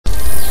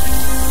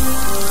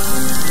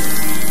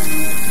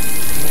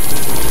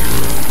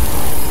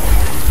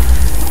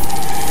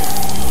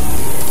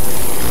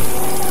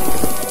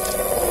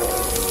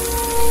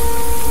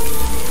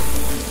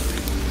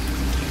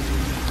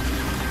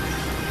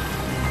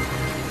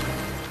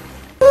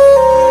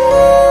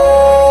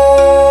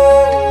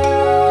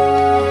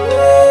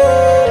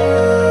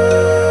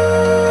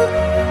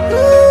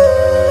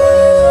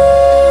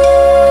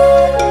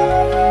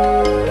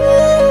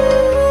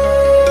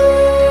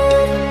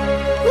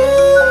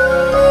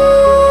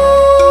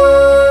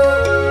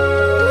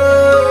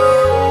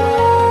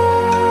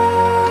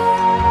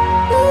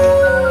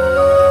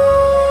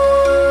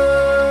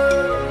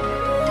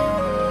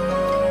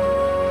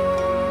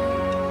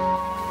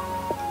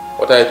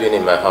are you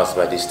doing in my house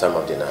by this time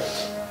of the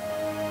night?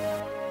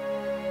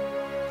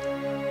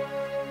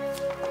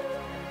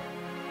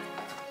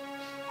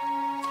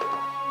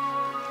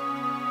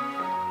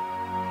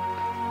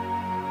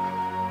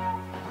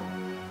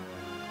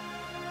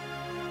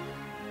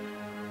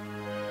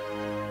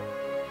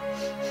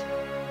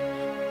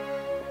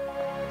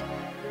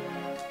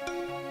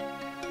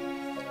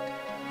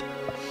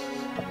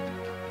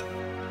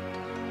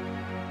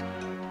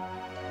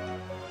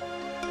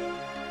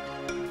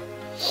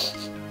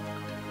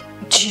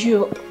 Do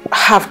you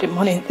have the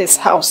money in this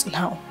house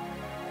now?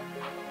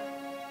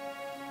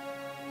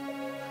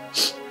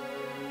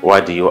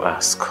 Why do you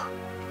ask?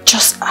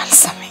 Just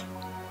answer me.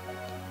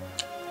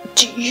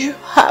 Do you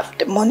have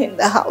the money in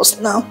the house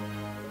now?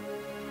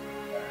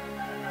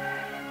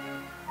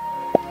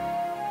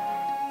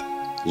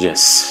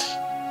 Yes,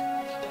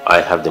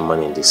 I have the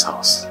money in this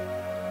house.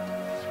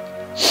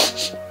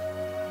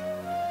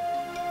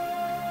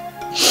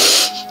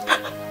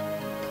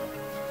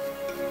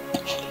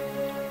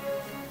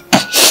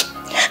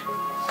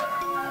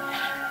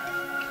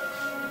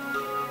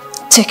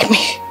 Take me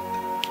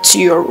to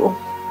your room.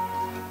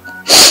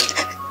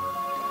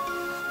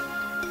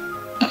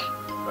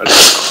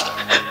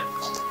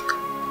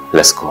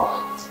 Let's go.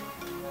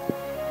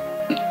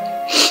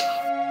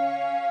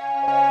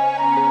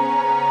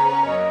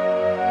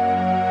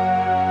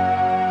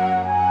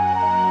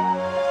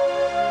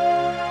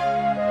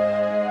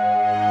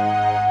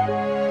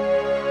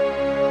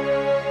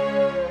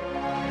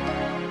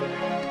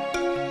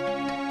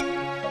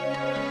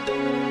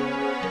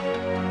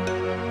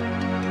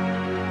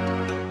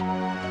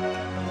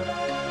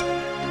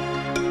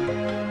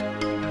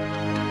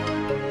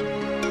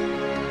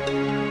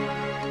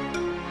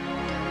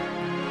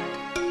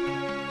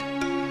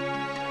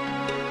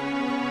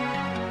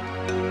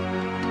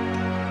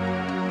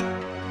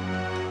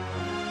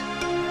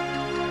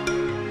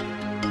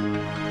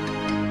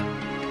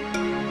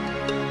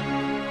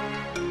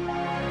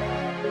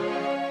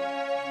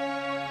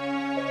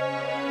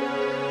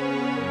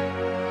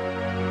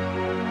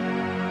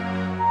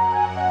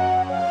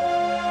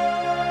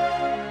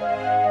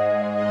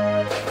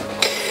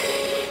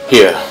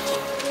 Here,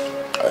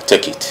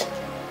 take it.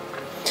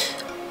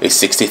 It's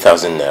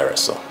 60,000 naira,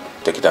 so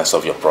take it and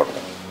solve your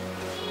problem.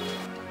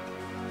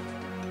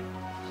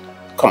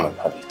 Come on,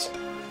 have it.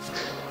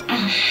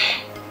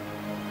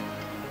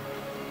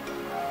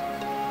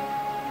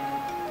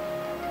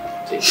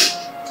 Take it.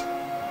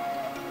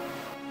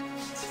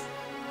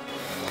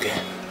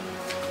 Okay.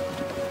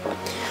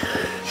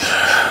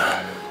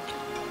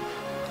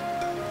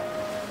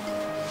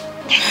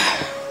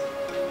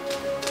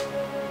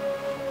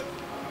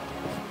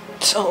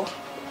 So,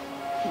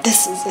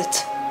 this is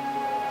it.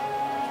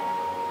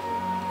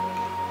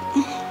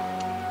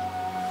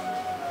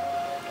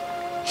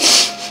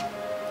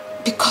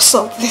 Because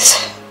of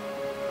this,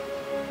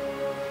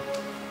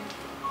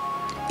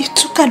 you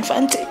took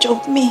advantage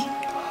of me.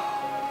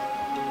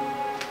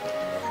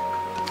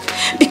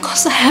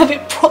 Because I have a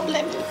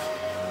problem,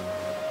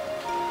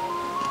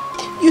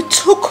 you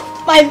took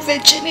my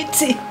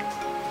virginity.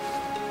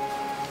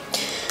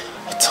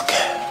 It's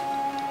okay.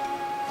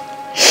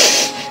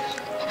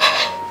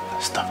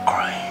 Stop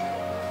crying.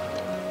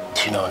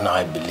 Do you know now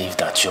I believe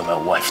that you're my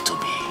wife to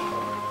be?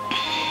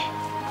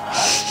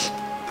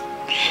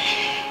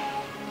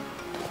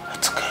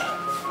 It's okay.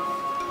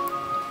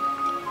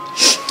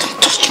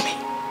 Don't touch me.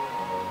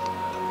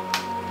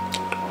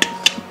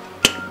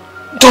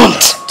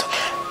 Don't.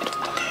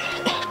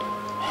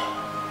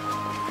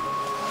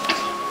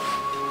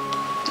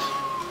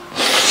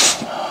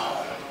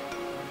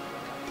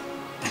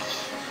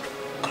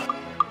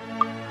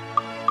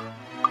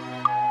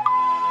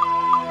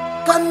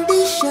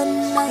 Condition,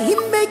 he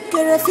make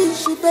her a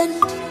fish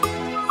bend.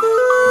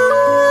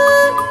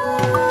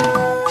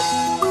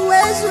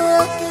 Where's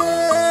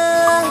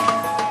okay?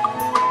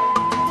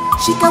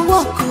 She can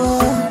walk.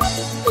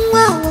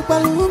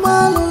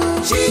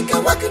 She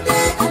can walk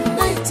day and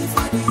night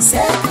for the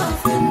sake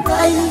of him.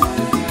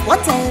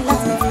 What I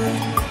love,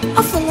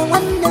 I follow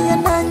one day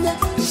and Nanya.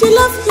 She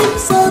loves him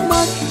so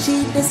much,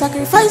 she the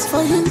sacrifice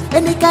for him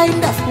any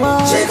kind of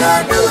work. She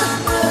got the one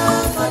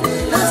for the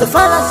love. So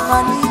far as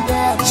money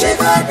there, she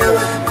got the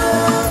one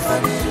for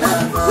the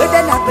love. With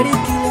an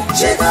abriki,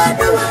 she got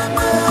the one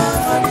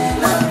for the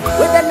love.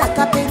 With an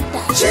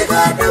carpenter, she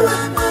got the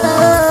one for the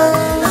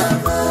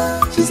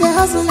love. She's a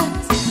hustler.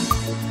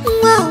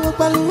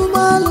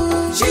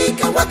 She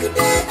can work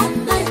day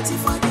and night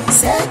for the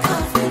sake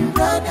of him,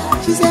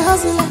 brother. She's a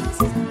hustler.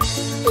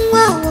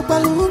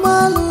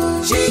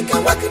 She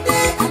can work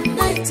day and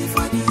night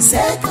for the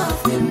sake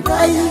of him,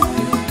 brother.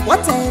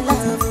 What I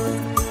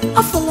love,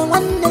 I follow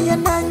one day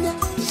and Nanya.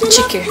 She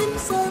loves him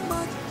so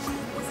much.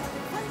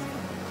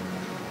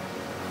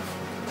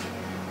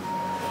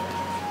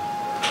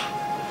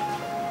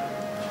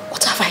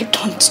 What have I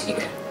done to you?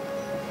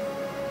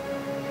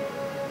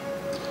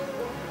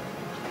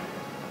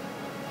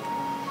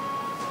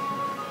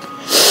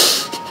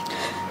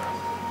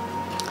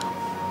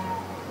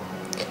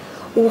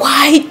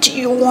 Why do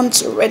you want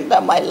to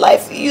render my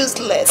life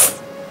useless?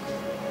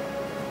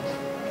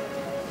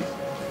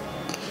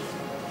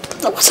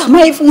 What am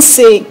I even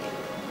saying?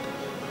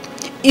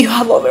 You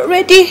have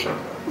already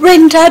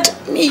rendered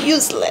me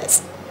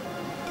useless.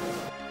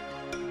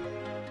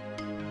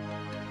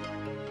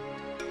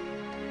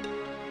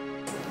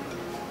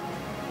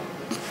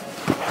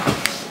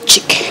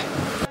 Chike.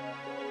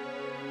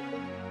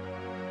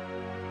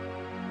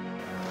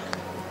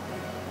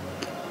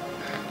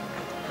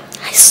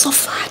 I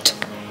suffered.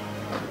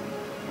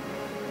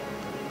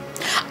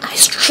 I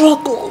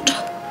struggled.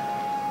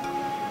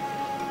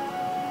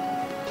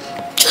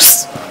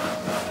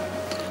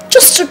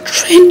 Just to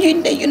train you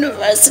in the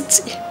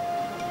university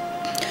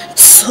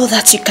so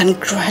that you can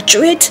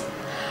graduate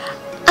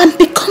and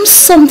become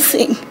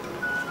something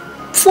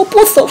for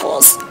both of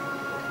us,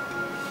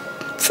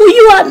 for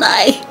you and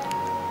I.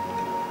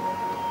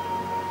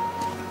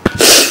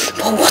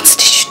 But what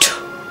did you do?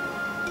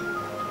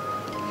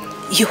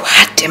 You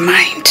had the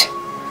mind.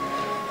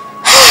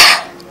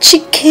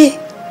 Chike.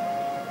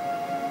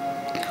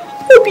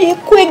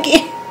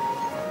 Obiekwege.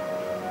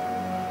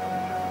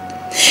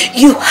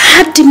 You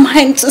had the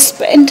mind to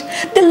spend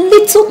the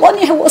little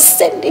money I was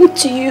sending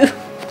to you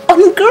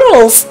on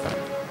girls.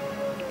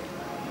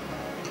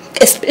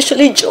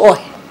 Especially Joy.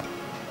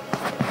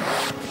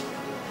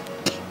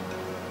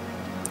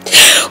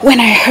 When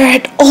I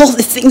heard all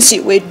the things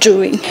you were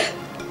doing,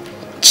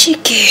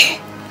 Chike,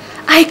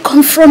 I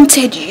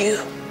confronted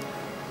you.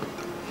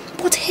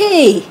 But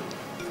hey,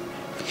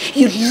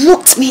 you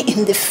looked me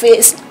in the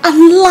face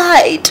and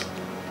lied.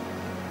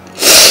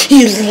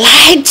 You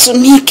lied to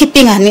me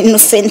keeping an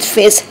innocent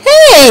face.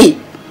 Hey,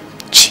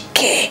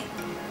 Chike,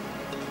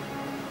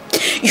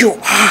 you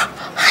are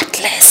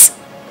heartless.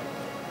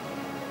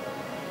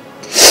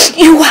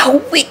 You are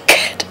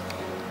wicked.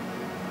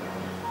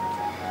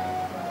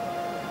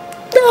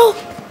 No,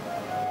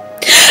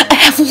 I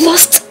have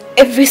lost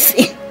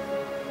everything.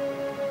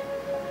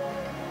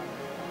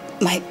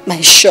 My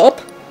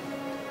shop,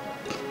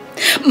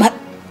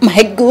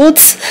 my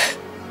goods,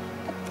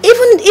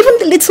 even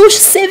the little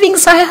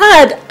savings I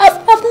had.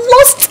 I've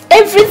lost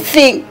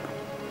everything.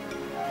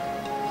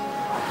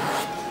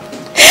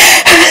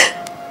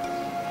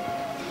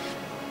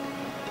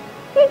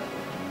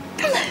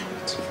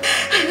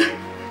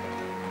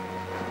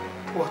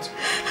 What?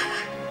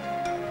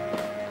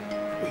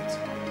 Wait.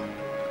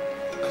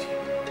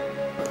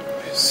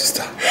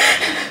 Sister,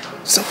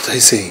 what are you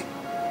saying?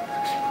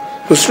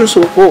 No,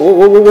 seriously,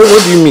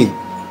 what do you mean?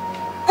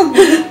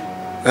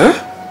 Huh?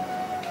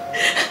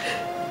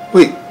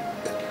 Wait.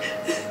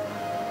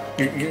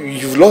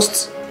 You've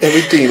lost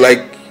everything,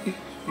 like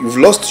you've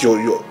lost your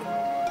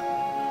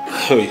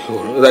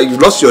like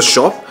you've lost your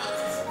shop.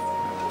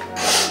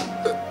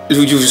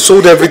 You've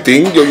sold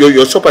everything,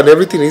 your shop and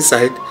everything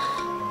inside.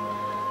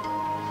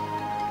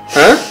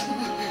 Huh?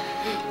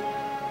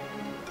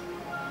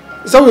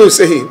 Is that what you're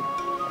saying?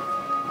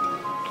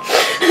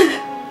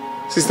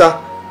 Sister?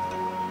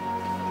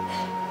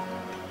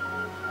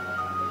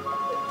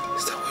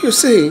 Is that what you're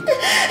saying?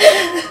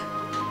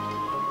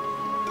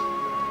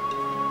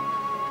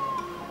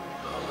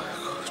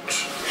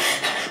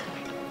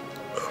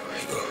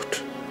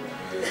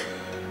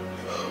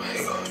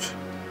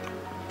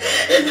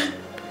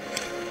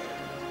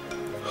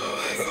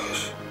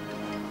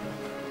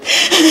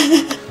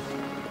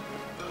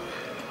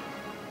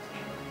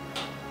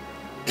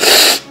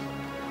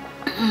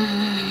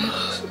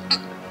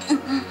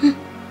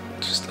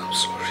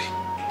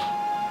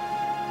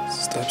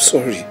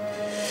 Sorry.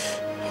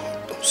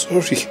 I'm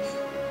sorry.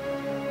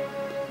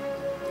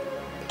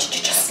 Did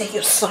you just say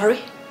you're sorry?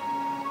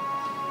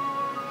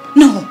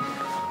 No.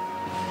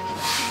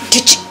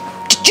 Did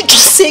you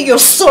just say you're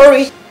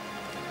sorry?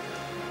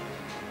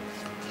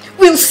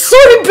 Will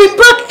sorry bring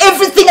back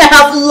everything I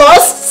have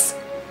lost?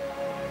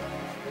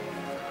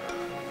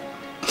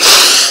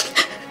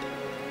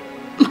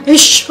 My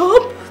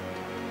shop?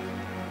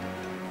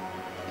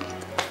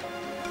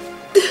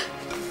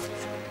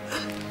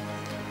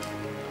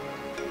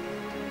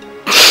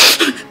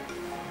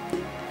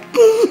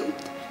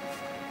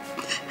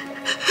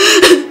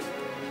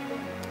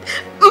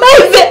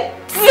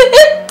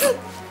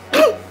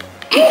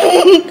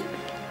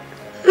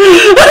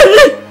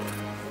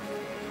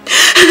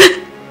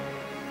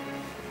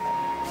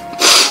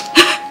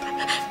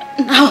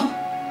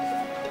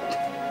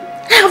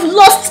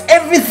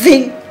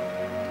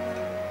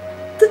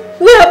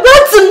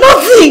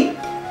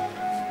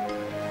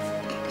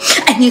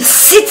 And you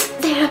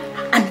sit there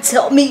and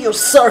tell me you're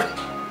sorry.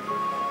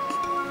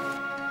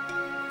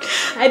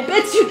 I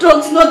bet you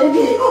don't know the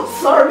meaning of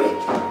sorry.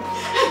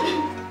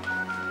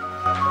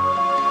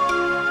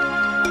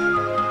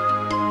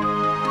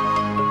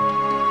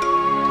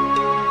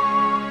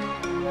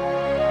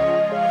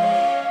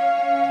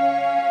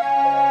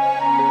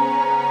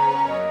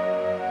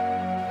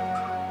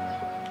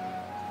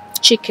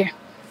 Chike,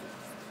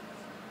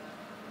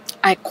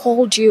 I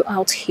called you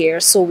out here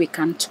so we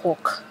can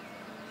talk.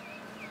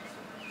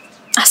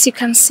 As you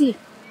can see,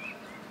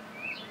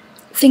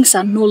 things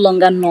are no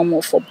longer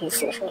normal for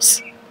both of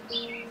us.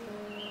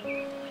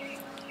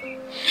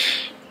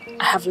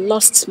 I have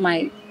lost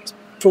my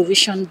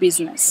provision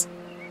business.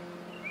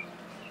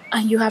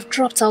 and you have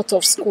dropped out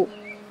of school,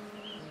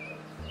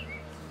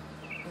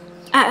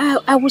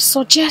 I would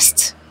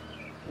suggest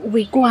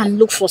we go and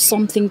look for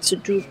something to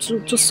do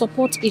to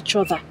support each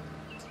other.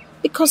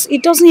 Because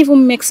it doesn't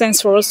even make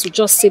sense for us to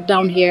just sit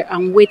down here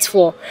and wait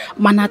for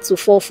manna to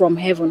fall from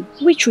heaven,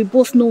 which we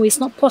both know is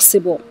not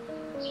possible.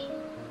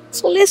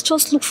 So let's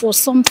just look for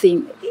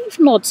something. If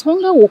not,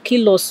 hunger will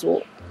kill us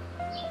all.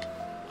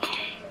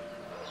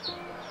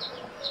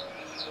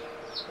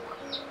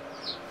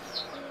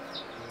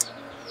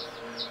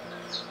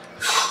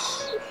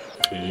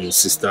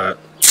 Sister,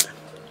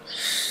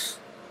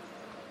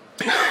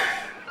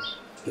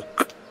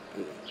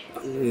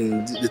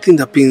 the thing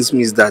that pains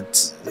me is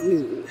that,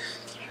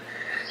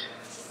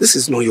 this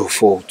is not your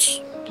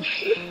fault.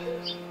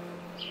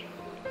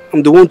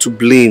 I'm the one to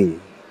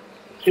blame.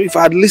 If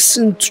I had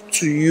listened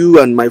to you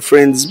and my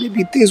friends,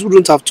 maybe things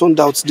wouldn't have turned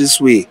out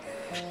this way.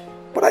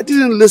 But I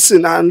didn't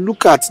listen, and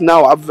look at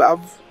now,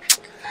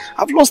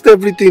 I've lost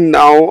everything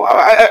now.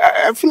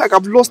 I feel like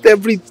I've lost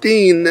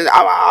everything.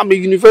 I'm a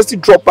university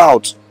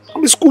dropout.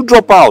 I'm a school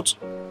dropout.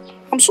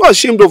 I'm so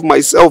ashamed of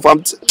myself.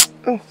 I'm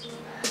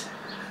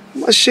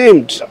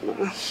ashamed.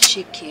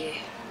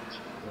 Chike,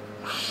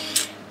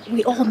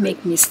 we all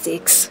make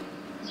mistakes.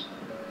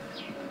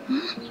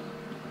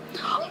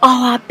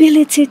 Our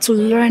ability to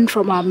learn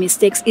from our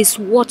mistakes is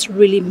what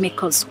really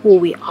makes us who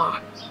we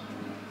are.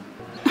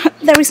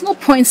 There is no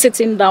point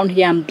sitting down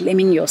here and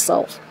blaming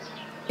yourself,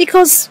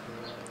 because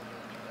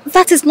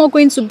that is not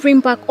going to bring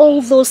back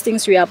all those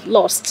things you have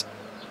lost.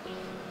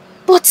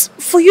 But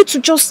for you to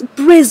just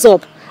brace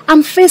up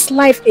and face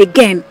life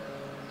again.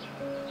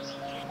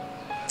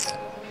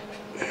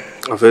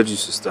 I've heard you,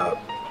 sister.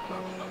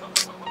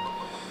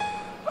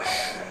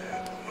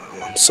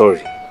 I'm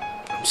sorry.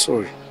 I'm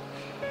sorry.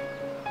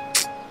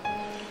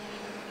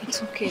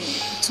 It's okay.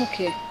 It's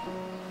okay.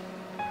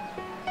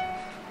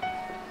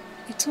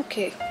 It's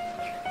okay.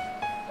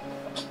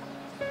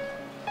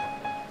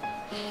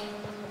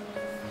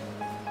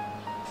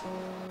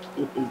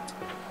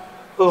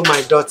 Oh,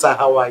 my daughter,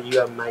 how are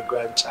you and my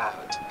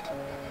grandchild?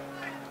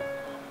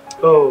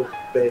 Oh,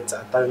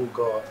 better, thank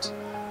God.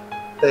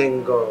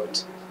 Thank God.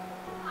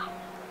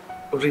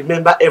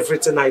 Remember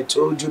everything I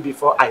told you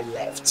before I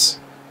left.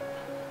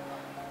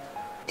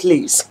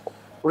 Please,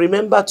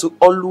 remember to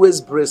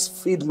always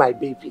breastfeed my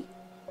baby.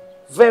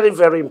 Very,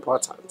 very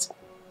important.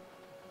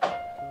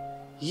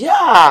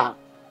 Yeah,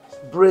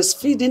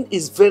 breastfeeding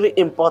is very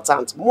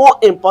important. More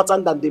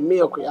important than the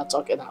milk we are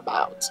talking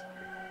about.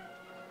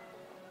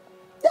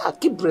 Yeah,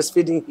 keep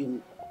breastfeeding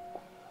him.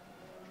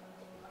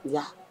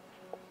 Yeah.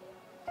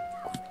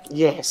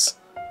 Yes.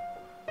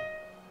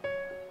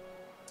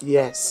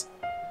 Yes.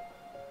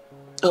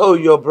 Oh,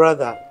 your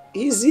brother.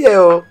 He's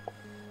here.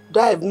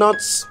 I have not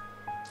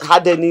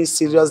had any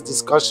serious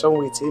discussion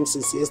with him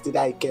since yesterday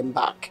I came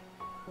back.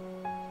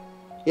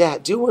 Yeah,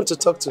 do you want to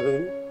talk to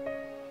him?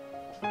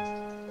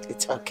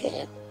 It's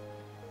okay.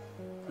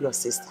 Your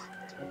sister.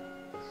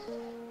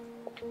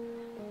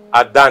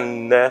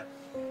 Adan. The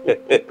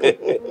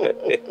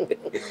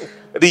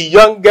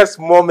youngest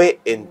mommy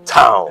in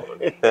town.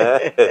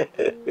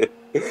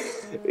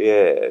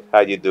 Yeah, how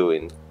you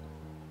doing?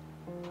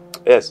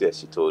 Yes,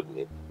 she told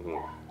me.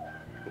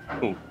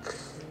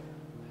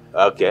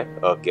 Okay.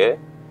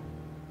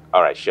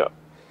 All right, sure.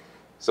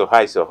 So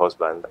how is your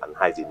husband and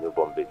how is the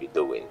newborn baby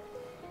doing?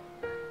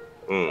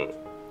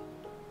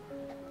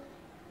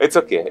 It's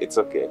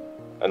okay.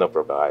 No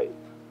problem.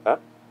 Huh?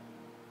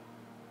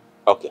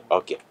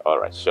 Okay. All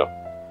right, sure.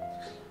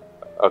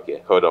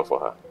 Okay, hold on for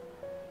her.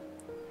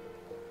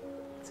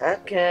 It's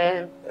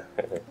okay.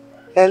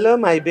 Hello,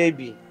 my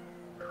baby.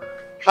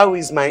 How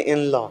is my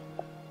in-law?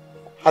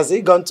 Has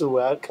he gone to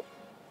work?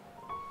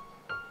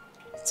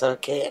 It's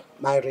okay.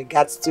 My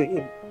regards to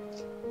him.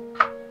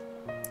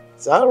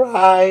 It's all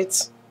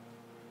right.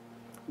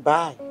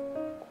 Bye.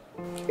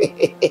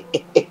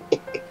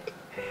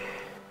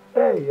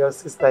 Hey, your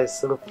sister is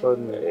so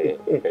funny.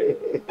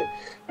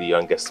 The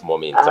youngest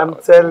mommy in town. I'm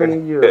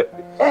telling you.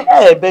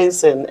 Hey,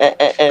 Benson.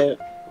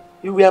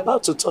 You were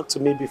about to talk to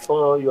me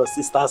before your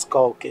sister's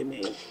call came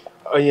in.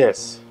 Oh,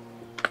 yes.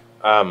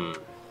 A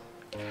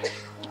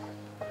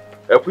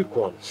quick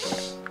one.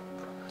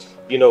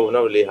 You know, we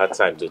not really had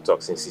time to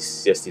talk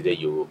since yesterday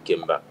you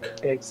came back.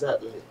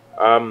 Exactly.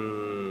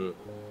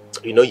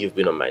 You know you've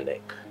been on my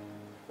neck.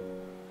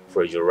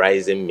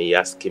 Pressurizing me,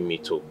 asking me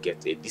to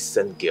get a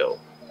decent girl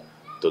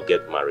to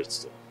get married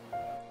to.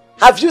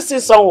 Have you seen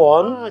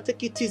someone?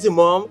 Take it easy,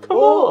 Mom. Come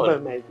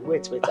on.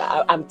 Wait.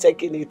 I'm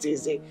taking it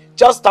easy.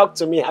 Just talk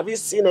to me. Have you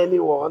seen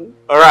anyone?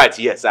 Alright,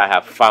 yes, I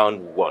have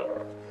found one.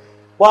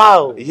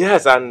 Wow.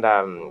 Yes, and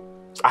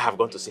I have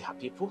gone to see her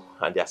people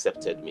and they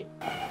accepted me.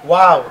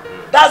 Wow.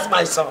 That's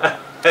my son.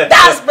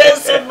 That's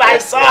basically my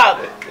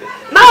son.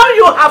 Now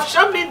you have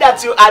shown me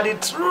that you are the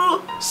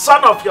true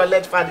son of your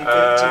late father.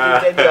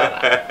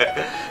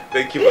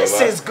 Thank you, This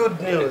Mama. is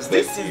good news.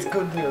 This is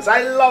good news.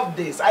 I love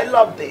this.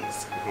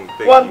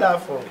 Thank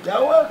Wonderful.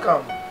 You're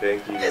welcome.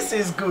 Thank you. This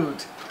is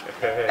good.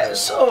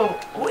 So,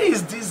 who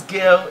is this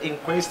girl in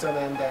question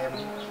and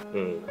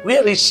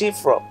where is she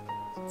from?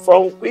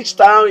 From which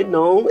town, you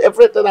know,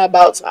 everything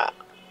about her.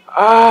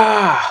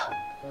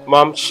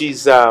 Mom,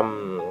 she's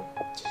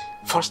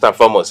first and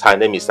foremost, her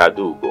name is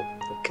Adugo.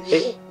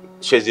 Okay.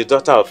 She's the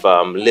daughter of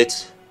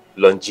late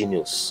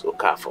Longinus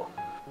Okafor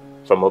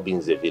from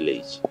Obinze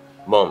village.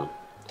 Mom,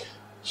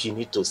 you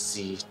need to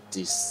see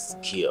this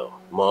girl.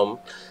 Mom,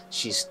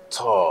 she's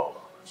tall,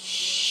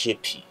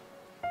 shapy,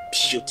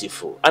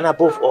 beautiful, and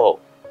above all,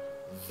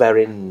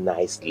 very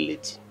nice lady.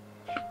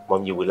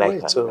 Mom, you will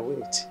like her.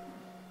 Wait.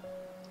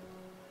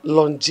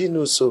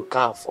 Longinus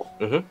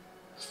Okafor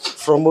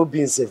from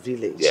Obinze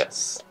village.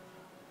 Yes.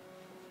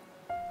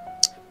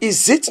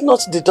 Is it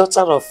not the daughter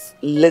of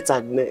late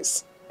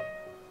Agnes?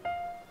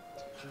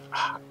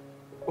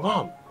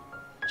 Mom,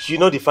 you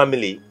know the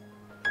family.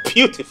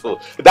 Beautiful.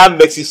 That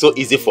makes it so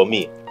easy for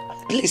me.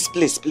 Please,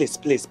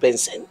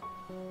 Benson.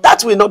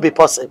 That will not be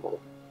possible.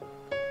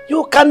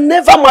 You can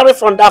never marry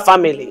from that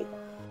family.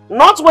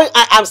 Not when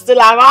I am still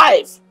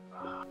alive.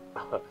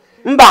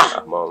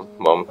 Mba.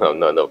 Mom,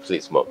 no,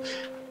 please, Mom.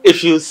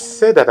 If you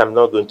say that I'm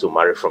not going to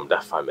marry from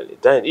that family,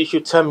 then you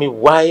should tell me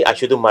why I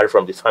shouldn't marry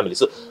from the family.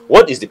 So,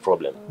 what is the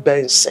problem?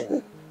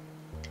 Benson,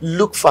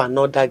 look for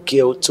another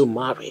girl to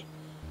marry.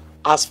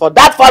 As for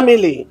that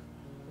family,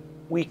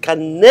 we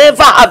can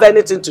never have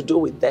anything to do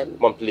with them.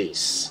 Mom,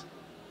 please.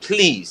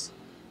 Please.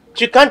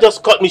 You can't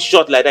just cut me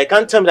short like that. You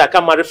can't tell me that I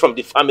can't marry from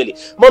the family.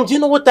 Mom, do you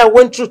know what I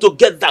went through to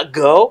get that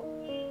girl?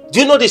 Do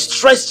you know the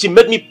stress she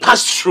made me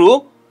pass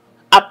through?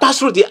 I passed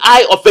through the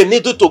eye of a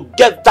needle to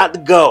get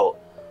that girl.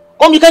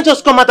 Mom, you can't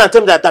just come out and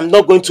tell me that I'm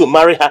not going to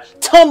marry her.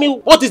 Tell me,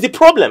 what is the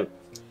problem?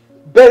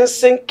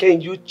 Benson,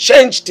 can you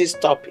change this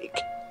topic?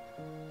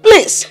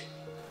 Please.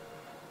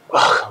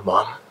 Oh,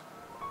 Mom,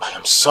 I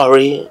am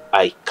sorry.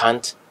 I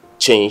can't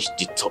change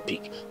the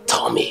topic.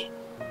 Tell me,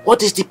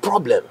 what is the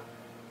problem?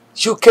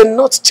 You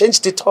cannot change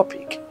the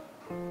topic.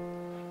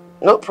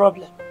 No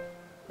problem.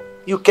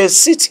 You can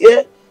sit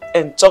here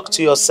and talk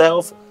to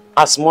yourself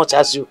as much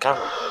as you can.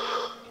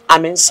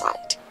 I'm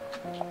inside.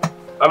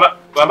 Mama,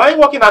 are you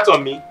walking out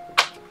on me?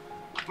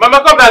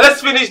 Mama, come now,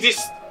 let's finish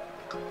this.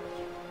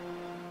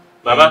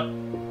 Mama.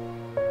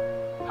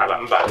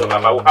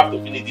 Mama, we'll have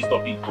to finish this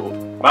topic, bro.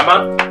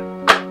 Mama.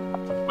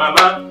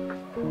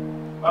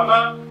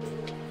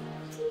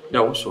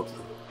 Yeah, what's up?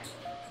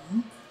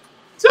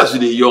 See as you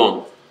dey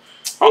young.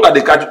 Hunger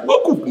dey catch you.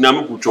 Go cook na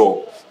me cook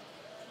chop.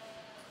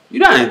 You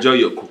don't enjoy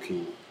your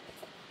cooking.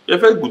 You're a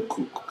very good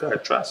cook. Can I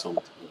try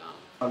something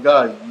now?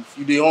 Guy, if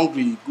you dey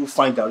hungry, go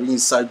find garri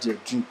inside there,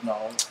 drink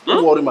now.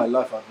 Don't worry my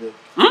life, abeg.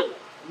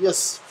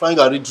 Yes, find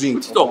garri,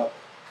 drink. Stop.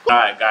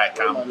 Guy,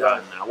 calm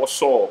down now.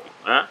 What's up?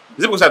 Huh?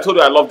 Is it because I told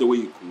you I love the way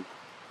you cook?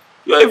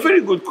 You're a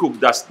very good cook.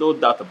 There's no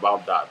doubt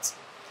about that.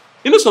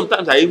 You know,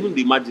 sometimes I even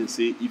imagine,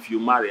 say, if you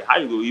marry, how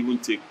you go even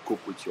take cook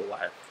with your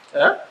wife?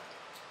 Eh?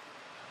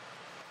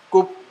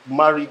 Cook,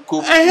 marry,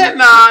 cook.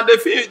 Nah,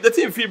 the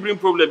thing feel bring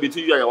problem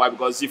between you and your wife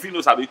because if you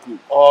know how to cook.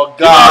 Oh,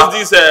 God.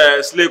 Because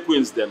these slave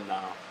queens them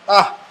now.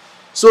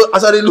 So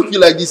as I dey look you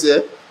like this,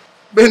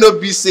 may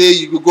not be say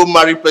you go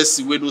marry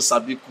person wey no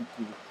sabi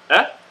cook.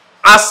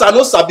 As I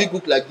no sabi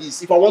cook like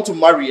this, if I want to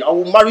marry, I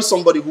will marry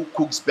somebody who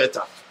cooks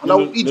better. And I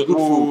will eat good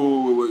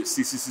food. Wait.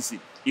 See.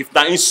 If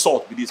that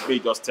insult with this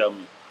page, just tell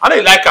me. I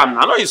don't like him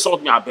now. I know you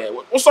insult me, I bet.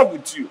 What's up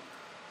with you?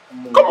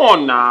 Come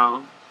on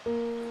now.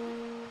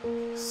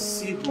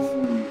 See who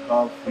we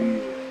have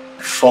here.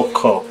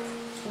 Fuck up.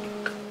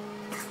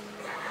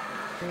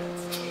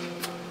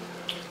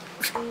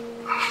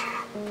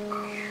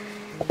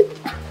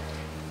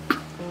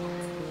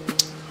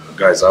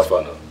 Guys, have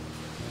fun now.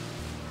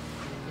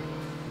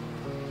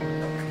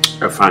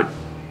 You're fine.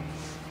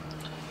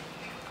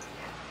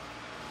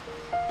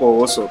 Paul,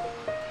 what's up?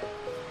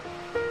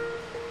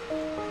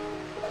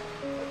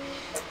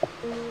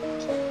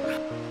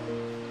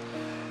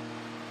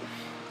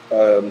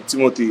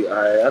 Timothy,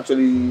 I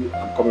actually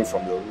am coming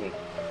from your room.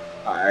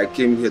 I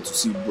came here to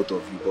see both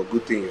of you, but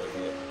good thing you're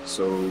here.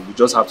 So we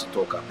just have to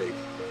talk, I beg.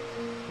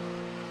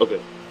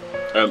 Okay.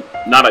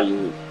 Now that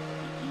you've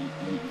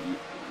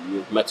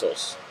met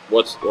us,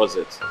 what's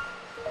it?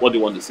 What do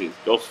you want to say?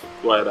 Just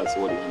go ahead and say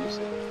what you want to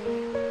say.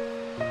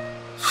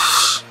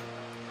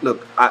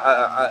 Look,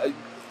 I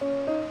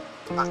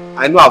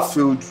know I've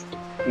failed,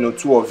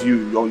 two of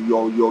you.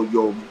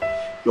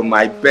 You're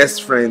my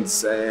best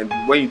friends, and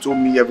when you told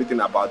me everything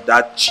about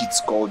that cheat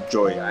called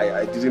Joy,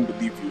 I didn't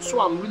believe you. So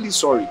I'm really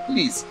sorry.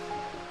 Please,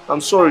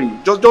 I'm sorry.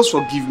 Just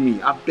forgive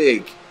me. I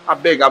beg.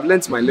 I've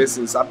learnt my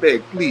lessons. I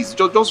beg. Please,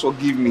 just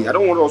forgive me. I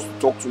don't want us to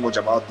talk too much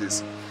about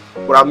this,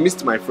 but I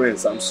missed my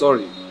friends. I'm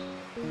sorry.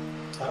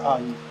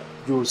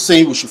 You're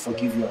saying we should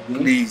forgive you, again?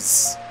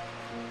 Please.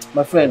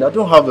 My friend, I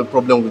don't have a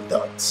problem with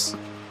that.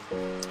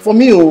 For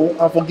me,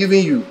 I'm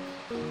forgiving you.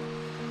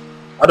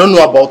 I don't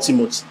know about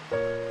Timothy,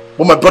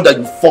 but my brother,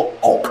 you fuck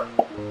up.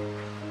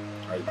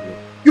 I agree.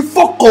 You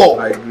fuck up.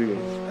 I agree.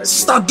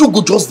 Sister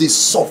Dugo just they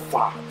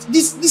suffered.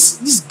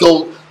 This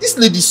girl, this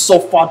lady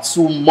suffered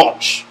so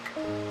much.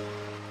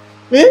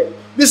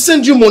 They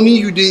send you money,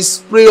 you they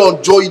spray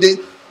on Joy.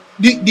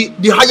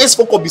 The highest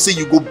fuck up, you say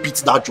you go beat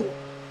that Joy.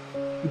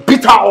 You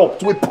beat her up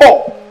to a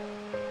pulp.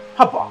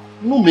 Haba,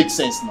 no make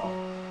sense now.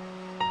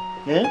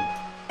 Eh?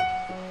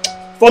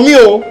 For me,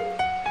 oh,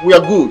 we are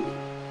good.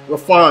 We're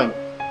fine.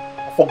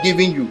 I'm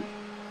forgiving you.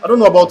 I don't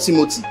know about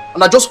Timothy,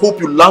 and I just hope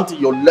you learned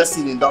your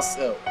lesson in that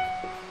cell.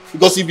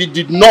 Because if you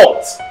did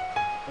not,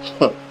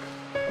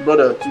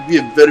 brother, it would be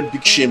a very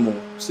big shame. Oh.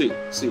 See.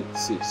 To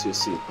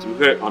be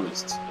very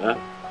honest, eh?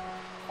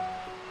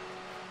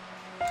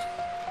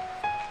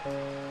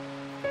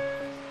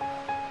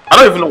 I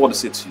don't even know what to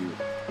say to you.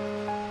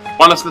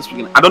 Honestly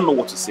speaking, I don't know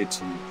what to say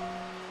to you.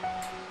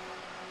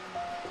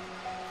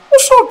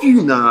 What's up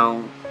you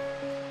now?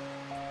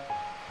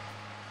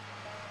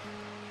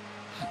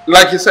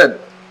 Like you said,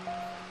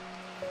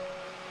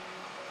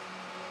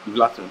 you've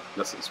learned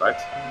lessons, right?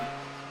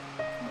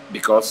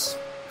 Because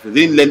if you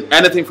didn't learn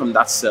anything from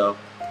that cell,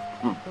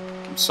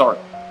 I'm sorry.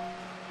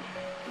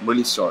 I'm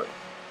really sorry.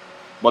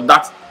 But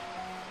that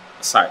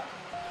aside,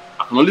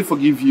 I can only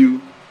forgive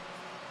you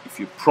if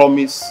you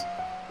promise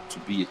to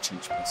be a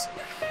changed person.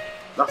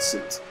 That's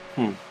it.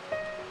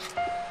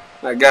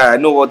 My guy, I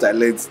know what I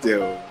learned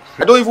there.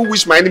 I don't even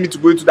wish my enemy to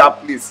go into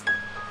that place.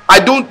 I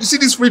don't, you see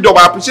this freedom,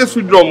 I appreciate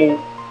freedom.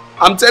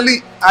 I'm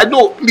telling, I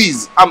know,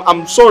 please,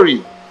 I'm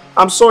sorry.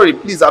 I'm sorry,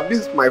 please, I've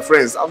missed my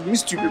friends. I've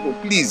missed you people,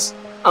 please.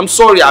 I'm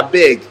sorry, I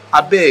beg.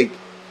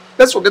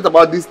 Let's forget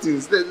about these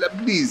things.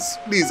 Please.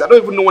 I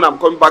don't even know when I'm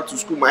coming back to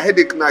school. My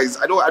headache now is,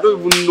 I don't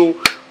even know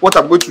what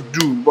I'm going to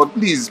do. But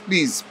please.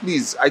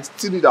 I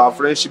still need our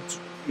friendship,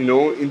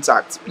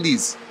 intact.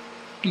 Please.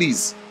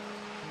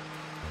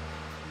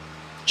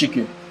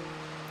 Chicken.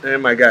 Hey,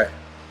 my guy.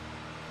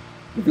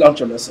 You've learned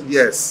your lesson.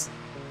 Yes.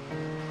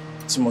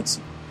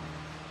 Timothy.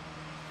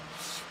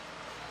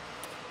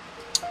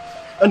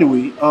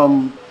 Anyway,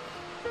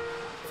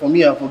 for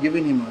me, I've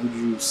forgiven him, and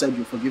you said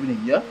you've forgiven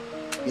him, yeah?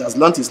 He has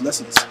learned his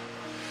lessons.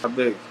 I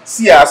beg.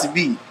 See as it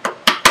be.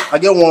 I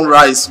get one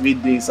rice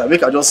with this. I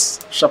make I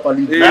just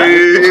sharply do.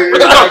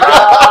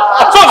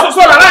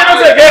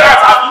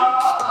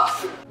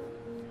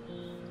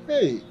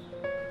 Hey,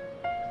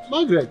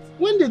 Margaret,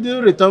 when did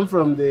you return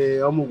from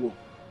the Omugo?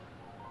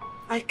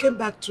 I came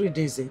back 3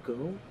 days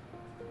ago.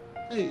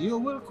 Hey, you're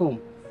welcome.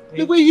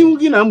 Thank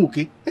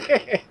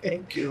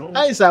you.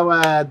 How is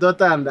our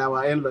daughter and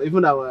our in-law,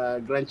 even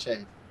our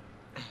grandchild?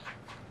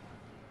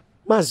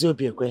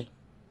 Maziobiekwe,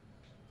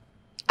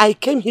 I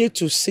came here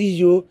to see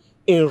you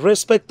in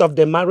respect of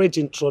the marriage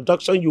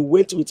introduction you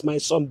went with my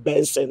son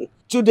Benson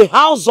to the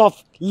house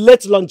of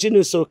late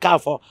Longinus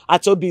Okafor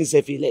at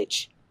Obinze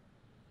village.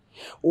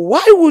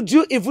 Why would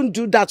you even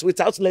do that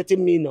without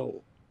letting me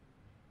know?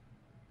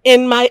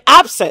 In my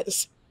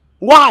absence,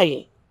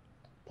 why?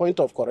 Point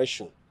of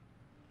correction.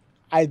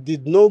 I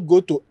did not go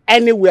to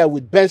anywhere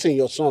with Benson,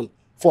 your son,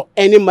 for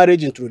any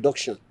marriage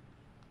introduction.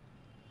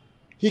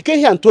 He came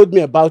here and told me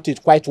about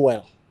it quite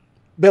well.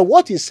 But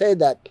what he said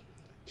that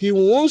he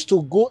wants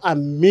to go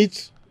and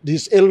meet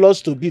his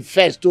in-laws to be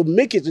first, to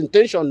make his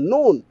intention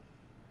known.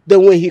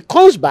 Then when he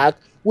comes back,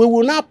 we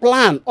will now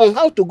plan on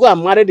how to go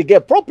and marry the girl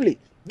properly.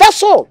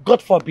 That's all.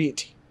 God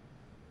forbid.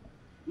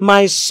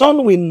 My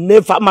son will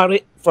never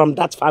marry from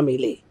that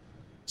family.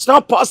 It's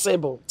not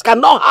possible. It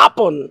cannot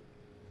happen.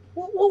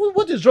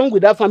 What is wrong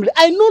with that family?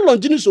 I know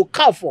Longinus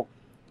Okafor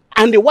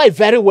and the wife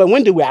very well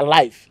when they were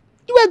alive.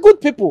 They were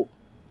good people.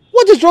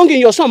 What is wrong in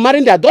your son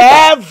marrying their daughter?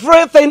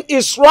 Everything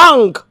is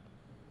wrong.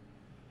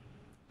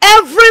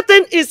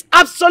 Everything is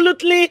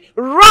absolutely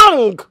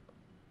wrong.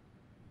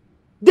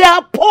 They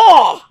are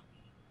poor.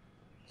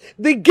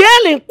 The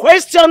girl in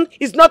question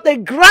is not a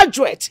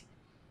graduate.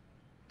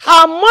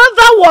 Her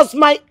mother was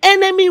my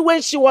enemy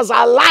when she was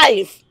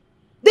alive.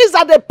 These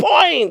are the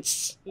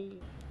points.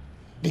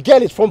 The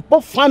girl is from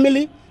poor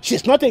family.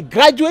 She's not a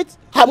graduate.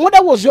 Her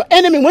mother was your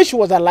enemy when she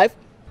was alive.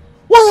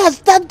 What has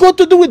that got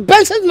to do with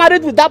Benson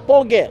married with that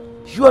poor girl?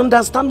 You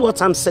understand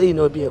what I'm saying,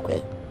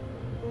 Obiekwe?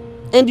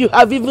 And you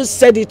have even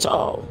said it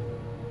all.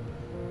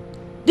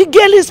 The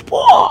girl is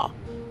poor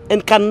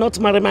and cannot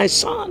marry my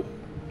son.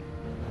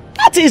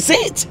 That is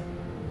it.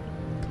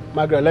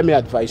 Margaret, let me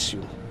advise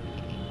you.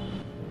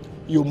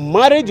 You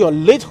married your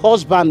late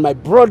husband, my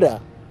brother,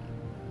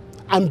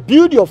 and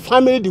build your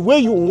family the way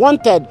you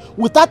wanted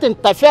without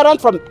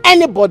interference from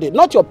anybody,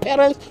 not your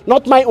parents,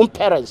 not my own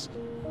parents.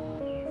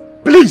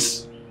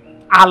 Please,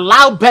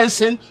 allow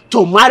Benson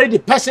to marry the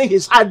person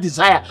his heart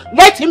desires.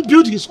 Let him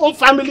build his own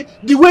family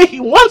the way he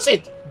wants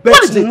it.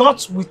 But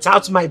not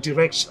without my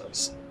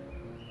directions.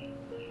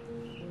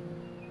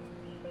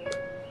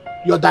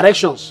 Your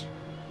directions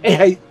in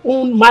her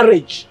own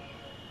marriage,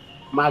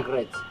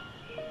 Margaret.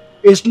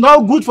 It's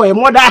not good for a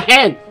mother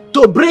hen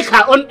to break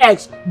her own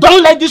eggs.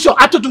 Don't let this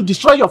your attitude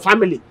destroy your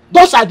family.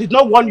 Those I did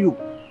not warn you.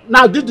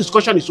 Now this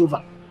discussion is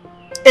over.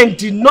 And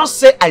do not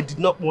say I did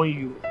not warn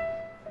you.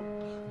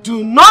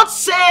 Do not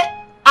say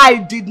I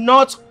did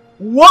not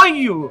warn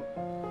you.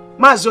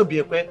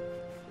 Mazobiekwe.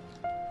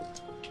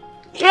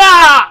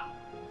 Yeah!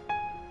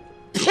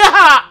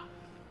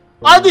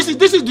 All this is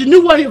the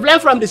new one you've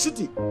learned from the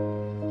city.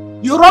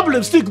 You rub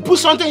lipstick, put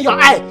something in your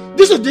eye.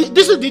 This is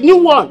the new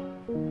one.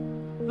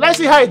 Let's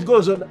see how it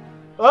goes.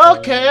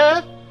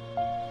 Okay.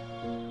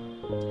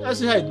 Let's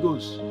see how it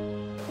goes.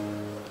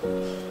 Son,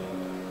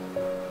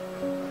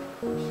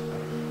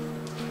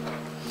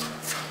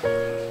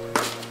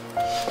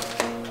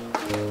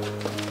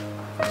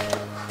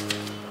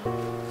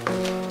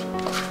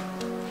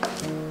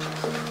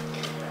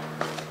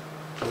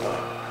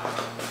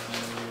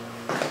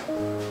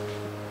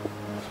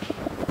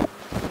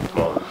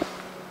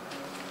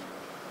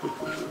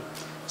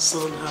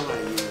 how are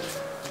you?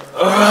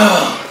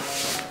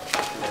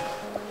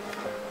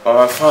 Oh,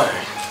 I'm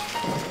fine.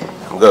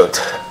 I'm good.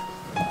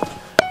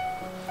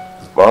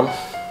 Mom,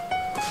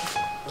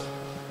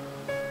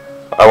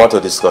 I want to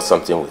discuss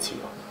something with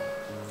you.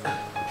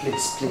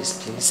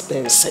 Please,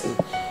 Benson.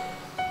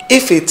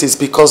 If it is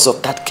because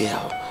of that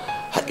girl,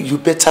 you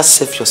better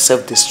save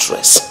yourself the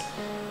stress.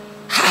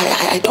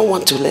 I don't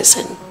want to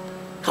listen.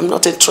 I'm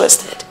not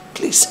interested.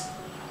 Please.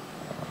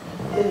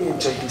 Let me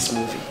enjoy this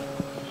movie.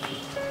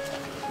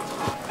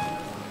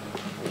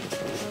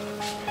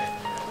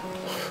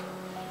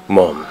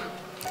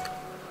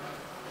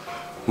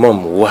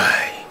 Mom,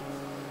 why?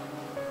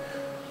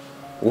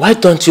 Why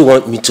don't you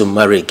want me to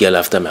marry a girl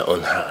after my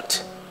own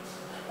heart?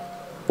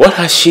 What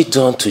has she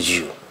done to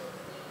you?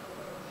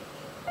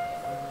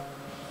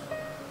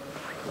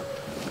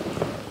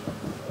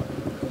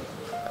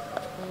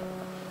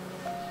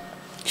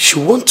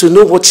 You want to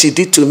know what she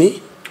did to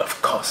me?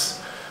 Of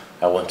course,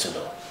 I want to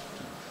know.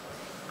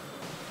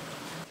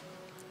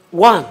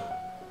 1,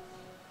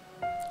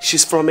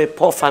 she's from a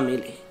poor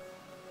family.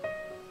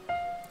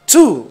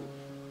 2,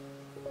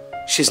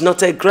 she's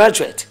not a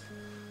graduate.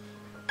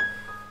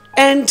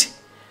 And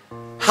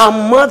her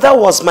mother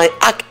was my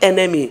arch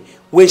enemy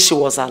when she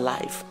was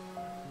alive.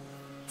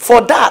 For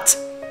that,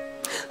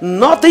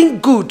 nothing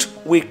good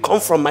will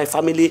come from my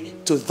family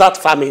to that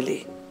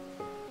family.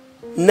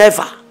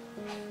 Never.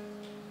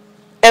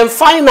 And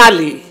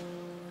finally,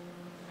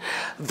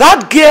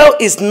 that girl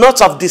is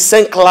not of the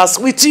same class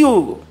with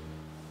you.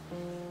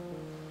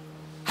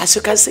 As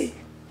you can see,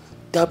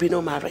 there will be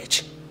no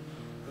marriage.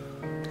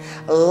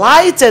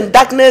 Light and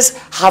darkness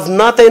have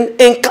nothing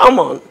in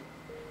common.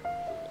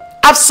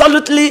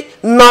 Absolutely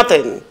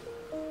nothing.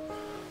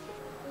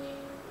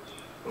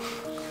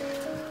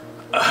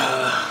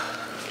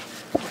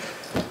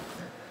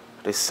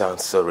 This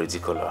sounds so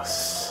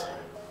ridiculous.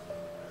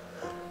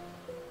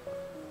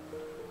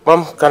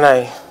 Mom, can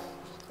I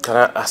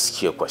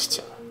ask you a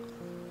question?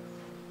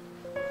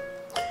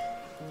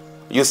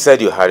 You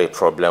said you had a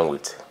problem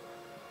with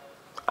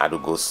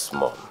Adugo's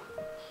mom.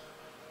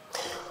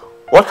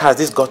 What has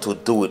this got to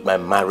do with my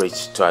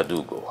marriage to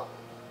Adugo?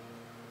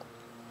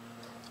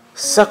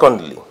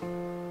 Secondly,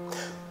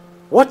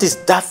 what is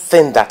that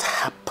thing that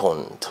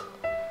happened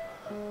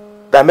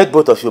that made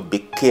both of you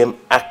became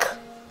arch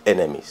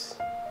enemies?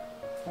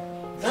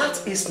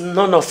 That is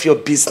none of your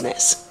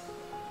business.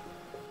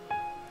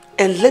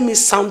 And let me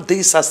sound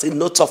this as a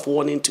note of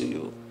warning to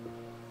you.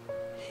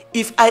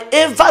 If I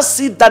ever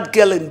see that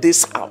girl in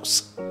this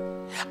house,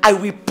 I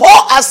will pour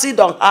acid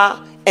on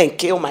her and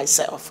kill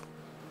myself.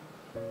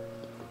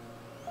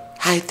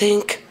 I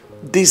think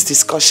this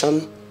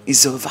discussion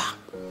is over.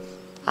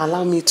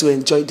 Allow me to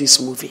enjoy this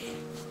movie.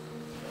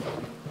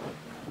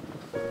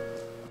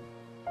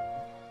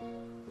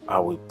 I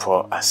will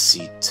pour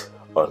acid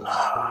on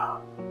her.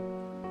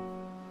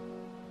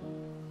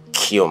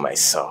 Kill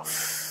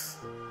myself.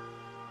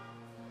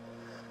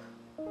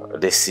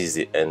 This is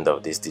the end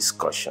of this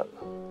discussion.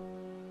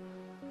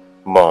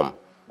 Mom,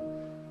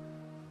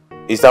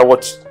 is that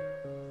what...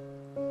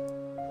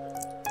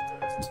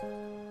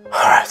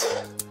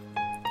 Alright.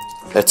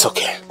 That's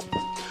okay.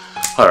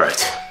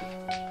 Alright.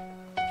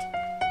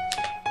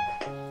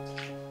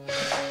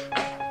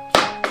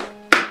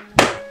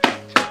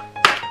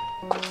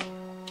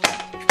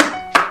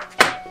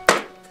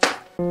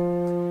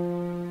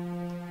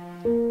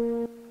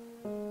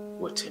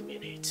 Wait a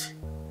minute.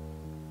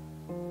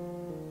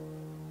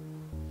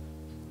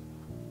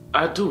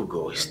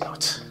 Adugo is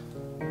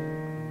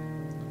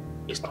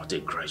not a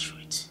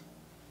graduate.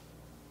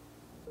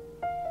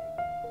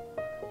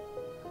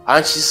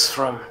 And she's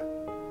from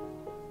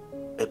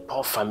a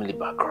poor family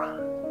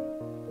background.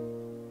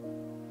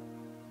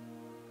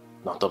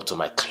 Not up to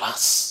my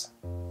class.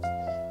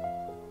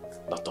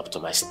 Not up to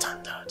my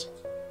standard.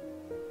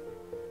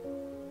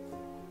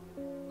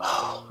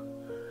 Oh,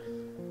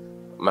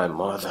 my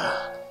mother.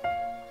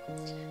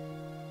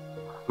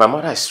 My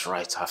mother is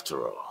right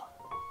after all.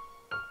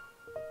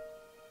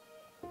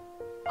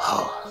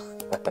 Oh,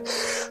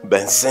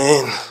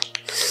 Benson,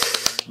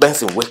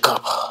 wake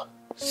up.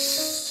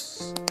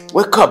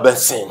 Wake up,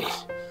 Benson.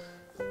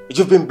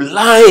 You've been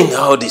blind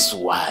all this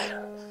while.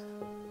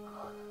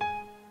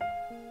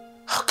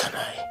 How can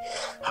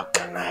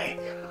I,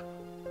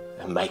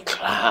 in my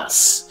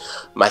class,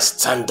 my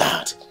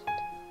standard,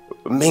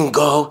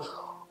 mingle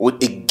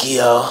with a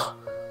girl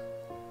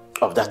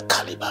of that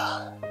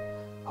caliber,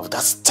 of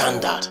that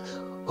standard,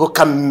 who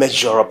can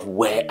measure up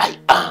where I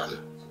am?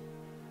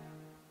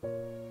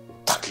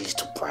 That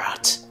little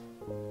brat.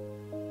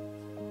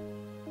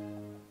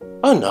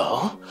 Oh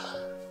no.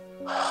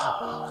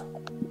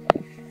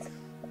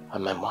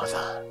 And my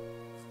mother.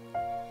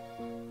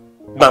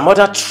 My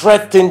mother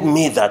threatened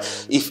me that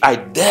if I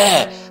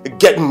dare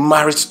get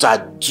married to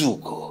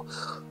Adugo,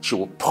 she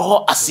will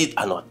pour acid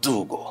on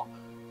Adugo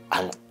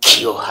and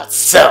kill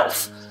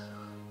herself.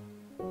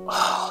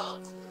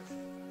 I'm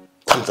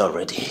not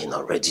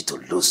ready to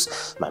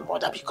lose my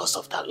mother because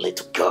of that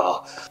little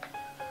girl.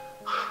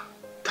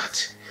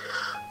 That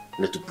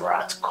little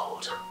brat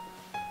called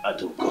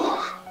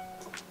Adugo.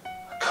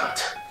 I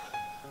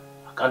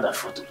can't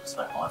afford to lose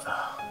my mother.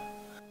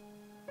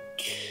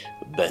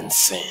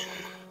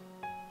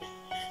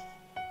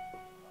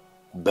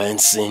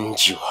 Benson,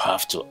 you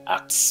have to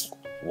act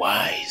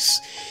wise.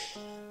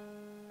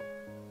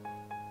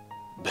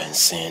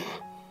 Benson,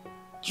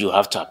 you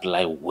have to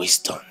apply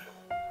wisdom.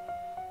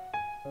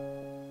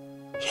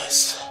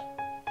 Yes,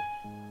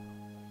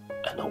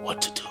 I know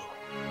what to do.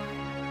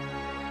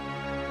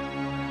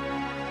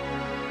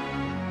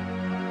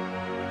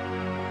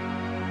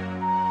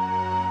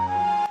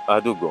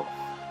 Adugo,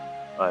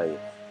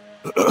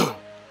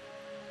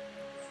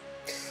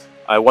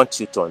 I want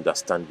you to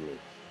understand me.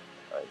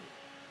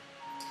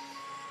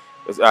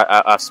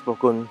 I've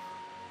spoken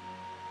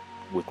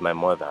with my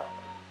mother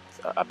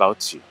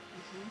about you,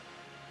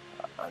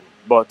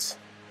 but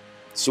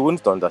she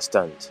wouldn't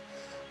understand.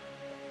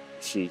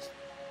 She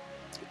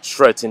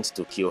threatened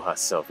to kill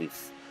herself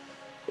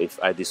if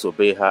I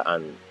disobey her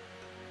and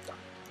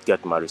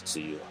get married to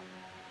you.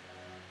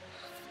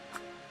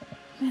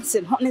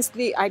 Listen,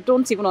 honestly, I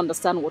don't even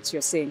understand what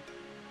you're saying.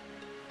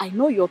 I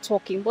know you're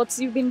talking, but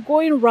you've been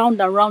going round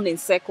and round in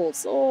circles,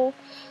 so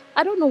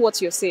I don't know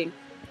what you're saying.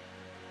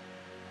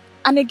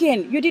 And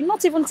again, you did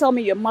not even tell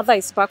me your mother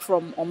is back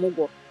from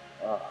Omugo.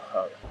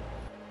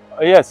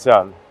 Yes,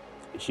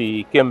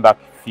 she came back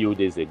a few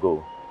days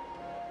ago.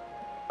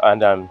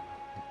 And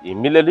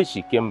immediately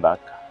she came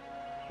back,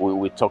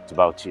 we talked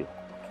about you.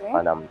 Okay.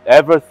 And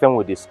everything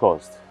we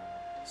discussed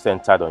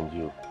centered on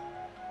you.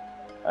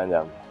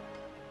 And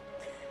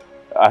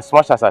as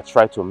much as I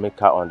tried to make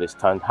her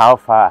understand how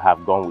far I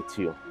have gone with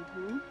you,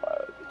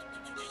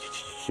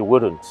 she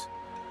wouldn't.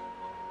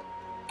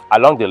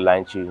 Along the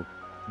line, she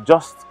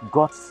just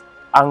got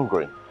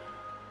angry.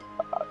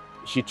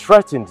 She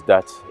threatened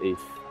that if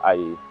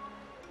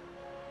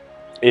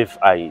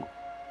I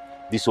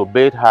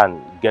disobeyed her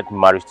and get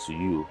married to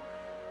you,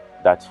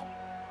 that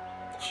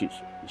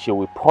she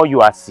will pour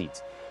you acid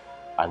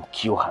and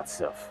kill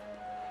herself.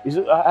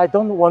 I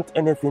don't want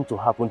anything to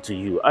happen to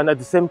you, and at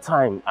the same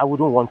time, I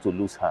wouldn't want to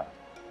lose her.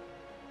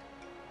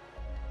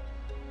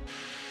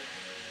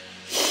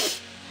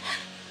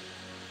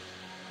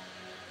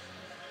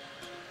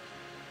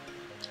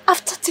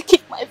 After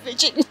taking my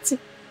virginity,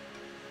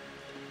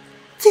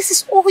 this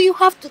is all you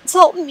have to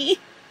tell me?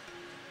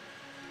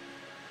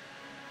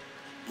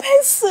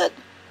 Benson!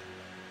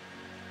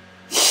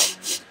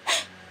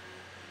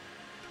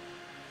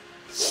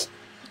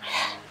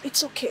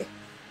 It's okay.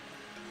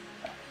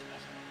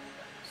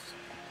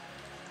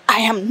 I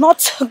am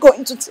not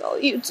going to tell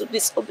you to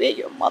disobey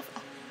your mother.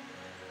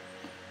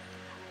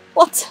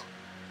 But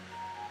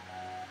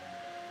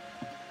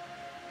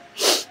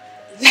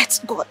let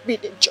God be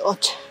the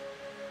judge.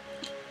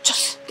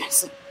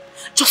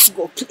 Just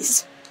go,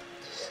 please.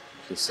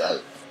 Please,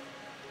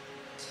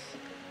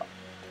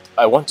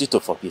 I want you to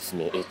forgive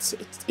me.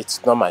 It's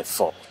not my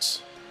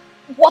fault.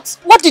 What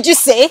did you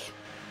say?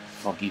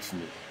 Forgive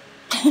me.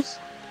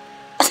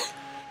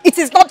 It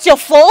is not your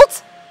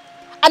fault?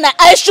 And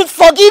I should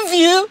forgive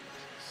you?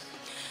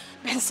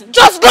 Benson,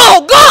 just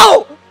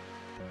go!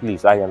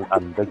 Please, I'm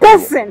begging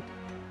Benson,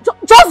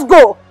 just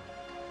go!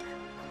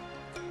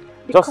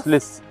 Just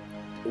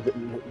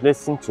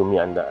listen to me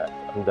and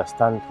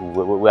understand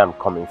where I'm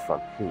coming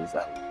from, please.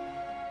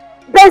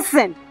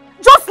 Benson,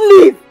 just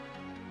leave!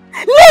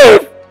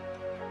 Leave!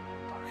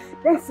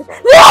 Benson,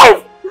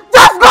 leave!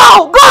 Just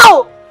go!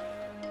 Go!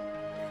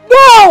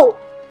 Go!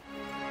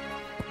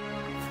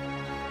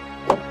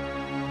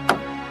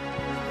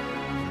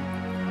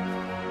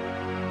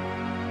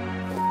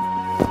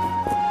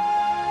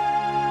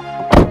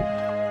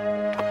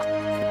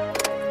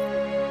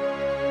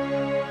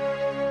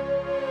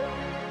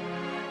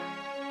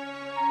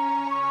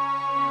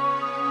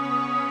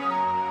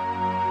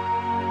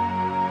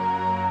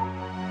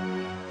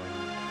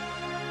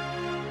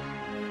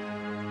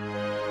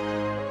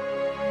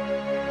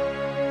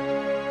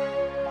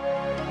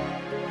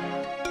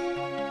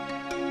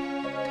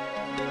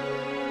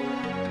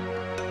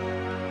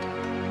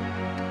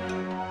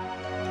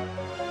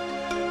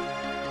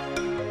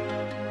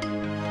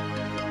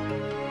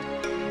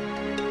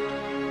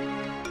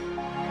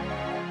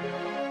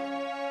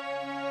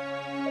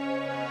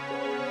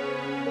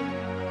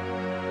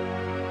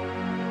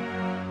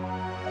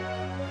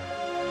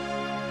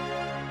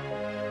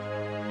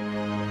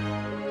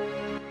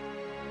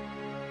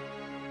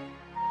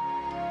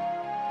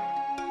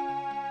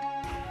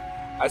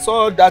 I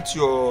saw that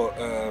your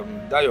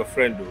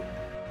friend,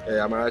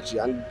 Amarachi,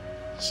 and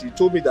she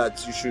told me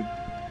that you should.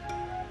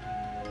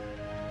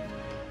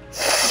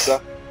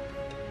 Sister,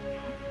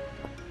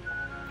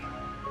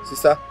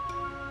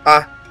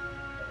 why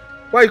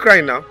are you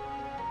crying now?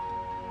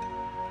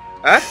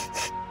 Huh?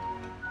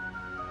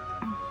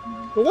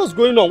 What's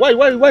going on? Why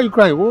are you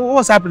crying?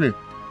 What's happening?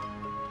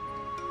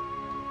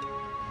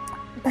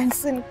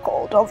 Benson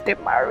called off the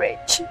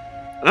marriage.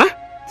 Huh?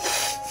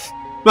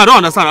 No, I don't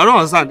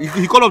understand.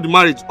 He called off the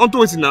marriage.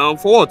 Onto it now.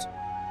 For what?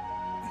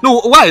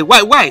 No, why?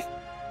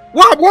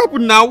 What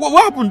happened now?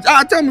 What happened?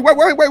 Tell me, why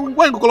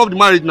you call off the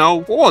marriage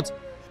now? For what?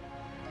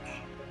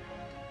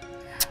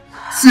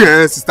 See,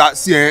 sister,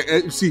 see,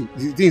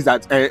 the thing is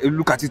that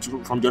look at it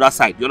from the other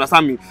side. You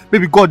understand me?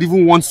 Maybe God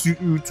even wants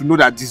you to know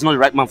that this is not the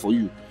right man for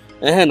you.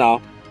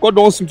 Now, God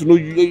wants him to know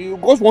you.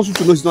 God wants you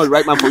to know he's not the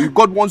right man for you.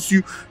 God wants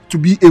you to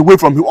be away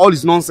from all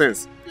his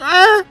nonsense.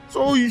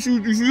 So you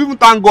should even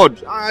thank God.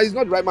 He's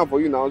not the right man for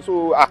you now.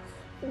 So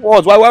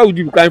what? Why would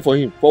you be crying for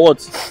him? For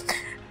what?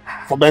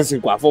 For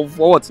Benson, for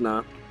what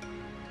now?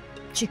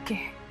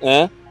 Chike.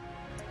 I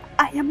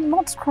am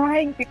not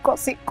crying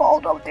because he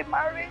called off the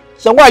marriage.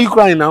 So why are you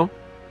crying now?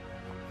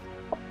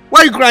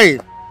 Why are you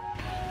crying?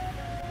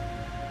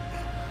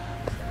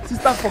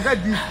 Sister,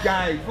 forget this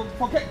guy.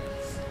 Forget.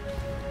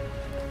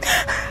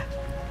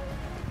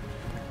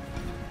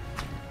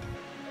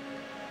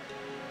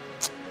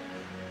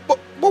 But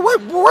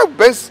why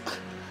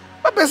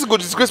Benson go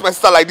disgrace my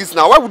sister like this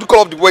now? Why would you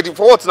call off the wedding?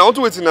 For what now? I want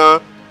to wait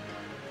now.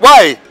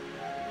 Why?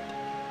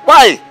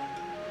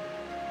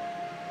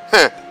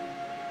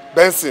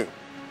 Benson.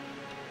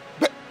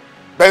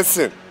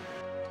 Benson.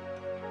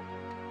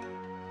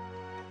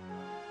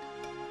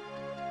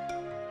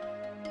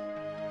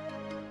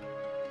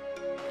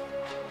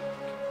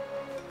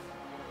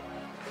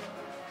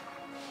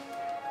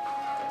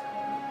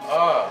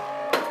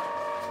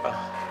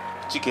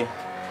 Chike,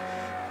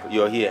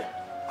 you're here.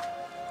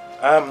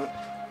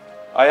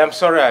 I am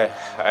sorry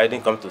I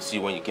didn't come to see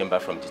you when you came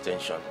back from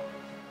detention.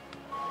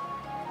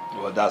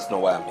 Well, that's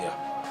not why I'm here.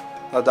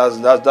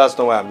 That's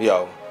not why I'm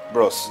here,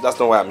 bros. That's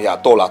not why I'm here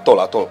at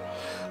all.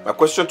 My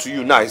question to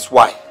you now is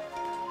why?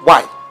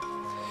 Why?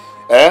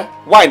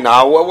 Why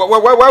now?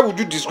 Why would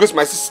you disgrace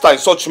my sister in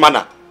such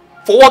manner?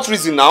 For what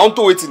reason now? I'm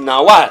waiting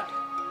now. Why?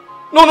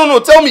 No.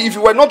 Tell me, if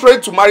you were not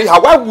ready to marry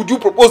her, why would you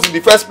propose in the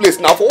first place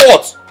now? For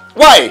what?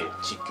 Why?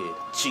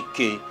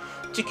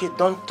 Chike,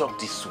 don't talk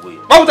this way.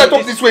 Why would I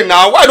talk this way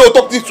now? Why don't I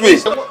talk this way?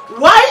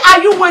 Why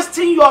are you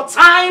wasting your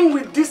time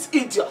with this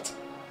idiot?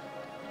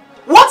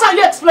 What are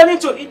you explaining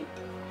to him?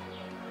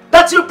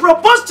 That you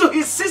proposed to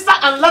his sister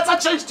and later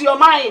changed your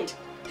mind.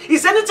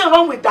 Is anything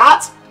wrong with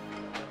that?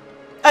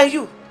 And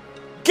you,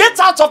 get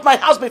out of my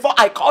house before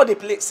I call the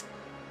police.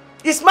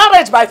 Is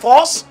marriage by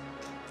force?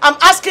 I'm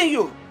asking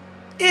you,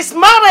 is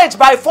marriage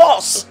by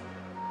force?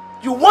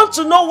 You want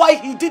to know why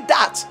he did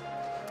that?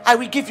 I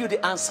will give you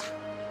the answer.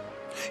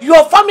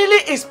 Your family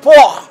is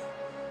poor,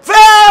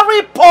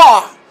 very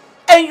poor,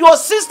 and your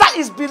sister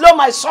is below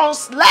my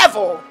son's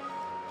level.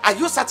 Are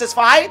you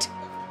satisfied?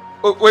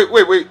 Oh,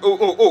 wait.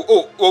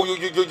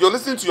 You're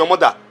listening to your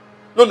mother.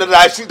 No,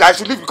 I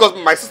should leave because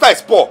my sister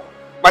is poor.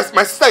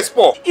 My sister is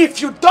poor.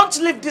 If you don't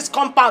leave this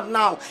compound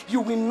now,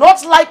 you will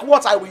not like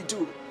what I will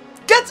do.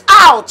 Get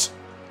out!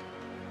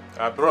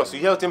 Bros, you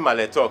hear him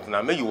Male talk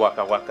now. Make you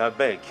waka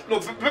beg. No,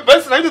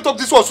 Benson, I need to talk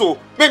this also.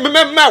 Make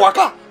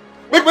waka.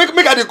 Make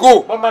her dey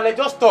go. But Male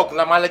just talk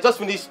now. Male just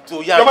finish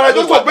to yarn. Male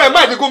just talk. Make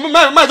dey go.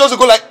 Make just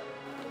go like.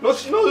 No.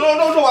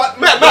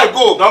 Make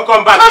go. Don't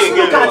come back here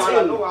again.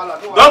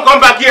 Don't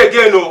come back here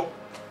again, no.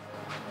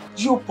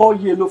 You poor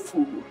yellow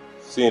fool.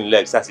 Seeing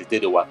legs as he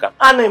take the waka.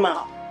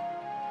 Animal.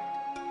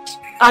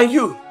 And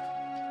you,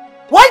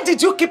 why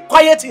did you keep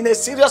quiet in a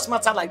serious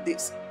matter like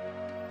this?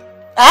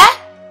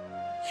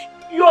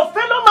 Your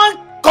fellow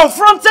man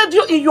confronted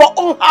you in your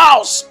own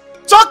house,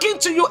 talking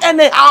to you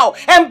anyhow,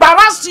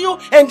 embarrassed you,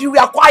 and you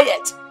were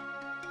quiet.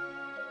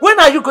 When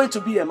are you going to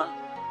be a man?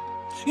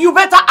 You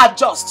better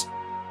adjust.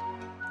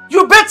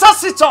 You better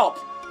sit up.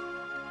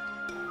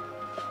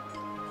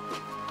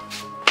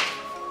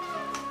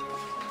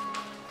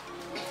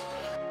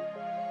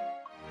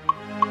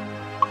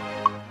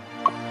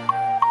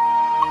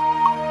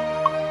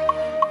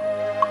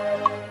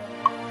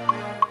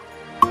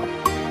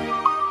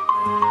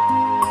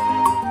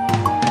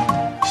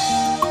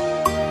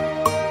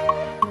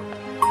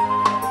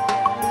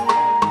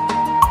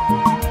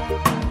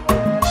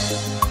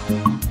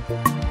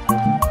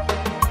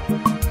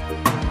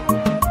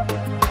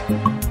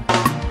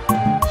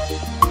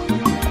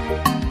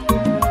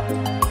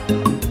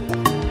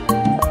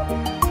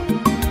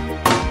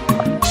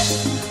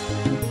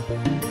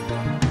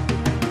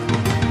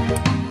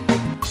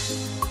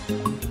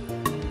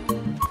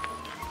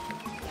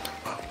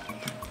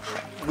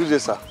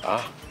 Sir.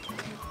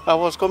 I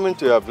was coming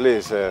to your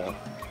place to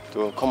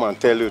come and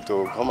tell you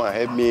to come and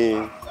help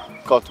me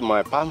cut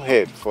my palm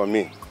head for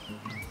me.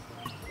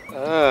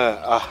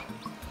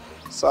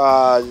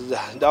 Sir,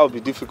 that would be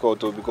difficult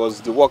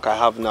because the work I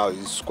have now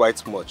is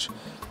quite much.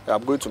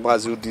 I'm going to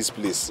Mazil this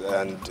place,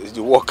 and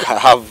the work I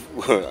have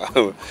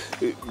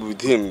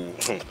with him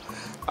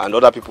and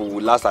other people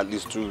will last at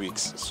least 2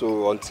 weeks.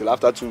 So until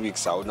after 2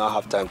 weeks, I will not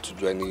have time to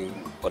do any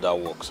other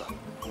work, sir.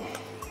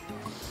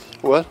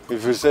 Well,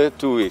 if you say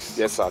 2 weeks.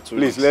 Yes, sir. 2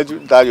 please weeks.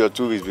 let that your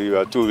 2 weeks be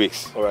your 2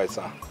 weeks. All right,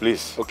 sir.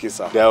 Please. Okay,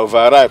 sir. They are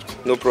overripe.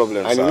 No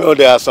problem, and sir. you know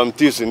there are some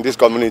thieves in this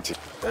community.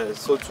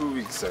 So 2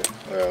 weeks, sir.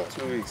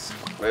 2 weeks.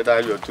 Let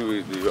that your 2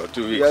 weeks be your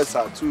 2 weeks. Yes,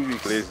 sir. 2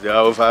 weeks. Please, they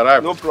are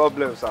overripe. No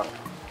problem, sir.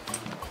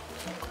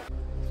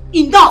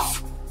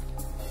 Enough!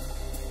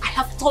 I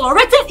have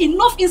tolerated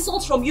enough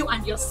insults from you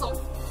and your son.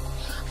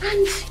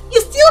 And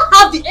you still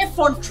have the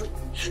effrontery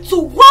to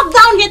walk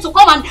down here to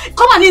come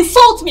and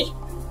insult me.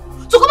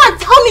 To come and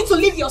tell me to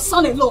leave your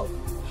son alone.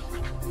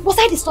 Was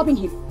I disturbing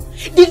him?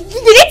 Did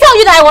he tell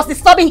you that I was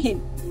disturbing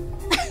him?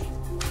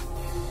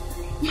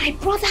 My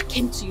brother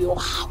came to your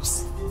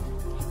house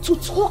to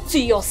talk to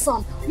your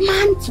son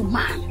man to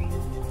man.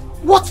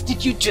 What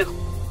did you do?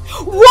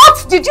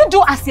 What did you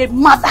do as a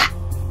mother?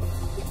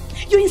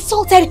 You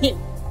insulted him.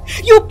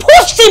 You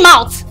pushed him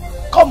out.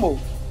 Come on.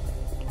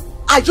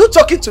 Are you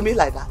talking to me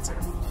like that?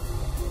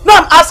 No,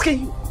 I'm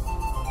asking you.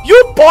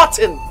 You bought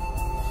him.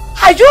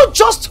 Are you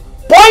just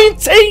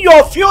pointing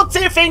your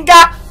filthy finger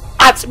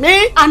at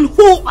me? And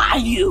who are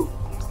you?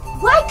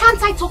 Why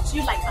can't I talk to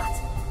you like that?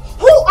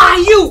 Who are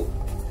you?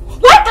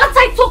 Why can't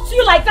I talk to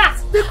you like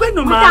that?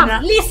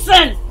 Madam,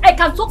 listen. I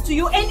can talk to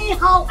you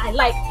anyhow I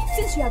like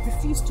since you have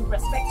refused to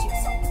respect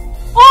yourself.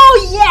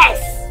 Oh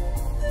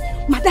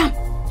yes! Madam,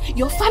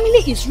 your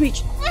family is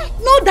rich.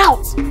 No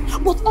doubt.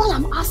 But all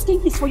I'm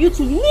asking is for you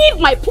to leave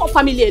my poor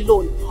family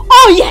alone.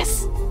 Oh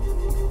yes!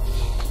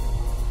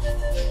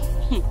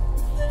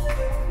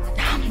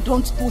 Madam,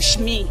 don't push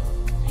me.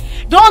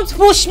 Don't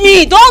push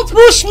me! Don't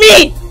push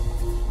me!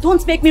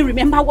 Don't make me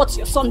remember what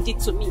your son did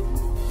to me.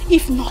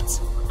 If not,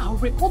 I'll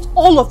report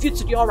all of you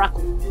to the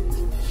oracle.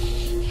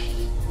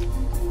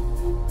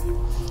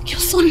 Your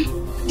son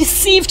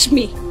deceived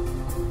me.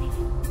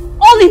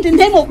 All in the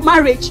name of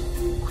marriage.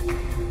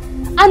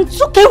 And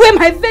took away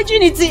my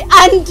virginity,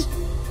 and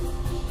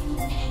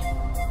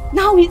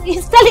now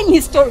he's telling me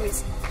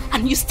stories.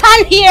 And you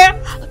stand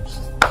here.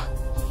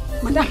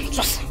 Madam,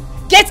 just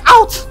get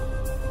out.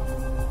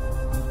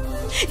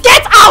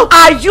 Get out!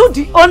 Are you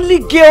the only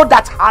girl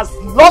that has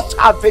lost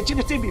her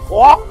virginity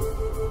before?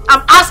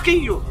 I'm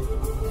asking you.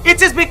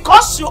 It is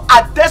because you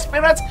are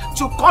desperate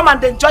to come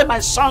and enjoy my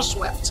son's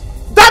wealth.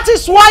 That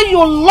is why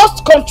you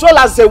lost control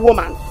as a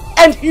woman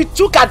and he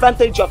took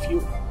advantage of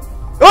you.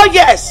 Oh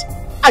yes,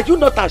 are you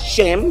not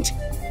ashamed?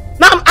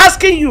 Now I'm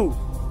asking you,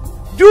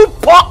 you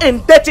poor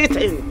and dirty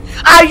thing,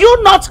 are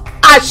you not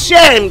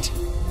ashamed?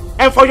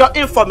 And for your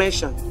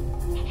information,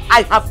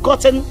 I have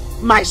gotten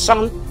my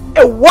son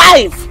a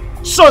wife.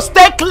 So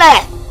stay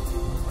clear.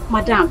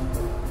 Madam,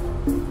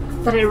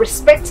 that I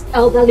respect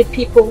elderly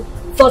people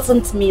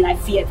doesn't mean I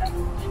fear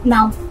them.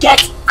 Now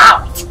get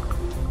out.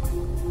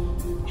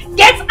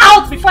 Get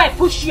out before I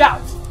push you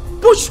out.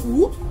 Push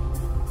who?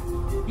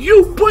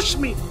 You push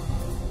me.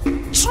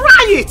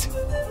 Try it.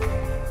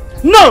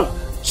 No,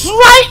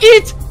 try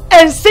it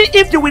and see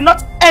if you will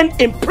not end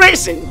in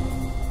prison.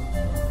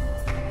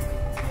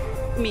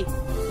 Me?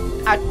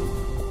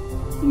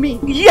 Me?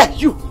 Yeah,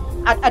 you.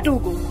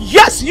 Adogo.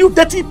 Yes, you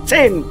dirty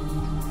thing.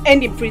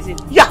 End in prison.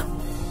 Yeah,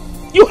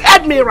 you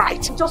heard me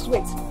right. Just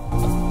wait.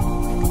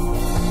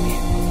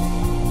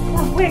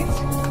 Just wait.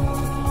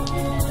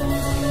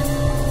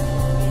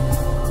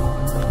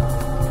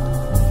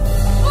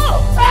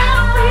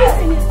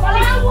 Prison is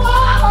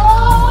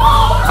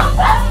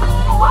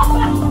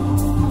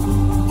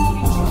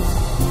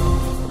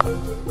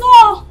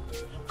No!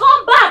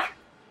 Come back!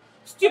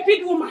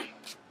 Stupid woman.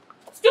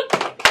 You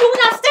would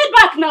have stayed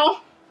back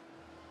now.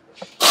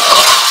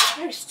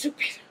 Very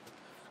stupid.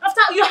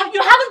 After you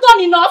haven't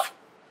done enough.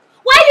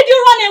 Why did you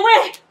run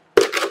away?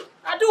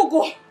 I do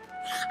go.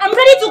 I'm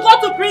ready to go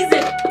to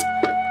prison.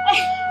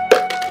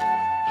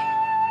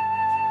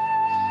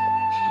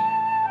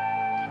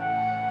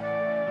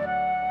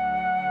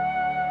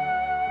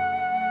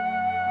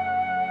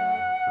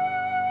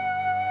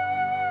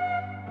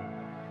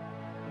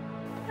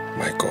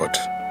 My God,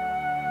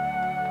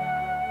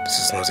 this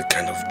is not the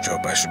kind of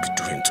job I should be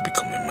doing to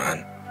become a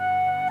man.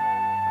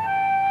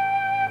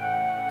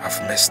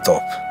 I've messed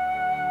up.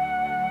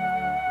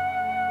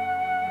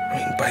 I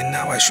mean, by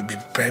now I should be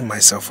preparing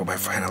myself for my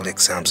final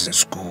exams in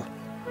school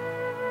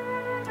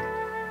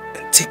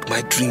and take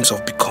my dreams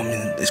of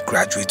becoming a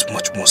graduate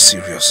much more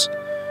serious.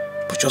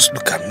 But just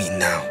look at me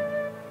now.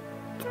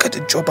 Look at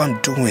the job I'm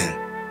doing.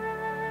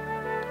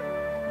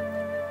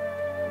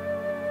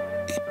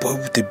 A boy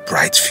with a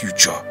bright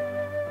future.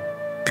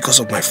 Because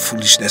of my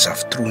foolishness,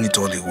 I've thrown it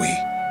all away.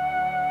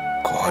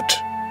 God,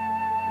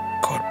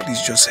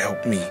 please just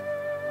help me.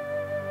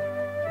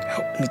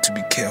 Help me to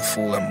be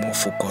careful and more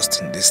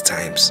focused in these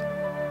times.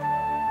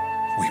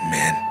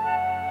 Women,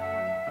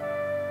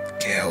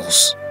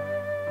 girls,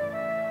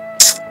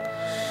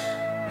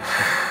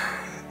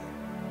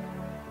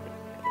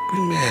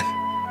 women,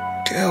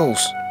 girls,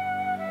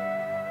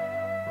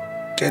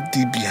 get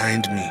thee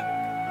behind me.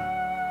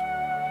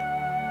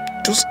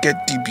 Just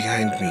get thee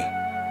behind me.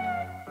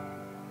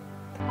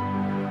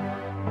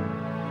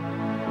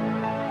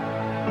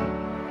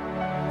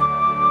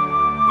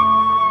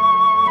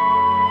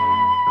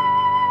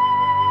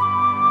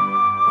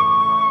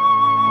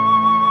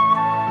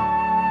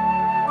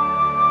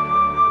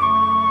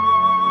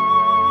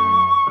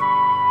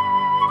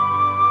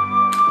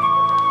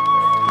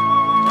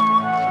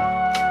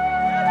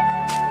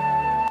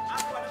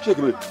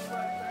 check me.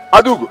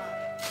 Adugo.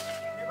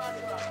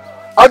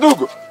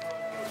 Adugo.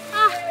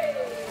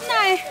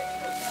 Nai.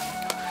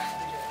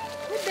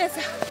 Good day,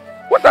 sir.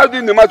 What are you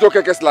doing in the Majo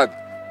Keke's land?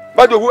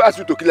 Majo, who asked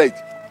you to clear it?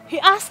 He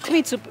asked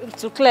me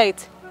to clear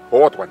it.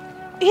 For what one?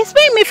 He's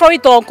paying me for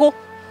it, Uncle.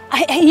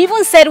 He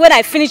even said when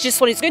I finish this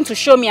one, he's going to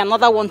show me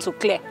another one to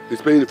clear.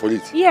 He's paying for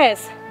it?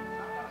 Yes.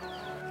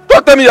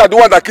 Don't tell me you are the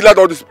one that cleared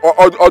all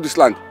this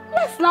land.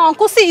 Yes, now,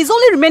 Uncle, see, he's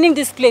only remaining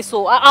this place,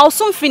 so I'll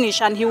soon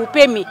finish and he will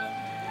pay me.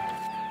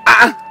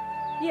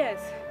 Yes.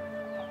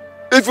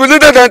 If you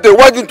needed anything,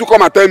 why didn't you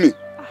come and tell me?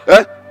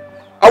 Eh?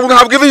 I would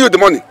have given you the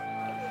money.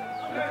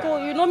 Uncle,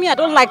 you know me, I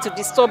don't like to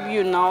disturb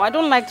you now. I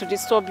don't like to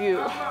disturb you.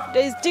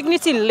 There is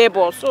dignity in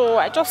labor, so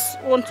I just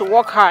want to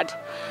work hard.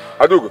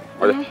 Adugo,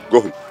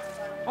 go home.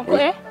 Uncle,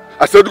 eh?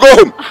 I said go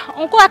home.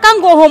 Uncle, I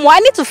can't go home. I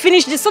need to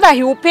finish this so that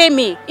he will pay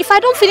me. If I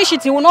don't finish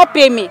it, he will not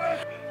pay me.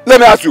 Let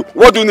me ask you,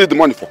 what do you need the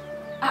money for?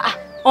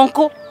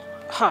 Uncle,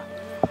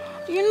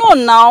 you know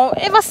now,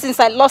 ever since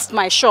I lost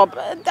my shop,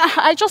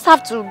 I just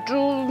have to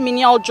do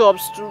menial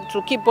jobs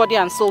to keep body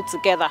and soul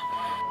together.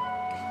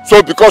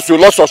 So because you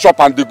lost your shop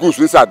and the goods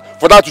inside,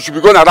 for that you should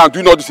be going around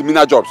doing all these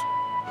menial jobs?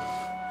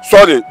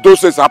 Sorry,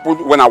 those things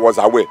happened when I was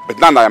away, but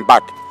now I am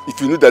back.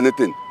 If you need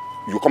anything,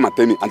 you come and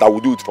tell me and I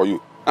will do it for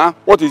you. Huh?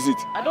 What is it?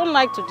 I don't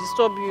like to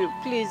disturb you.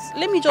 Please,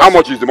 let me just... How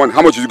much is the money?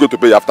 How much is he going to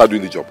pay after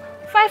doing the job?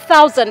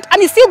 5,000.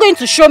 And he's still going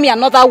to show me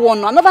another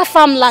one, another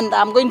farmland that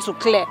I'm going to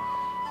clear.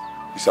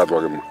 He's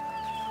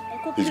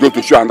going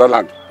to show another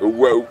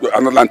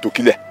land to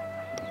clear.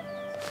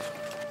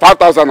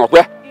 5,000 or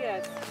where?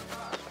 Yes.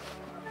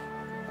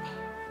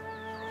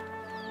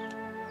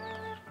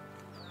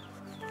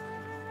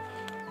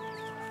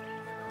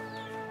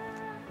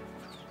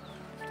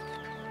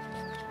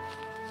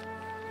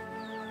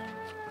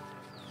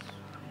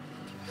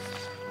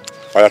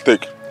 I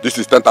take. This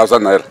is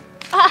 10,000 naira.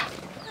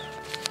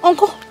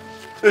 Uncle.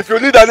 If you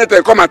need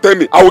anything, come and tell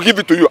me. I will give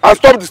it to you. And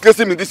stop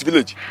disgracing me in this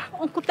village.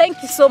 Uncle,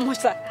 thank you so much,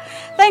 sir.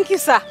 Thank you,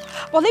 sir.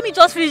 But let me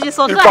just finish this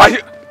one.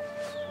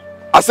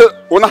 I said,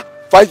 Ona,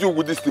 fight you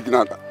with this stick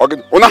now.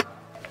 Okay, Ona.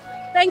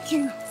 Thank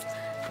you.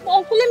 But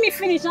Uncle, let me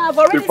finish now. I've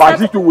already If I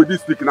hit you with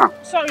this stick now.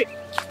 Sorry.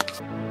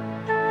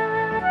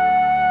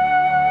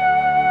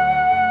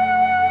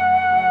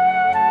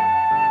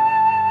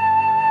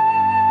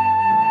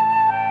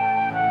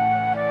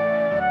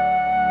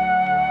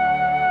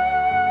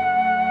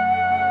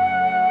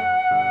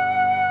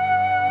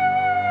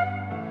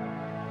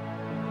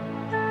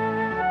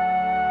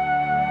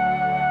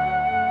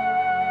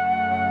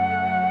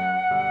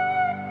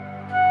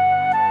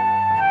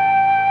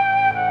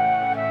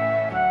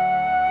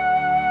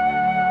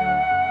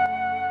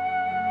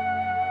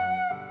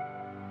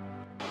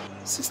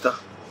 Sister,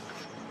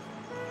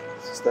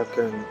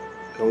 can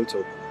we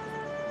talk?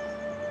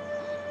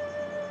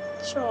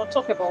 Sure,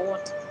 talk about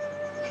what?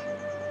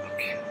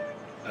 Okay.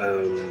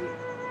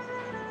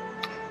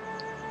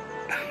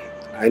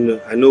 I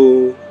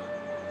know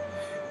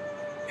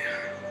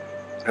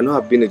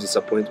I've been a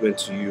disappointment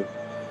to you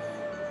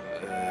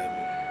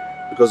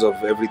because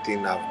of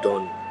everything I've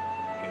done,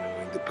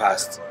 in the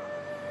past.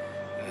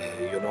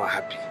 You're not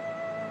happy.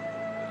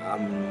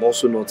 I'm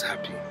also not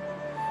happy.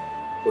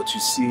 But you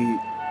see,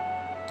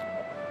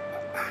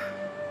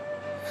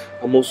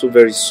 I'm also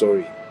very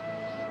sorry,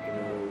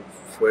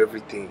 for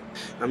everything.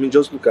 I mean,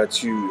 just look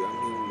at you. I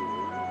mean,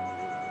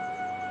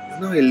 you're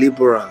now a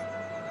laborer.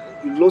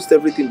 You lost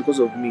everything because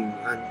of me,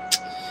 and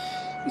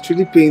it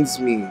really pains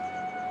me.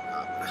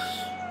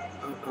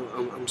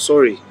 I'm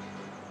sorry.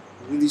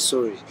 I'm really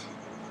sorry.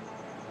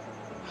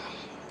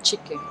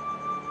 Chike,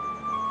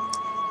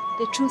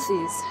 the truth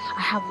is,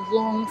 I have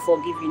long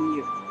forgiven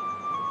you.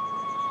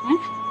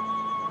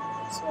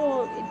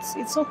 So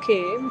it's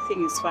okay.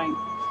 Everything is fine.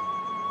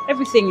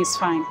 Everything is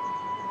fine.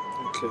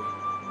 Okay.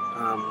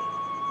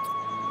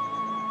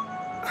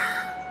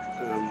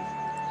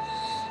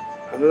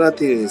 Another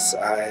thing is,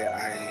 I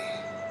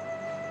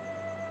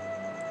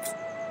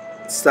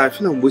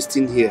feel I'm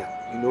wasting here.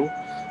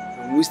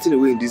 I'm wasting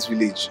away in this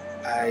village.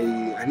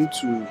 I need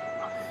to,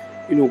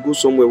 go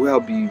somewhere where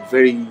I'll be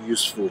very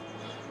useful,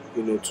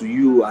 to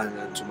you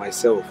and to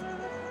myself.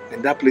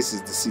 And that place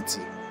is the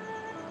city.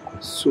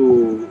 So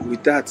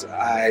with that,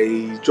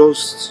 I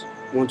just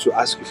want to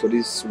ask you for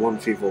this one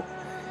favor.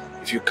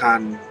 If you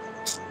can,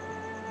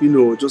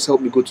 just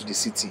help me go to the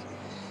city.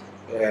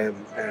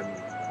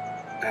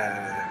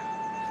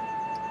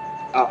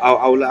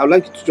 I would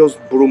like you to just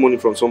borrow money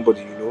from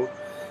somebody,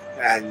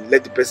 and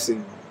let the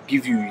person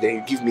give you, then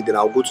you give me, then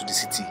I'll go to the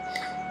city.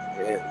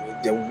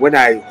 Then when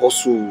I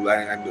hustle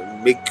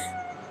and make,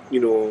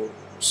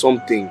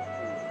 something,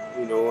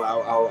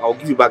 I'll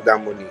give you back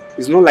that money.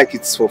 It's not like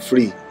it's for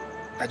free.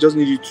 I just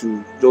need you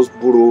to just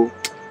borrow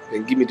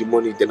and give me the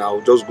money, then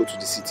I'll just go to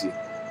the city.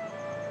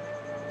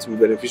 To be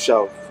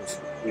beneficial,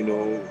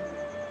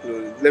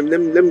 let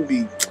me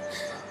be.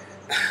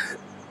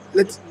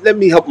 Let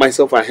me help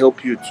myself and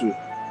help you too.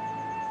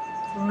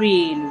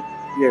 Really?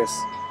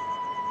 Yes.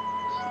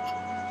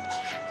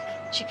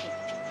 Chike.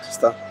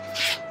 Sister.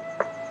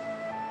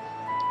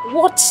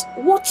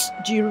 What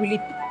do you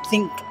really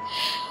think?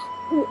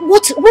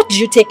 What did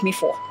you take me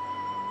for?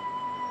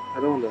 I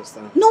don't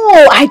understand. No,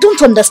 I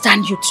don't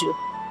understand you too.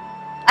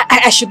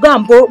 I should go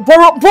and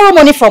borrow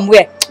money from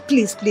where?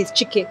 Please,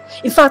 Chike.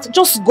 In fact,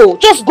 just go.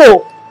 Just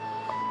go.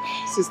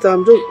 Sister,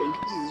 I'm just...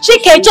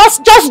 Chike,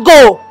 just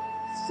go.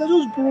 Sister,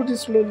 just borrow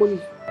this small money.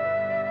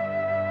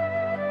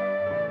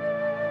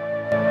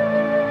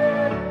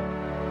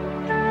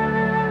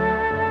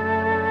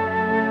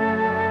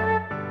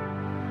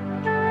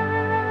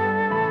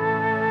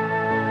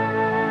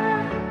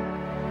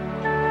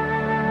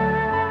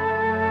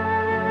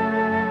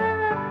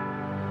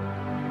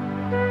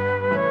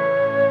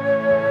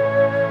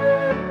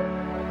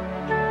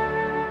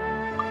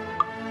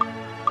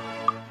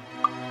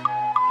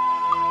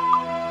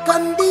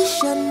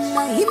 Condition,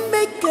 na him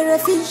make her a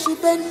fishy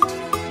bend.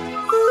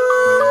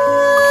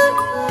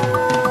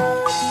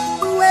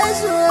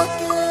 Where's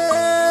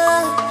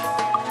okay?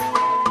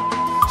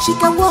 She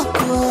can walk,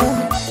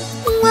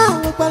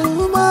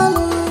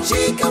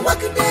 she can walk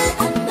day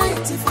and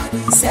night for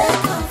the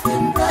sake of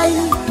him,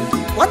 right?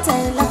 What I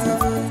love,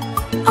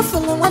 I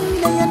follow one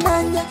day and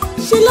Nanya.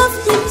 She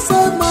loved him so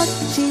much,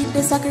 she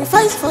did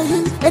sacrifice for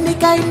him any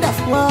kind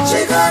of work.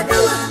 She got the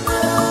one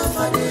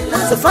for the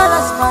love, so far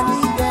as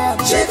money.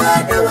 She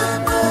got the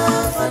one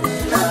for the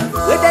love.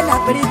 With an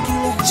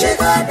abricule. She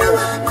got the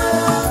one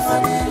for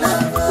the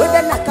love. With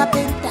an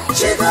acapenta.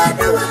 She got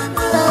the one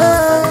for the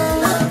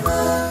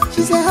love.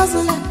 She's a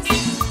hustler.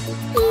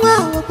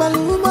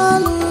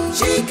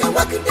 She can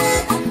work day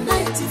and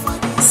night for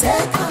the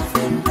sake of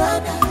him,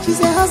 brother. She's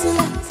a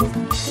hustler.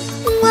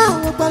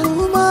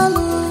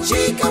 She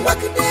can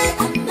work day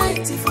and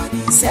night for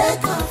the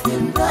sake of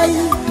him,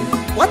 brother.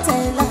 What I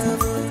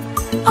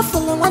love, I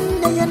follow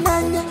one day and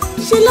Nanya.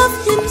 She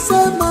loved him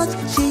so much,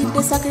 she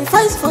did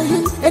sacrifice for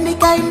him any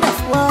kind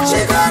of work.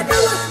 She got the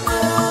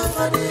one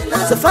for the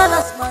love, so far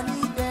as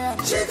money there.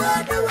 She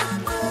got the one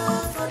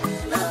for the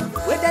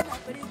love. With that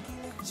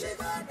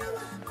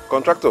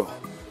contractor,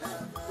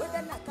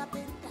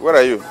 where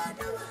are you?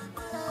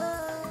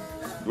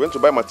 You went to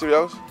buy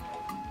materials?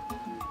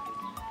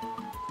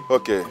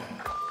 Okay,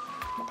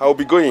 I will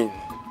be going,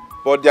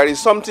 but there is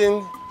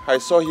something I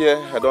saw here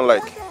I don't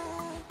like.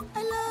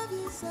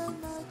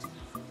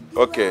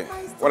 Okay.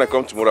 When I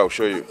come tomorrow, I'll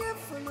show you. Okay.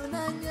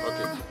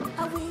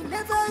 I will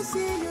never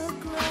see you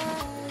cry.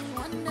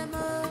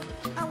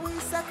 I will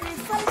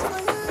sacrifice for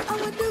you. I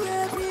will do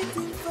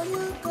everything for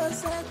you.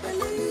 Cause I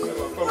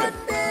believe one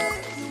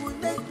day you will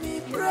make me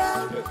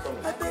proud.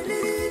 I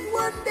believe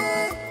one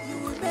day you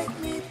will make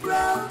me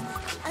proud.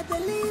 I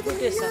believe in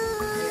you.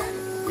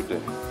 Good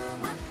day.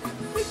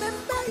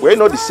 Were you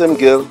not the same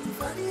girl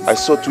I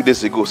saw 2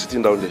 days ago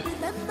sitting down there?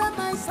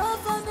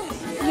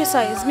 Yes,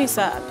 sir. It's me,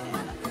 sir.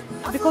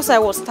 Because I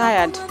was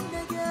tired.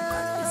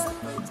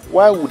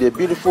 Why would a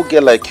beautiful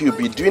girl like you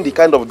be doing the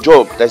kind of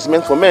job that is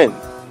meant for men?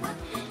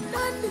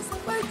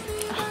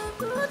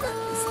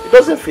 It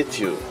doesn't fit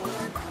you.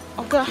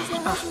 Okay.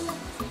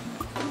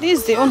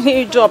 This is the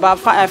only job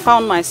I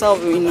found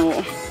myself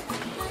in.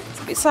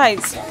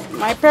 Besides,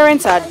 my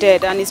parents are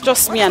dead and it's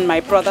just me and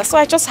my brother. So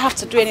I just have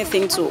to do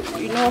anything to,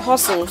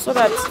 hustle so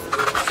that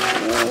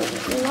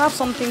we'll have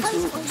something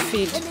to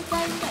feed.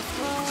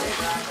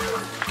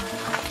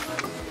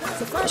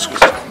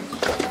 Excuse me.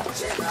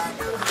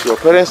 Your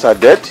parents are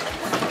dead?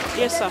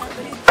 Yes, sir.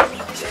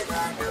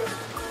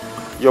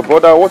 Your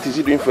brother, what is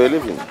he doing for a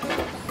living?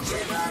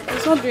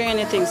 He's not doing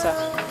anything, sir.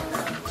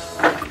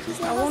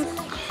 I won't...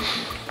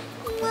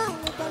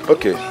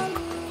 Okay.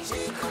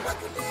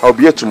 I'll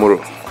be here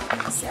tomorrow.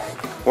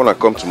 When I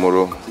come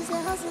tomorrow,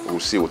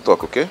 we'll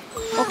talk, okay?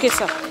 Okay,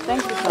 sir.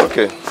 Thank you, sir.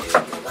 Okay.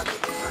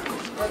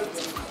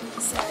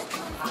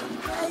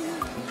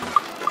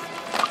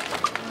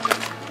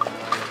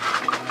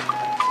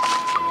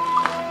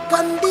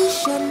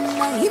 Condition,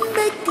 na him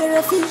make her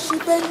a fishy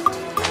bend.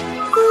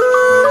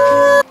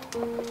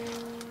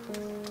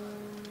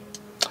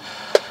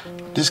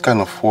 This kind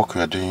of work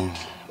you are doing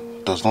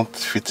does not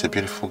fit a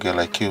beautiful girl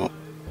like you.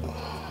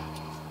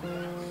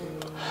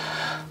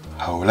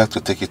 I would like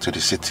to take you to the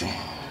city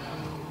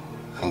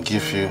and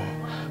give you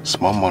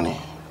small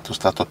money to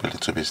start up a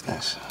little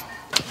business.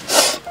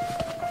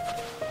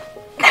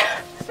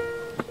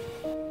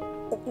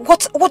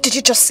 What did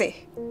you just say?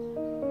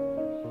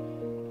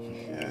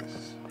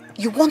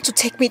 You want to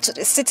take me to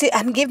the city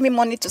and give me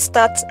money to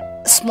start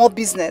a small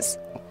business?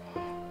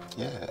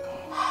 Yeah.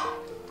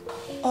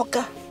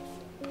 Oga,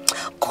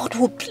 God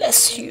will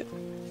bless you.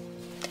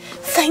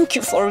 Thank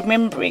you for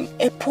remembering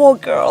a poor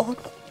girl.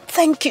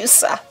 Thank you,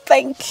 sir.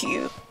 Thank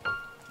you.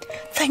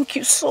 Thank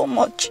you so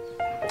much.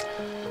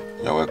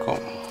 You're welcome.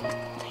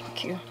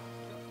 Thank you.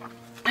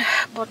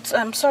 But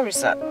I'm sorry,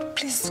 sir.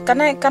 Please,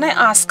 can I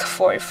ask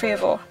for a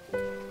favor?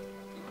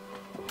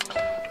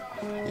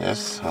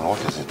 Yes, and what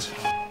is it?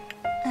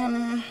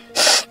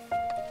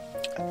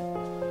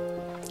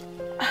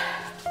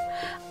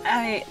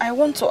 I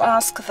want to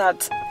ask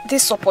that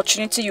this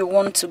opportunity you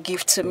want to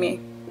give to me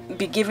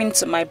be given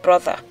to my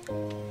brother.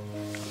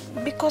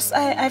 Because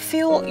I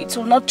feel it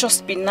will not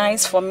just be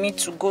nice for me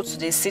to go to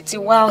the city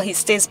while he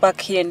stays back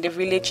here in the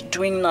village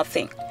doing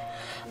nothing.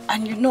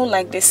 And you know,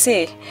 like they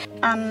say,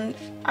 and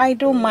I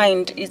don't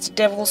mind, it's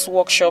devil's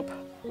workshop.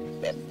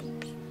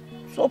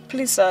 So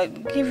please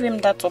give him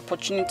that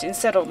opportunity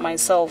instead of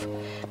myself.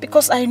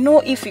 Because I know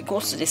if he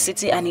goes to the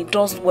city and he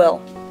does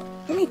well,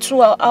 me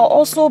too, I'll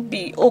also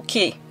be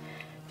okay.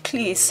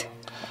 Please.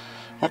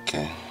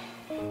 Okay.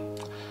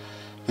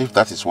 If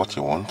that is what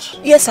you want.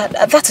 Yes,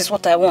 that is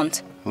what I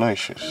want. No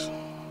issues.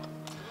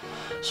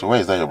 So where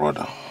is that your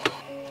brother?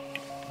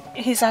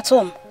 He's at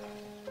home.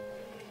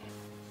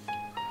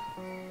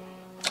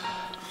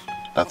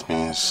 That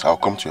means I'll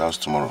come to your house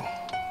tomorrow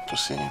to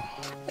see him.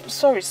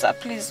 Sorry, sir,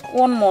 please,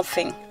 one more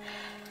thing.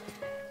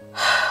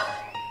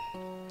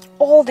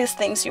 All these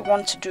things you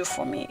want to do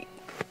for me,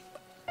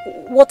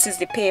 what is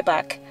the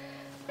payback?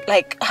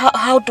 Like,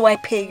 how do I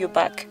pay you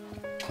back?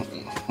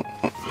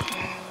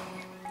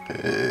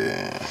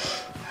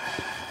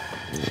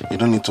 You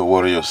don't need to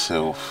worry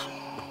yourself.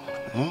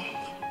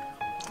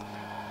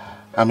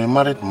 I'm a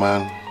married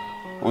man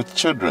with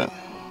children.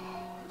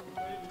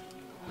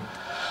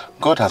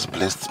 God has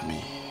blessed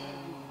me.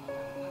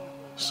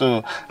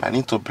 So I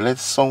need to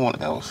bless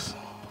someone else.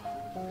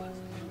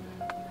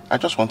 I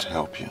just want to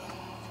help you.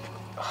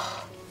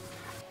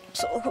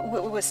 So,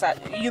 wait, sir,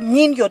 you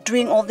mean you're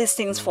doing all these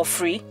things for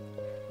free?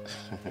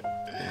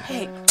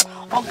 Hey,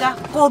 Oga,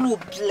 God will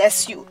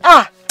bless you.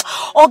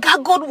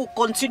 Oga, God will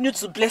continue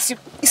to bless you.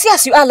 You see,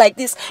 as you are like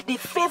this, the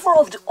favor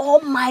of the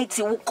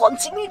Almighty will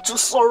continue to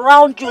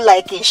surround you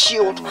like a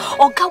shield.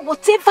 Oga,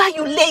 whatever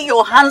you lay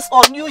your hands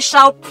on, you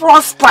shall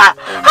prosper.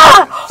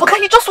 Oga,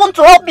 you just want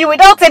to help me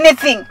without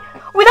anything,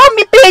 without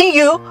me paying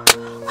you.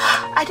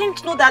 I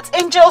didn't know that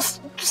angels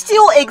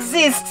still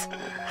exist.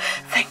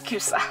 Thank you,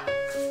 sir.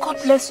 God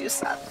bless you,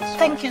 sir.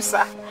 Thank you,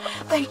 sir.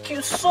 Thank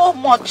you so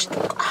much.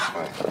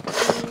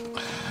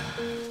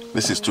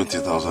 This is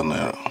 20,000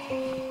 naira.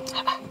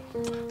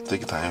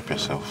 Take it and help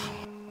yourself.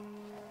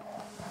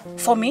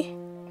 For me?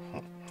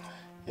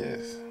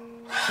 Yes.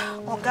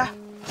 Oga,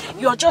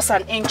 you're just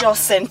an angel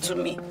sent to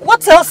me.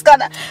 What else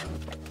can I...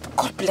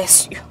 God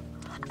bless you.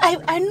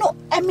 I know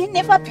I may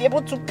never be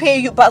able to pay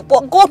you back,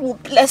 but God will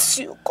bless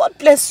you. God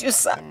bless you,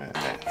 sir. Amen.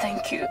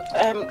 Thank you.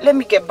 Let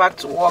me get back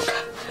to work.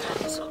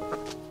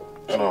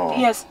 No.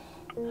 Yes.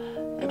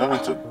 You don't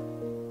need to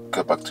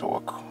get back to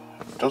work.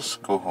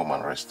 Just go home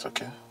and rest,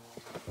 okay?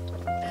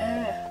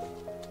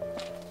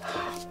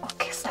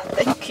 Okay, sir.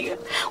 Thank you.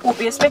 We'll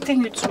be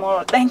expecting you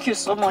tomorrow. Thank you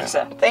so much,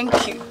 sir.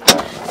 Thank you.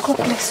 God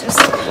bless you,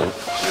 sir.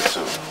 You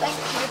too. Thank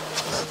you.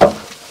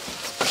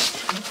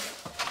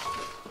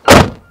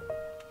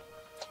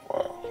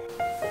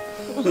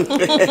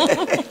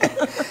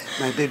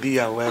 My baby,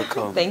 you are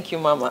welcome. Thank you,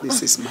 Mama.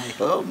 This is my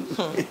home.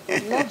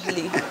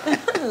 Lovely.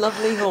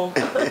 Lovely home.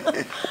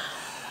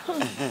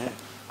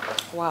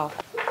 Wow.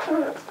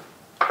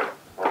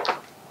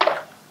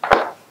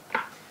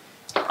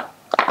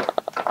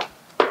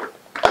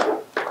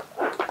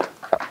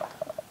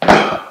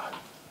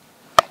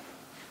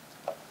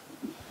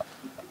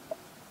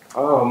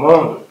 Oh,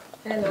 Mom.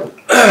 Hello.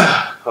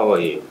 How are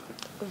you?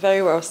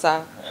 Very well,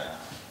 sir.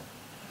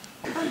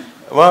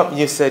 Well,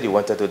 you said you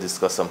wanted to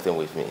discuss something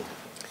with me.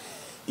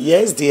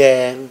 Yes,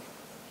 dear.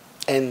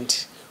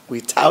 And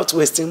without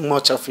wasting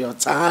much of your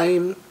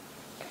time,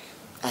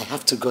 I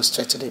have to go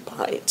straight to the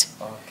point.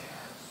 Okay.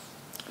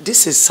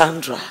 This is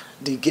Sandra,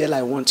 the girl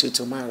I want you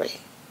to marry.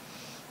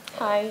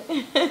 Hi.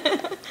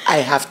 I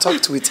have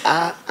talked with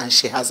her and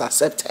she has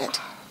accepted.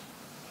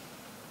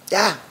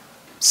 Yeah,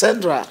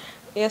 Sandra.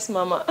 Yes,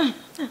 Mama.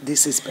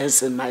 This is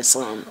Benson, my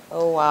son.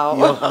 Oh, wow.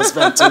 Your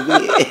husband to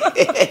be.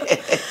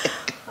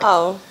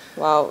 Oh,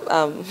 wow.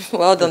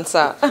 Well done,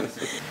 sir.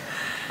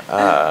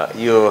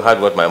 You heard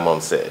what my mom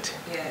said.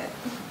 Yeah.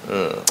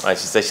 And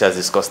she said she has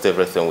discussed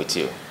everything with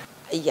you.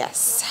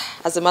 Yes.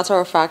 As a matter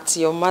of fact,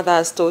 your mother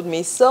has told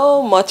me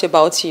so much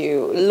about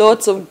you.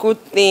 Lots of good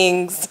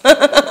things.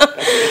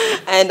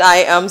 And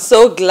I am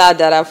so glad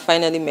that I've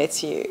finally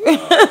met you.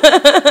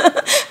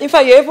 In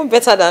fact, you're even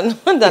better than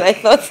I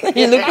thought.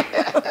 You look,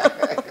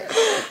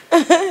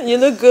 you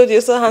look good.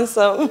 You're so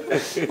handsome.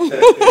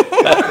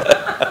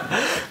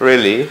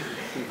 Really?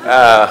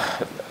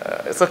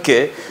 It's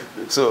okay.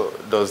 So,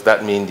 does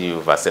that mean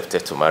you've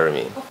accepted to marry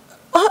me?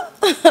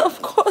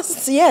 Of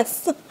course,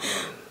 yes.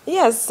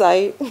 Yes,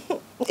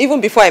 even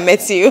before I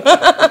met you,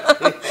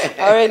 I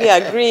already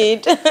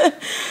agreed.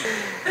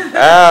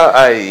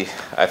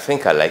 I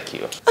think I like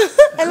you.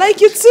 I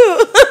like you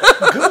too.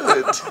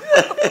 Good.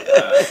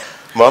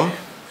 Mom,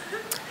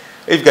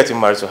 if getting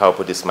married to her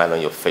put a smile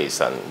on your face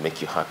and make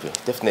you happy,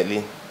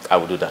 definitely I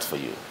will do that for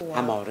you. Wow.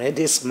 I'm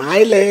already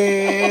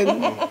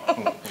smiling.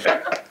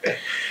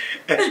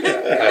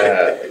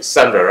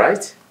 Sandra,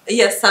 right?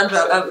 Yes,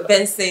 Sandra,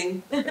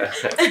 Benson.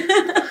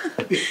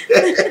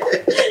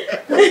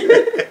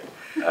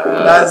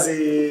 That's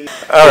it.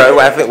 All right, well,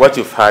 I think what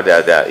you've heard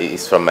there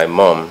is from my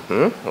mom.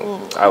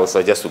 I would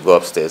suggest to go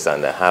upstairs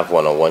and have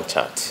one-on-one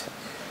chat.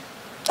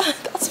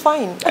 That's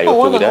fine. Are you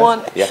okay with that?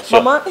 One-on-one. Yeah,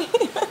 sure. Mama?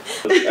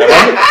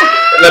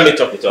 Let me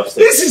chop it upstairs.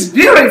 This is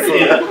beautiful.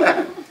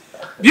 Yeah.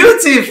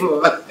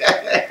 Beautiful.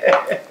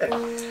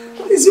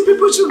 Please, you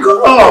people should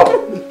go up.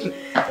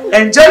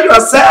 Enjoy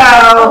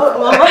yourself.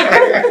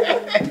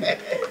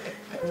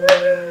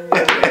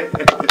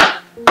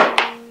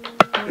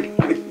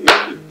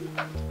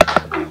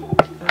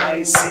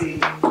 I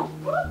see.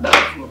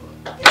 Wonderful.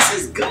 This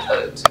is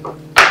good.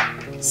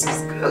 This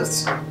is good.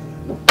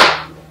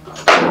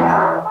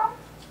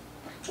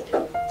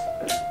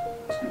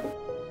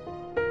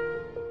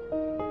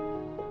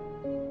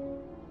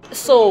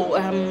 So,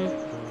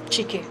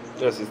 Chike.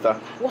 Yes, sister.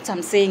 What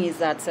I'm saying is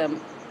that a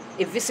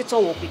visitor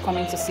will be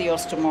coming to see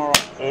us tomorrow.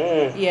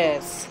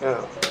 Yes.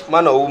 Yeah.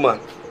 Man or woman?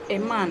 A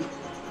man.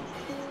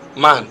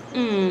 Man.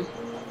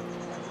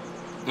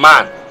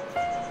 Man.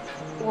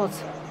 What?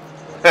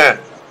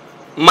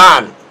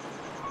 Man.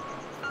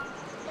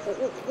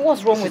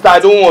 What's wrong with sister, that? I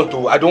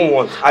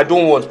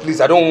don't want.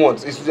 Please, I don't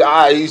want.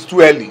 It's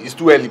too early. It's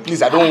too early.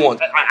 Please, I don't want.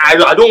 I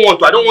don't want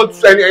to. I don't want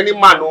any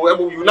man.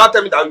 You now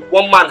tell me that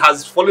one man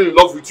has fallen in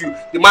love with you.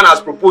 The man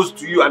has proposed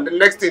to you, and the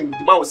next thing, the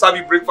man will serve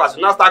you breakfast.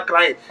 You now start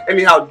crying.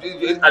 Anyhow,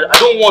 I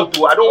don't want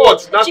to. I don't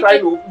want to. Now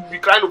be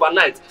crying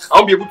overnight. I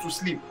won't be able to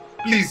sleep.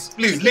 Please,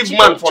 leave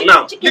man for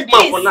now. Leave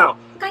man for now.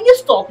 Can you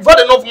stop? You've had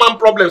enough man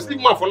problems. Leave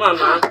man for now.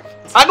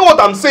 I know what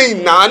I'm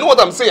saying now. I know what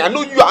I'm saying. I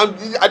know you. I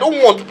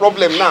don't want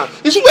problem now.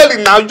 It's too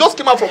early now. You just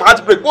came out from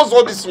heartbreak. What's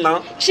all this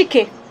now?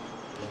 Chike,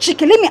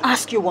 let me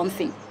ask you one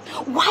thing.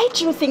 Why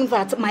do you think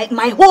that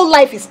my whole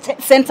life is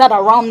centered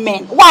around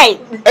men? Why?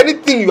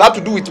 Anything you have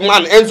to do with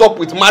man ends up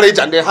with marriage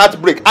and then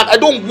heartbreak. And I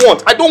don't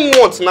want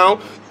now.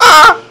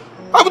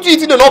 Haven't you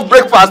eaten enough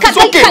breakfast? It's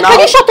okay now.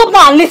 Can you shut up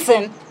now and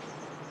listen?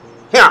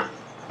 Yeah.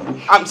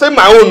 I'm saying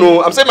my own,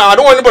 no. I'm saying I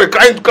don't want anybody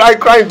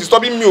crying,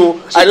 disturbing me.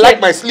 Chike, I like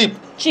my sleep.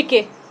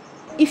 Chike,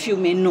 if you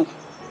may know,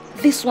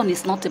 this one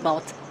is not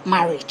about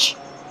marriage.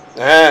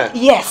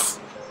 Yes.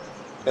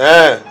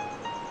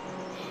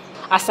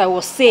 As I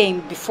was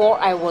saying before,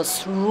 I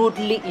was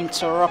rudely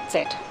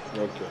interrupted.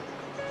 Okay.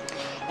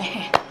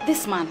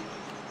 This man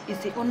is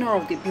the owner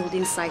of the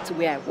building site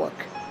where I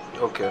work.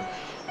 Okay.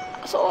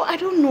 So I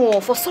don't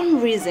know, for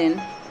some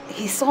reason,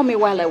 he saw me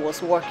while I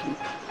was working.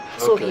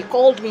 So he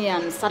called me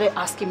and started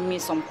asking me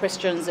some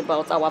questions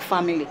about our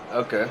family.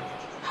 Okay.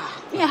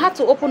 I had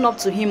to open up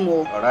to him.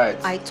 Alright.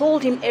 I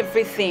told him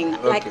everything.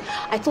 Like,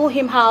 I told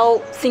him how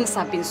things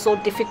have been so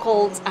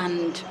difficult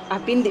and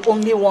I've been the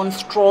only one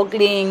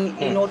struggling,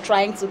 you know,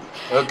 trying to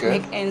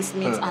make ends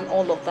meet and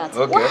all of that.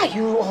 Why are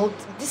you all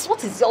this?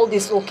 What is all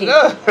this? Okay.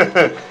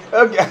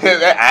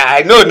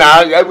 I know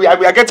now. We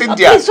are getting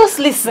there. Please just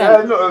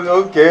listen.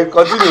 Okay,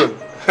 continue.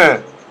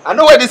 I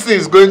know where this thing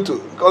is going to.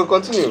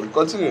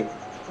 Continue.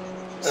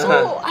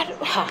 So,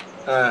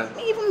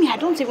 even me, I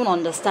don't even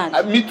understand.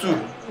 Me too.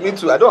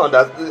 I don't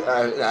understand.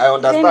 I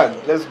understand.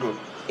 Then, let's go.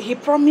 He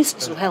promised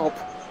to help.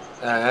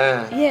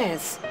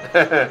 Yes.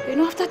 You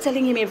know, after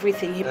telling him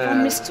everything, he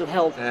promised to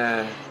help.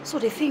 So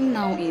the thing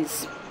now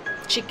is,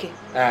 Chike,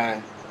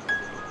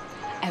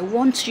 I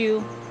want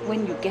you,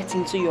 when you get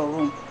into your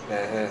room,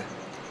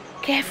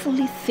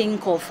 carefully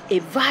think of a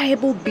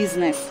viable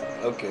business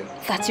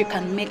that you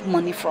can make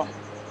money from.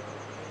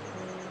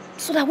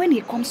 So that when he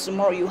comes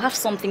tomorrow, you have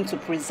something to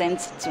present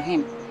to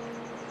him.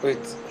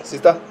 Wait,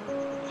 sister.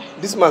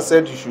 This man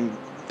said you should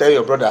tell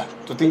your brother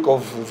to think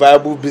of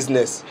viable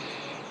business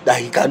that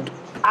he can do.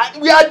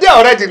 We are there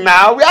already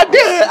now. We are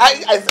there.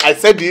 I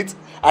said it.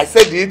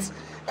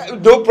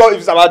 No problem. If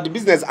it's about the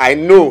business, I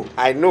know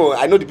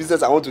the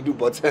business I want to do,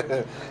 but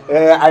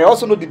I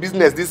also know the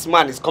business this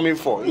man is coming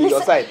for. Listen,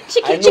 your side.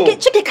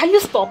 Chike, can you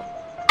stop?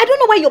 I don't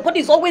know why your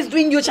body is always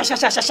doing you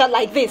sha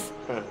like this.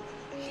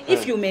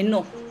 If you may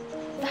know,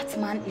 that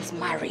man is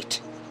married.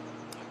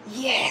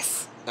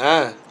 Yes.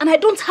 And I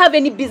don't have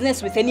any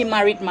business with any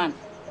married man.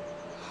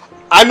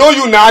 I know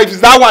you now. If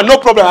it's that one, no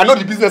problem. I know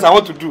the business I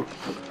want to do.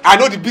 I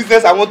know the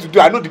business.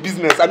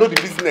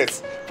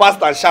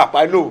 Fast and sharp.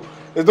 I know.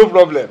 There's no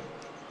problem.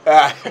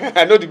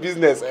 I know the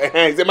business.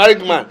 He's a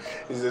married man.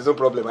 There's no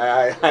problem.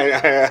 I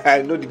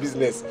know the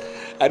business.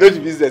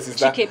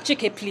 Sister.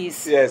 Chike,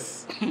 please.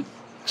 Yes.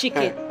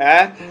 Chike.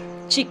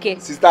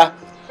 Chike. Sister.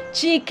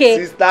 Chike.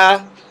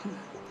 Sister.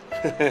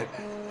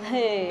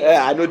 Hey.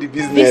 I know the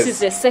business. This is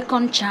the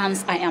second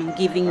chance I am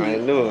giving you. I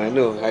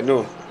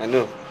know.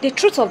 The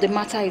truth of the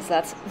matter is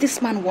that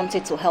this man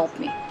wanted to help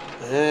me.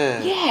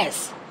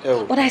 Yes.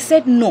 But I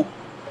said no.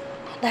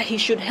 That he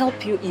should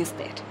help you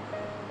instead.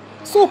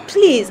 So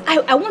please,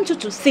 I want you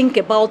to think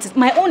about it.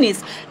 My own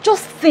is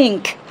just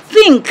think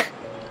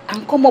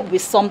and come up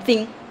with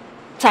something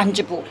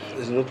tangible.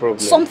 There's no problem.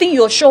 Something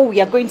you're sure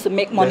we are going to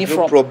make money from.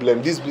 There's no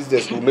problem. This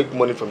business will make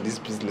money from this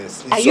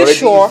business. Are you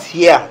sure?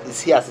 It's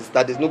here,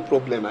 sister. There's no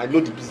problem. I know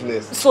the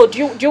business. So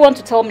do you want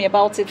to tell me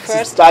about it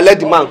first? Sister, let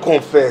the man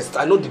come first.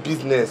 I know the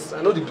business.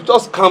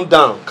 Just calm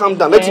down.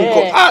 Let him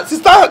come.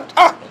 Sister.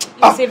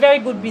 It's a very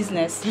good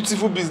business.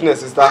 Beautiful business,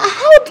 sister.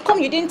 How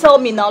come you didn't tell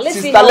me now?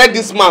 Sister, let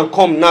this man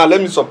come now.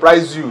 Let me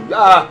surprise you.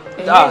 I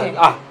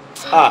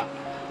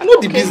know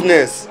the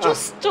business.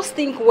 Just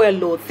think well,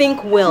 Lord.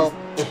 Think well.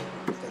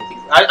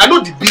 I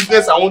know the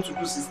business I want to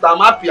do, sister. I'm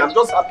happy. I'm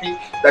just happy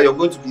that you're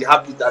going to be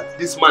happy that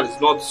this man is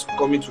not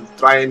coming to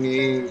try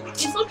any...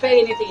 He's not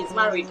trying anything, he's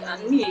married.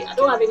 And me, I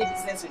don't have any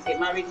business with a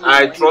married man.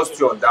 I trust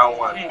you on that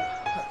one.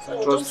 So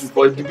I trust you.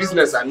 But the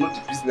business, I know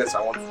the business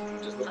I want to do.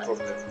 There's no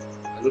problem.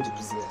 I know the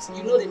business.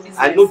 You know the business.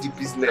 I know the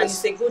business. And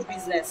it's a good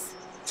business.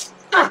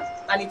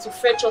 And it will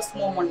fetch us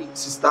more money.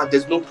 Sister,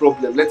 there's no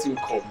problem. Let him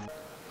come.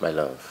 My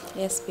love.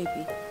 Yes,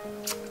 baby.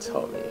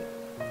 Tell me.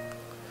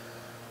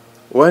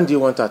 When do you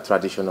want a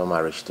traditional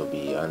marriage to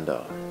be, and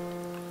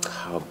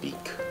how big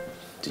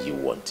do you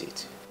want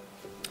it?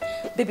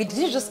 Baby, did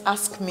you just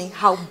ask me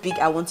how big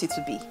I want it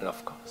to be?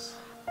 Of course.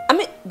 I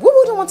mean, who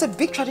wouldn't want a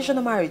big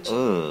traditional marriage?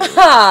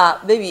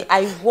 Baby,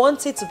 I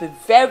want it to be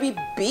very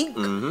big,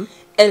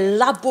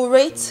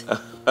 elaborate,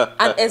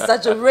 and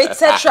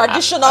exaggerated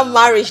traditional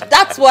marriage.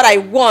 That's what I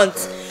want.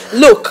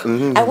 Look,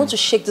 I want to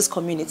shake this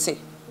community.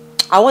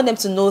 I want them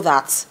to know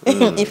that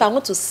if I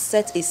want to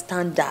set a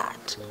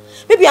standard,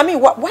 maybe, I mean,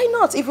 why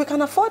not? If we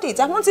can afford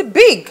it, I want it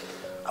big.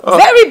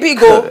 Very big,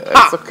 oh.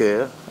 It's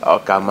okay.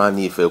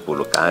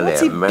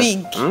 What's it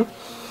big?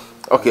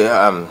 Okay,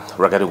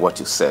 regarding what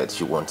you said,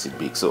 you want it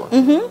big, so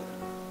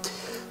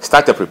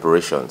start the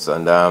preparations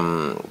and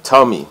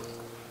tell me,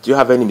 do you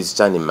have any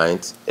musician in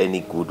mind?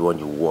 Any good one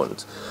you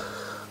want?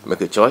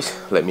 Make a choice.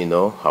 Let me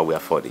know how we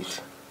afford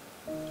it.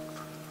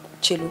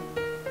 Chilu,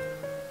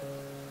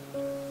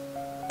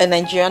 a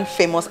Nigerian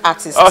famous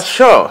artist. Oh,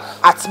 sure.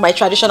 At my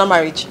traditional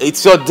marriage.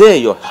 It's your day.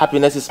 Your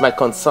happiness is my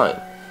concern.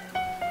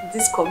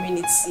 This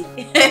community,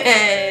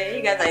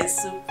 you guys are in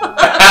soup.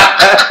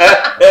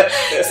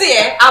 See,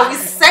 I will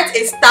set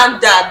a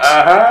standard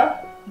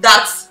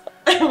that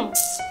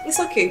it's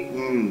okay.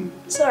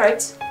 It's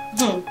alright.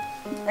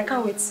 I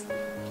can't wait.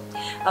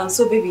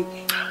 So baby,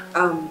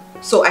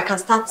 so I can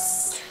start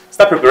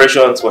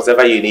preparations,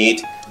 whatever you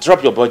need.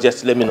 Drop your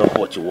budget. Let me know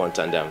what you want,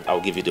 and I'll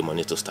give you the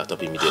money to start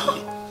up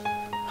immediately.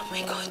 Oh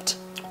my God.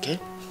 Okay.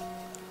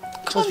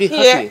 Come be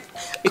here. happy.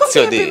 It's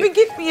your day. Baby,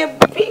 give me a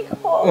big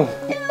hug.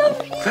 I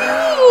love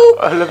you.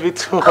 I love you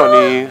too,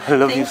 honey. I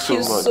love you so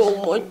much.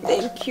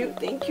 Thank you so much.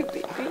 Thank you,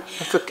 baby.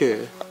 It's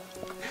okay.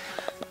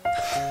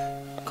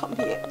 Come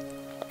here.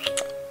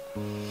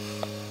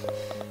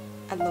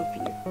 I love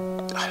you.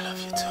 I love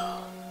you too.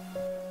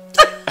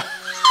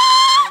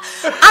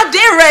 Are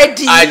they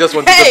ready? I just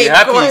want you to be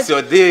happy. God. It's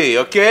your day,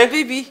 okay?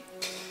 Baby.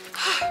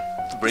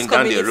 Bring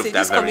down the roof that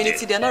This very community,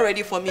 day. they're not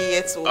ready for me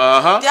yet. So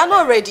Uh-huh. they are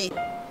not ready.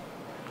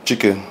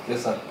 Chike,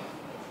 Yes, sir.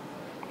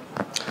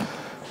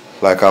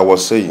 like I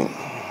was saying,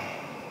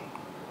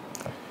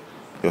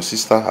 your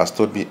sister has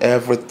told me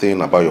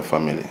everything about your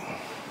family.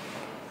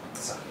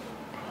 Sir.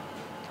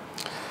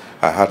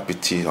 I had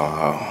pity on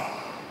her.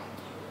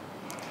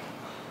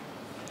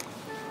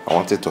 I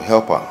wanted to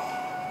help her.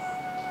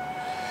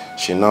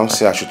 She now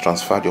says I should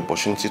transfer the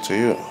opportunity to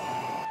you.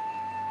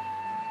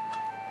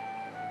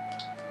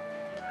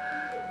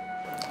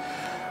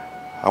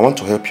 I want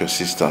to help your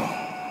sister.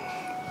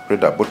 Pray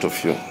that both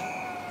of you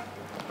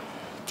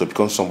to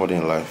become somebody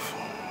in life.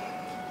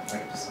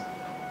 Thank you, sir.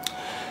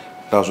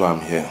 That's why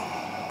I'm here.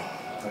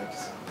 Thank you,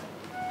 sir.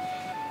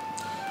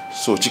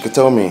 So, Chika,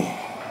 tell me,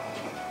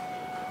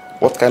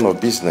 what kind of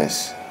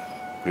business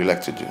would you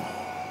like to do?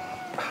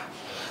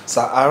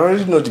 Sir, I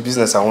already know the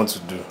business I want to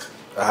do.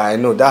 I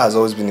know that has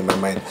always been in my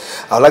mind.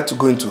 I would like to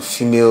go into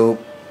female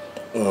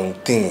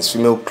things,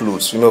 female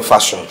clothes, female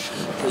fashion.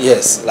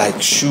 Yes, like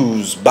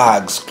shoes,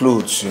 bags,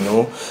 clothes, you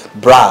know,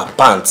 bra,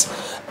 pants.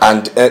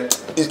 And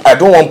I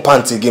don't want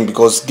pants again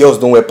because girls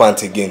don't wear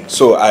pants again.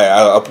 So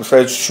I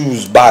prefer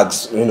shoes,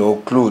 bags, you know,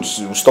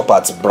 clothes. Stop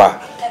at bra.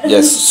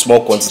 Yes,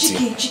 small quantity.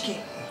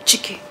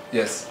 Chike.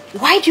 Yes.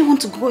 Why do you want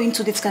to go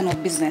into this kind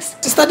of business?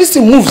 Sister, this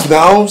thing moves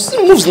now. This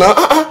thing moves now.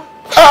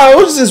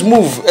 All these things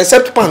move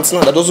except pants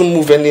now. That doesn't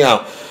move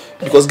anyhow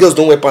because girls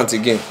don't wear pants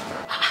again.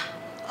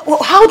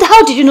 Well,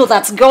 how did you know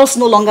that girls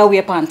no longer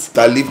wear pants?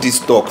 I leave this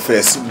talk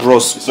first,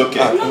 bros. It's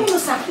okay. No,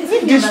 sir, please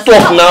Leave this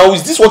talk now.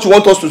 Is this what you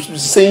want us to be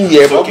saying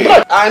here? It's okay.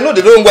 But I know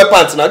they don't wear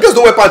pants now. Girls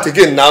don't wear pants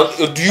again now.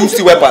 Do you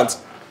still wear pants?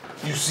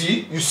 You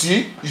see?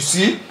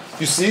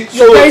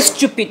 You're very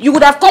stupid. You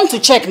would have come to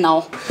check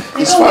now.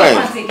 It's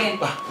fine.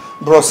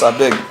 Bros, I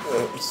beg.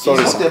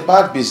 Sorry, It's sir. not a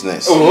bad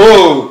business.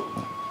 Oh,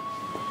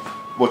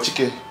 But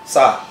Chike,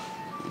 sir.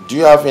 do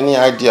you have any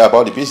idea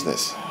about the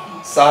business?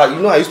 Sir,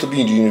 you know I used to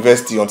be in the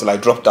university until I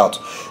dropped out.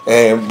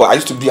 But I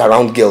used to be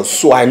around girls.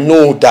 So I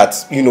know that,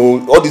 you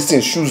know, all these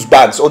things, shoes,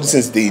 bags, all these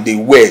things they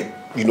wear,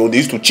 you know, they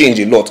used to change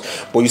a lot.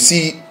 But you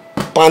see,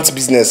 pants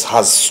business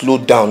has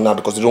slowed down now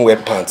because they don't wear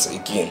pants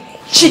again.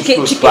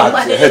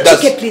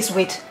 Chike, please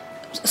wait.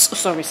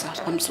 Sorry, sir.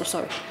 I'm so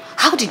sorry.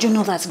 How did you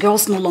know that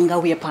girls no longer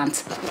wear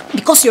pants?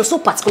 Because you're so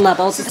particular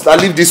about it. Sir,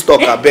 leave this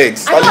talk, I beg.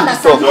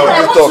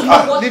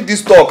 Leave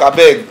this talk, I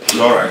beg.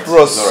 All right.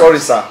 Bros, sorry,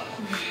 sir.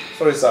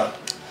 Sorry, sir.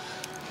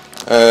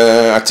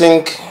 I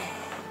think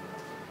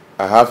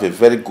I have a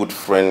very good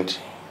friend,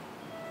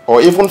 or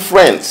even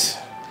friends,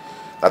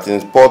 that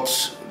import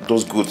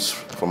those goods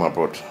from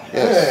abroad.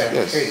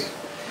 Yes. Okay.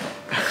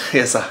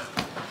 Yes, sir.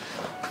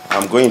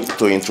 I'm going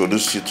to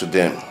introduce you to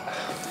them.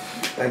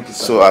 Thank you,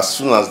 sir. So as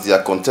soon as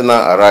their container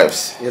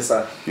arrives, yes,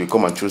 sir, you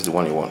come and choose the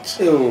one you want.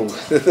 Oh,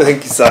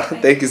 thank you, sir.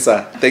 Thank you,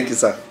 sir. Thank you,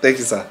 sir. Thank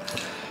you, sir.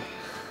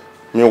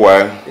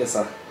 Meanwhile, yes,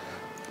 sir,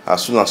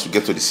 as soon as you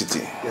get to the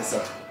city, yes,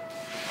 sir,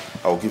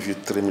 I will give you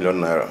 3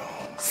 million naira.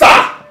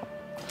 Sir!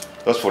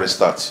 Just for a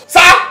start. Sir!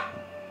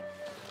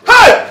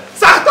 Hey!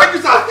 Sir! Thank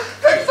you, sir!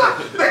 Thank you, sir!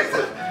 Thank you,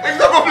 sir! Thank you,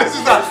 sir! God bless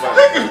you, sir!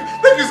 Thank you!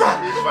 Thank you, sir!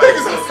 Thank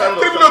you, sir!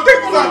 3 million!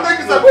 Thank you, sir! Thank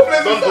you, sir! God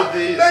bless you, sir!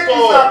 Thank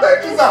you, sir!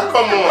 Thank you, sir!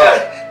 Come on!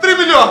 3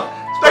 million!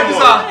 Thank you,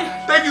 sir!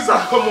 Thank you, sir!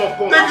 Come on,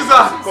 come on! Thank you,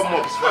 sir! Come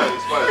on, it's fine,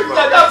 it's fine. Thank you,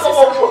 sir! Come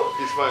on!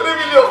 It's fine. 3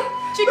 million!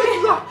 Thank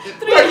you, sir!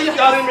 Thank you,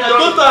 sir! I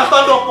don't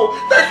stand up!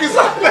 Thank you,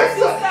 sir! Thank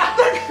you, sir!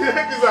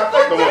 Thank you, sir!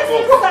 Thank you, sir!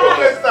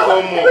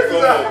 Come on! Thank you,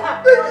 sir!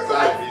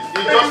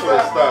 It's just for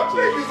a start.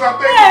 Thank you, sir.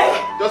 Thank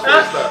you. Just for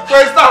a start. For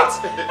a start.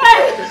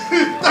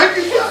 Thank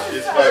you, sir.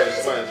 It's fine,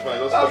 it's fine, it's fine.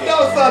 Just come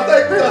on, sir.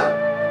 Thank you, sir.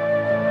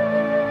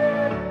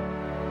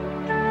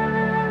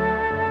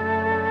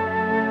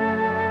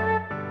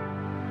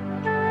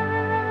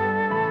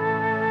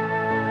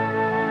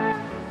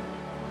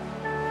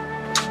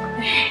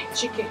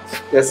 Chike.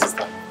 Yes,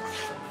 sister.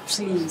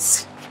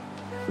 Please,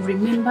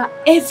 remember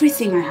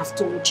everything I have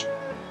told you.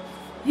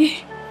 Yeah.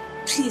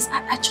 Please,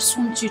 I just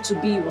want you to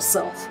be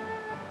yourself.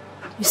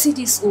 You see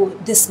this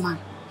man,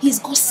 he's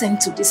got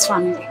sent to this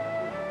family.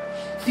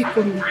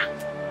 People now,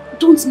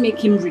 don't make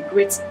him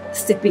regret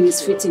stepping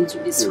his feet into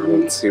this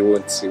family. He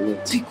won't.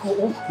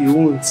 People, he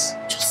won't.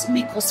 Just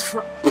make us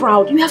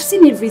proud. You have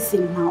seen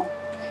everything now.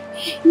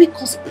 Make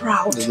us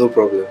proud. There's no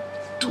problem.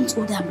 Don't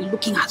go there and be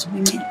looking at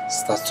women.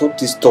 Stop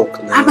this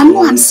talk now.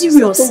 I'm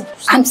serious. Stop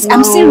I'm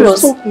now. serious.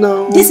 Stop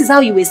now. This is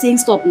how you were saying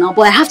stop now,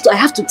 but I have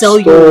to tell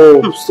you.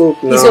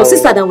 Stop now. It's your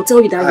sister that will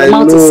tell you that your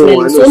mouth is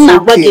smelling. So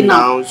now working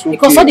now.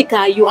 Because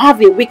Sodika, you have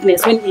a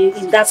weakness when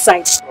in that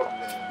side.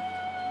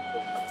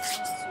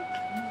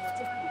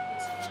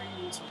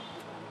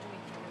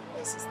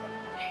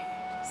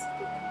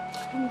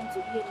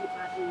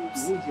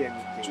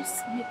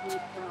 Just make me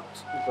proud.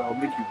 I'll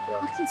make you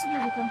proud. At least you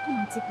can come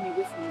and take me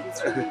away from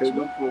this village.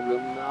 No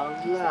problem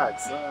now.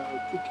 Relax.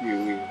 I'll take you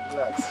away.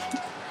 Relax.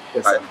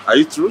 Yes, sir. Are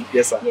you through?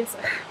 Yes, sir. Yes, sir.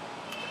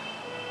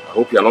 I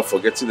hope you're not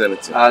forgetting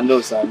anything.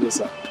 No, sir. No,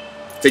 sir.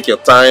 Take your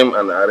time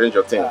and arrange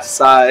your things.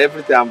 Sir,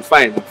 everything, I'm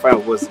fine. I'm fine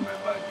with what's in my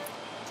bag.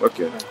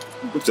 Okay.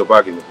 Put your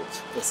bag in the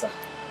boot. Yes, sir.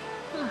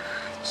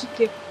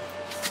 Chike.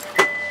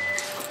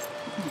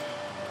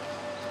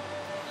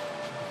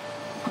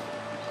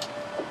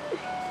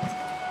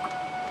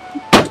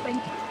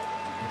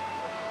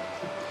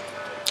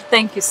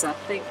 Thank you, sir.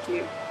 Thank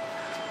you.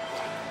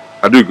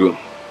 Adugo.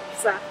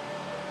 Sir.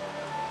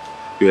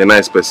 You're a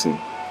nice person.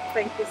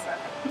 Thank you, sir.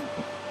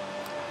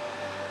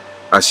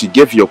 As you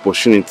gave your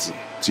opportunity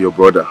to your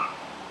brother,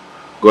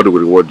 God will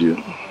reward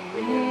you.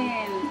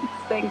 Amen.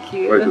 Thank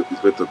you. God is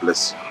going to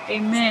bless you.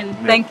 Amen.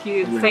 Amen. Thank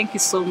you. Amen. Thank you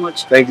so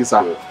much. Thank you,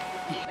 sir.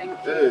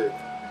 Thank you.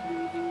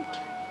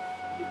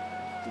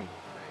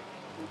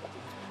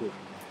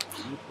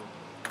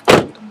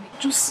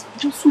 Just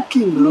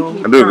okay now.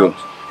 Adugo.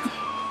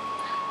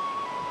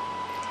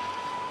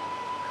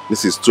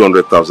 This is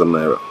 200,000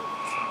 naira.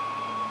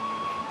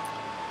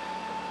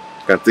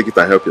 You can take it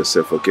and help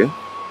yourself, okay?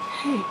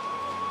 Hey.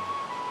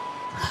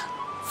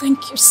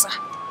 Thank you, sir.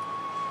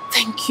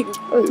 Thank you.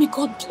 May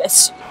God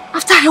bless you.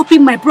 After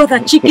helping my brother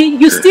Chike,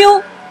 you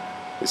still...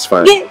 It's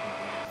fine. Yeah.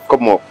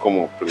 Come on,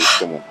 please,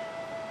 come on.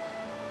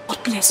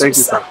 God bless Thank you,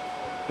 you, sir.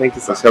 Thank you,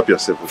 sir. Just help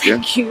yourself, okay?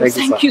 Thank you. Thank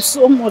you, Thank sir. you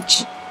so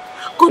much.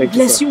 God Thank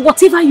bless you, you.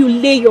 Whatever you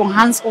lay your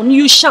hands on,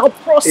 you shall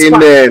prosper.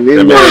 Amen.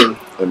 Amen.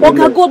 Amen.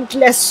 Okay, God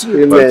bless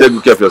you. Amen. Take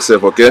good care of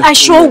yourself, okay? I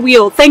sure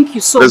will. Thank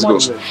you so Let's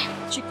much. go.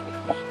 Chike,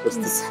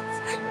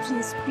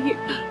 please be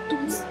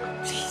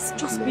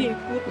just be a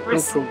good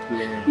person.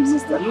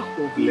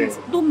 Please,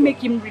 don't make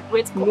him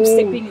regret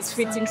stepping his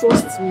feet into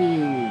this.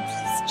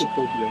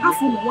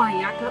 Have one,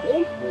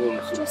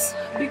 just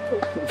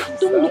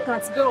don't look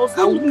at girls.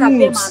 Don't look at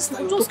them as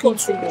just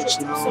concentrate.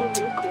 Sorry,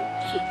 okay.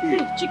 Hey,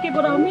 Chike,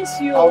 but I'll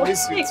miss you. I'll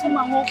miss you. Hey, come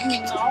and hug me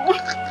now.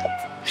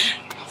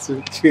 It's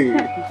okay.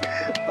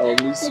 I'll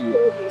miss you.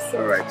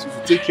 Alright, if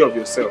you take care of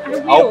yourself, I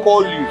will. I'll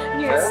call you.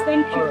 Yes,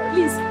 thank you. Alright.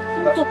 Please,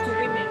 don't talk to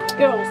women.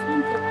 Girls,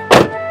 don't talk.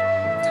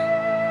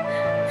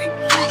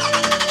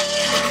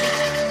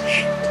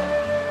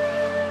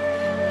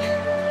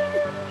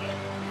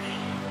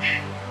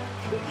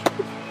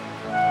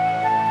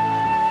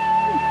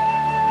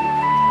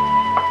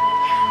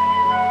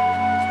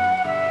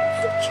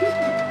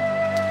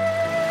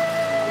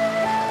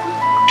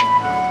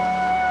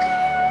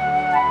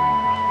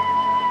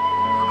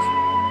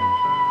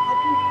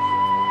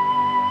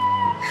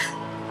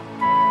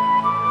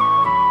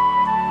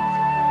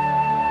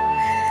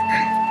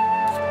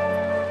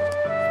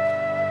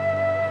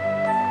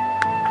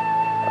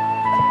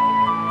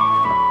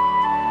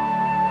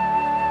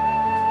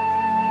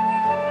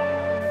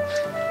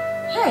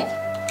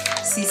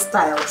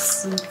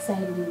 Styles.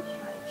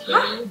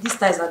 These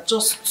styles are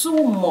just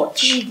too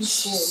much.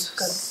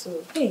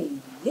 Hey,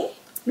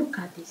 look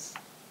at this.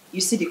 You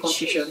see the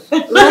confusion.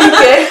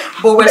 Okay.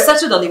 But we're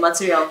settled on the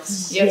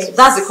materials. Yes.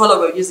 That's the color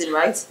we're using,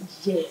 right?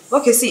 Yes.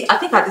 Okay, see, I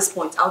think at this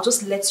point, I'll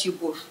just let you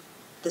both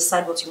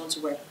decide what you want to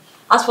wear.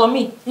 As for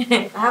me,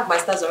 I have my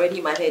stars already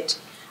in my head.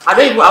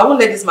 I won't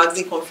let this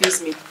magazine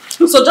confuse me.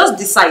 So just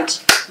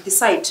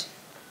decide.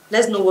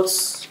 Let's know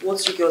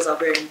what you girls are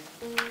wearing.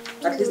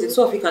 At least the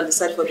two of you can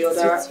decide for the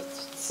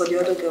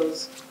other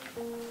girls.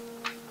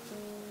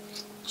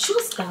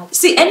 Choose that.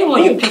 See,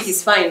 anyone you pick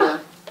is fine now.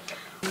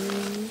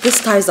 These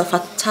styles are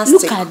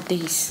fantastic. Look at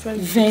this.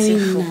 Very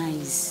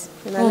nice.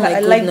 Oh my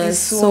goodness, like this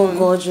so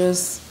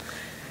gorgeous.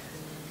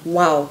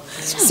 Wow.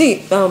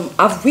 See,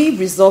 have we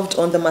resolved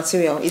on the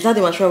material? Is that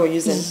the material we're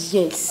using?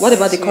 Yes. What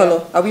about the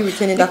color? Are we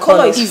retaining that color?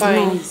 color? Is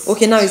fine. Nice.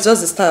 Okay, now it's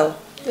just the style.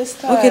 The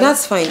style. Okay,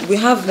 that's fine. We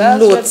have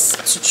loads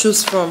to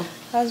choose from.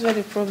 That's where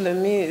the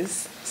problem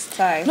is.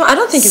 Style. No, I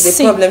don't think it's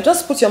a problem.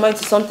 Just put your mind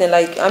to something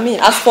like,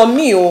 as for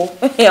me,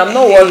 I'm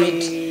not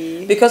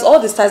worried. Because all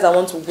the styles I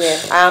want to wear,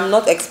 I am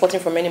not exporting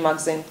from any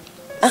magazine.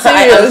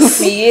 I am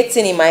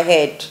creating in my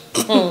head.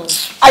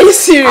 Are you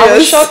serious? I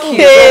will shock you.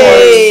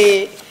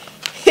 Hey.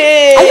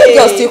 Are you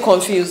girls still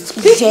confused?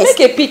 Yes.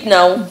 Make a pic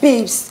now.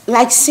 Babes,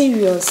 like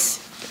serious.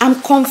 I'm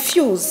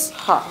confused.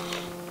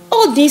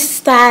 All these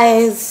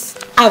styles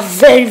are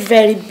very,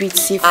 very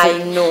beautiful. I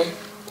know.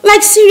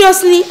 Like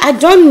seriously, I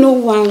don't know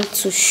one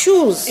to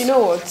choose. You know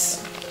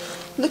what?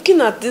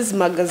 Looking at this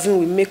magazine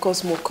will make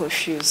us more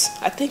confused.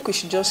 I think we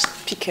should just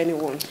pick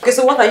anyone. Okay,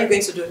 so what are you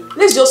going to do?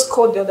 Let's just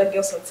call the other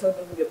girls and tell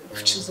them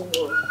we've chosen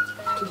one.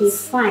 Okay,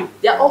 fine.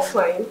 They're all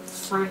fine.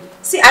 Fine.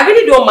 See, I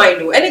really don't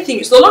mind though.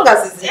 Anything, so long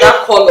as it's in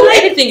that color,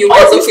 anything you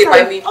get is okay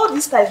by me. All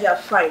these styles, they are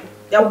fine.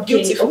 They are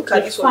beautiful.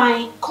 Okay,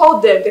 fine. Call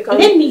them. They can.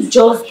 Let me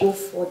just go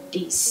for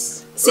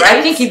this. See, right?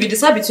 I think if you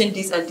decide between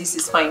this and this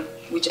is fine,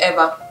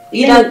 whichever.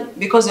 Either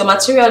because your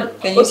material.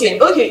 Can you say?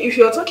 Okay. If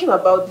you're talking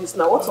about this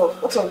now, what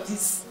of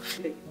this?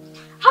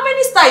 How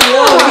many styles you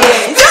want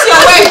here? Is this your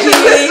wedding?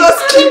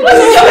 What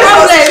is your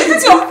problem? Is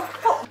this your?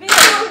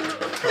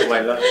 Oh my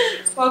Lord.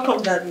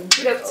 Welcome, darling.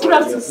 Good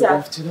afternoon,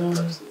 sir.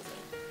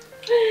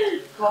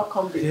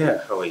 Welcome, baby. Yeah,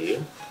 how are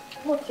you?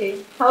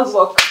 Okay. How's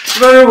work?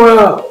 Very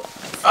well.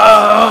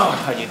 Oh,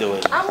 how you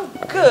doing? I'm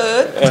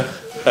good.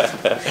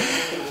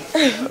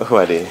 Who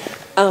are they?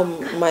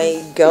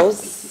 My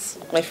girls,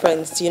 my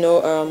friends,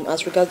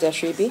 as regards their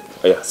Ashwebi.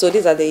 Oh, yeah. So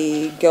these are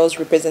the girls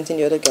representing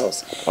the other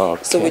girls. Oh,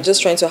 okay. So we're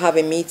just trying to have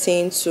a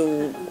meeting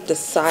to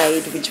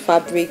decide which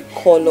fabric,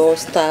 color,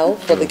 style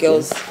for the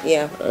girls.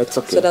 Yeah. It's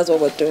okay. So that's what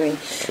we're doing.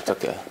 It's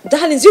okay.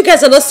 Darlings, you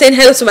guys are not saying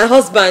hello to my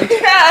husband.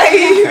 Hi,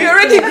 you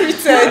already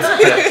greeted.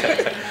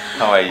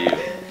 How are you?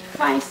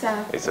 Fine,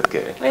 sir. It's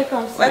okay.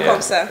 Welcome, sir.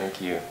 Welcome, sir.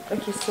 Thank you.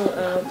 Okay, so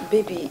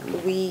baby,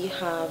 we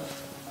have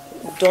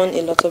done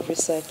a lot of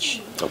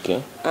research.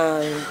 Okay.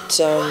 And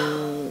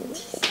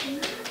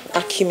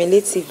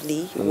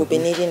accumulatively, we'll be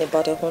needing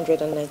about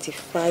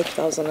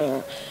 195,000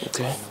 naira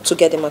to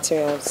get the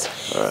materials.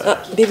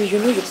 Right. Baby,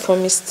 you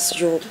promised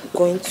you're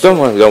going to... Don't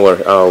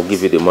worry. I'll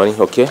give you the money,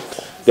 okay?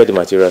 Get the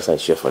materials and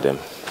share for them.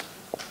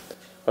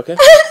 Okay?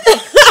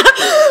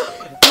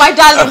 My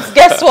darlings,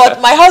 guess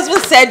what? My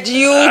husband said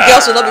you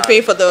girls will not be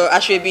paying for the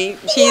Ashwebi.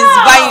 He's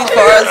buying it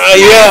for us.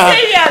 Yeah.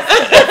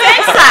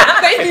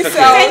 Thank you, sir.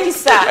 Thank you,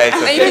 sir.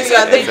 Thank you,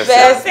 sir. The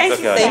best. Thank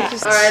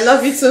you, sir. Alright, love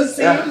you too.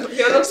 See. Yeah.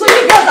 So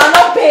you guys are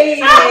not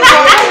paying.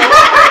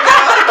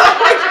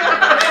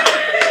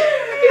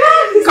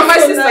 Come my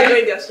sister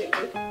join the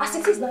Ashwebi. As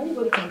it is now,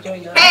 anybody can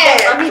join us.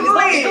 Hey, I mean, it's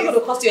not going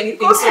to cost you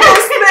anything. Go slay.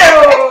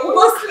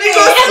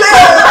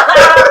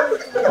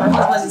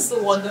 My husband is so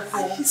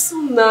wonderful. He's so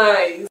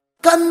nice.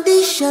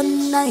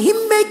 Condition, na him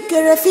make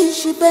her a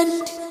fish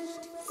bend.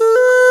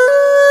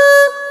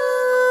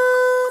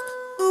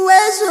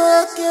 Where's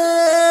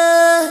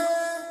okay?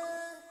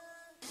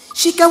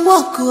 She can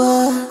walk,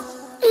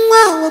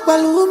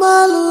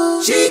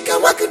 she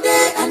can walk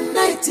day and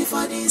night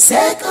for the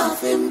sake of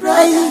him,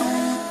 brother.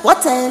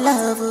 What I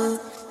love,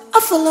 I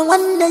follow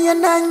one day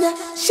and nanya.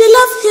 She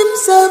love him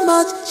so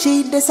much,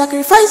 she the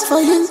sacrifice for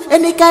him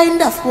any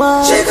kind of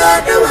work. She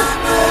got the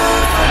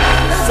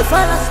one, so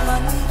far as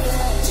money.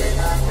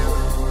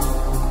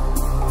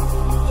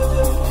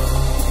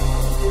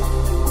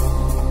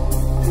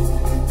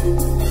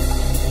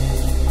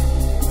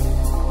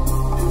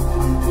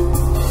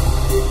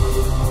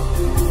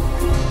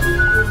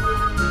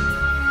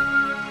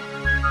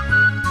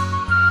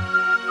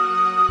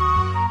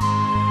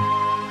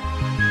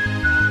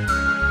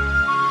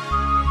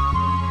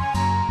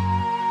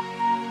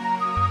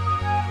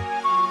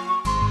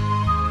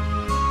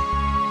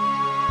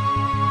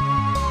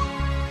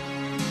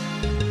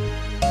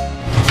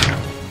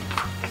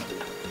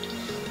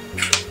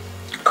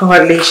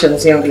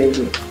 Congratulations, young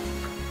lady.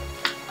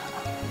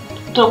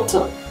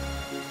 Doctor,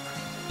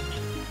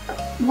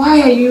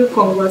 why are you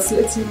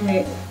congratulating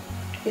me?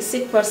 A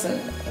sick person.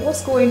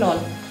 What's going on?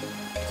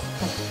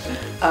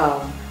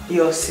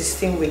 You're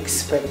 16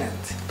 weeks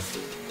pregnant.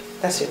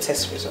 That's your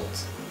test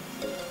result.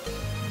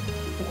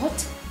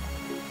 What?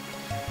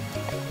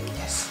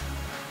 Yes.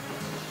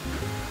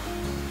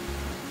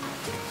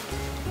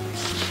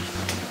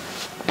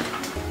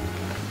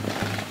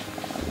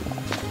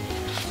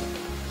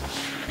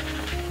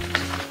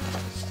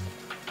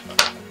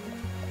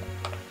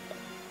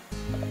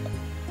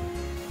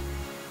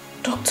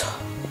 Doctor,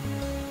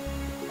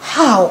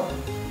 how?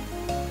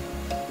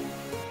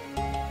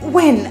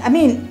 When? I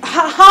mean,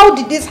 how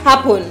did this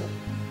happen?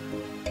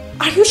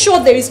 Are you sure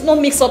there is no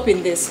mix-up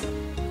in this?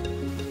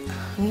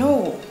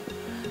 No.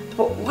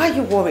 But why are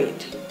you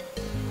worried?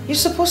 You're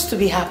supposed to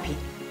be happy.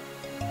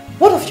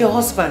 What of your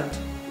husband?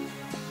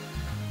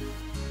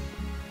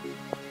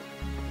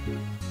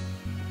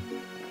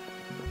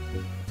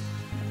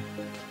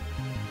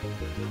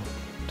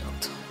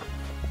 Doctor,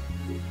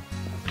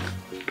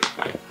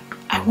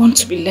 I want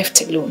to be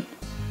left alone.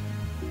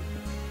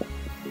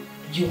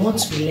 You want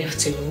to be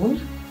left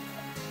alone?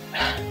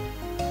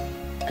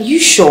 Are you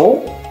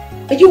sure?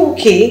 Are you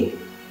okay?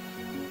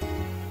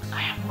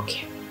 I am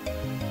okay.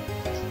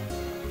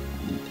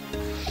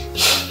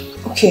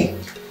 Okay,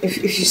 if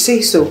you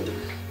say so.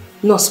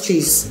 Nurse,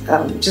 please,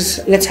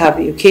 just let her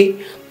be,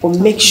 okay? But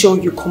make sure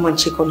you come and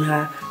check on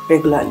her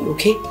regularly,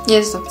 okay?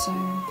 Yes, doctor.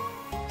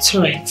 It's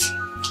alright.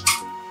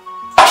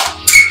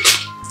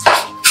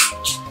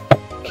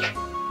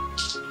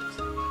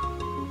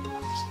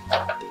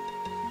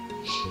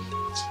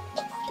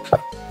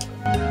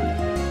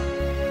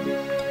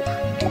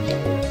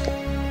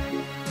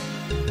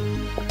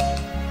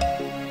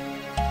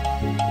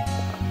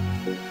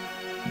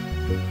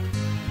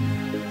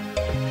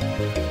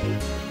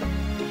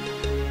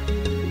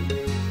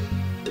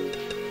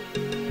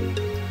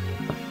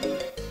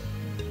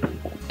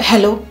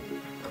 Hello?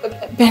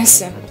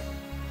 Benson.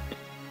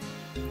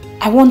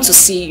 I want to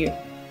see you.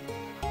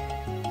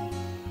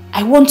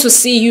 I want to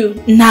see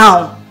you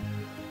now.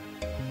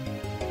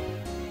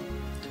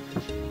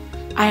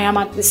 I am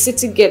at the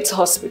City Gate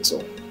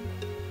Hospital.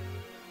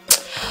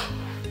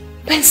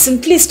 Benson,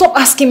 please stop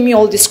asking me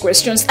all these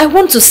questions. I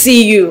want to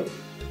see you.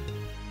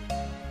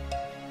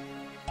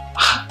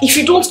 If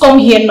you don't come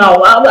here now,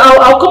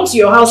 I'll come to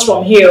your house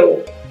from here.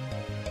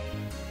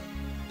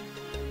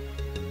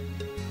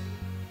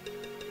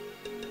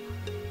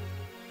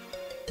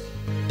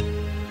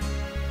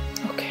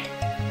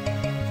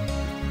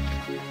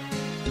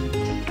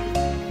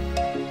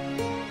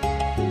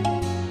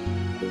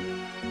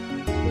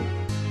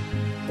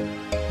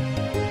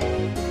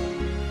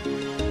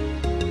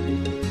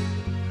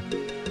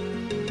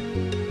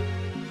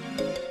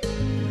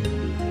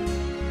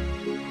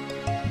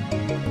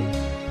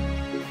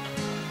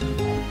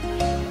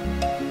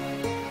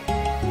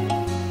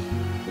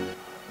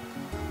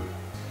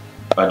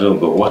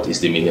 Adongo, what is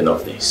the meaning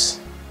of this?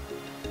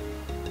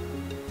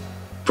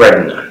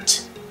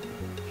 Pregnant?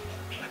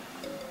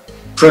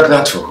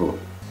 Pregnant for who?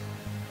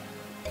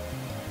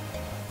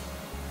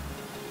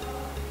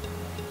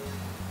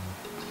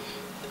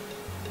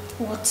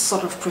 What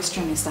sort of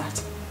question is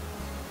that?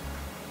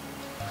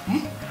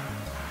 Eh?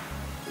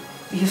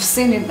 You've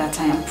seen it that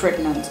I am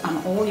pregnant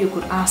and all you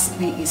could ask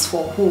me is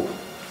for who?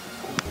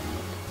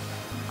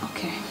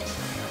 Okay.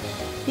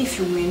 If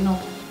you may know,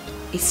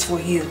 it's for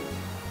you.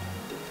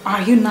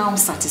 Are you now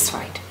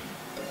satisfied?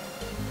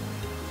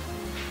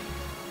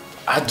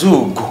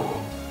 Adogo,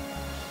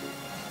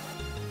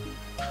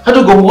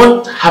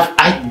 what have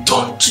I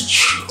done to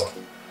you?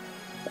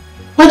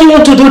 Why do you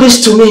want to do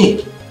this to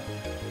me?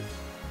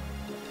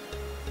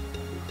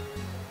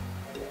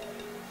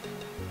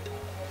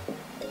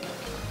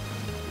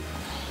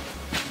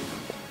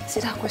 See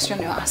that question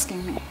you're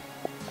asking me?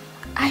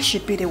 I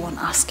should be the one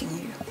asking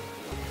you.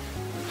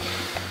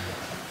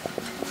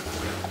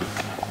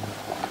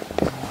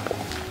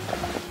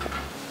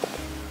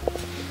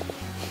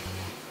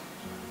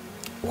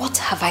 What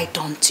have I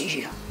done to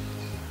you?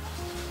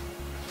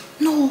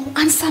 No,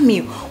 answer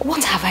me.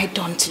 What have I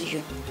done to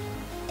you?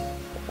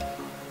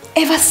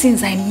 Ever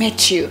since I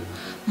met you,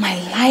 my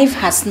life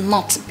has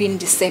not been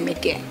the same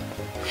again.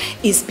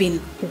 It's been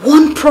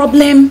one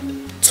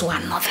problem to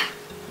another.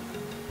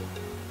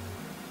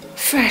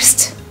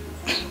 First,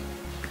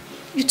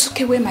 you took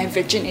away my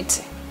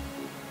virginity.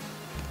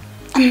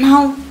 And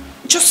now,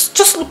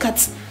 just look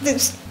at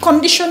this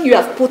condition you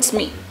have put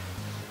me.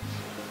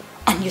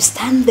 And you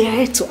stand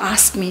there to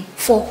ask me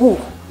for who?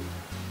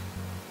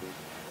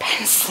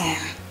 Benson.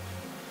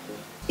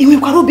 You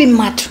will be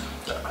mad.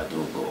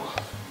 Adogo,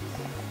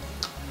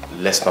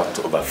 let's not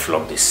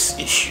overflow this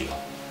issue,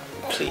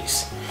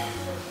 please.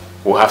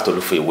 We'll have to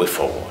look for a way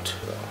forward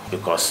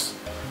because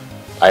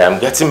I am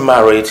getting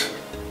married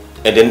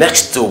in the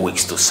next 2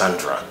 weeks to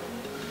Sandra.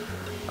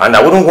 And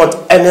I wouldn't want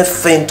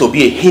anything to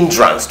be a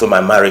hindrance to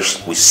my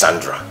marriage with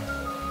Sandra.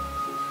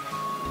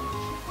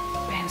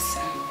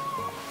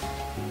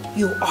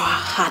 You are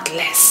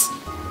heartless.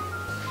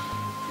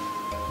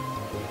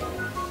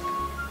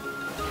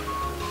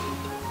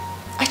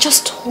 I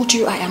just told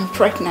you I am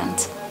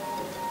pregnant.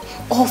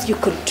 All you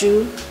could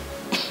do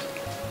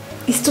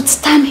is to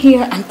stand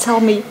here and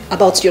tell me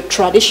about your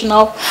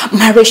traditional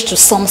marriage to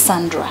some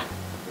Sandra.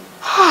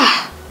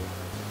 Ah,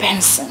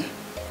 Benson,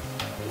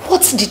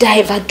 what did I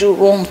ever do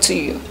wrong to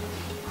you?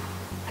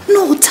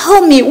 No,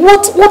 tell me,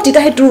 what did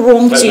I do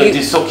wrong to you?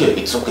 It's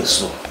okay,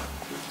 so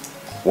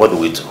what do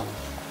we do?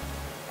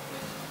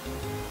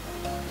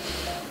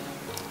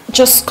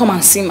 Just come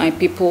and see my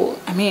people.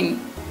 I mean,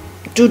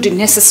 do the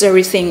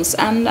necessary things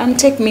and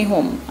take me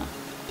home.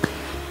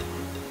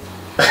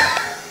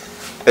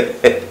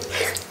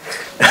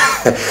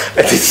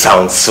 It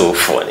sounds so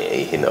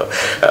funny, you know.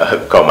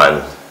 Come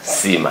and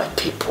see my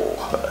people.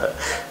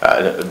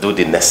 Do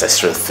the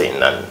necessary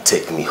thing and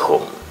take me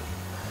home.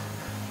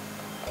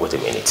 Wait a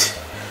minute.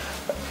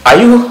 Are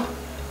you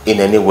in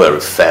any way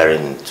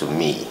referring to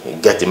me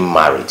getting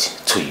married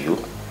to you?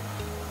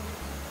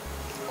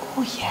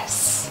 Oh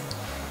yes.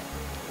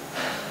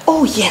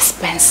 Oh yes,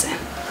 Benson.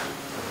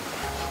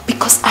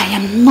 Because I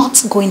am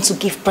not going to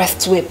give birth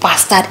to a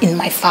bastard in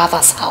my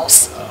father's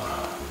house.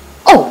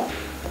 Oh,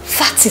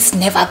 that is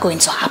never going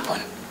to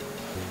happen.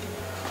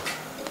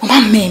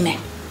 Mama Meme.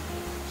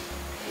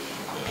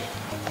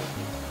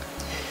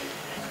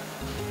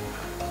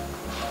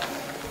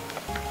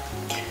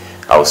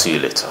 I'll see you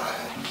later.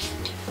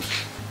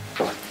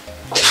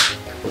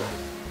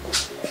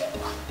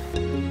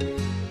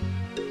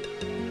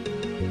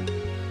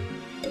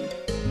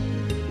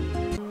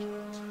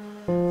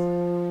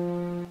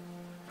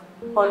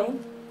 Honey,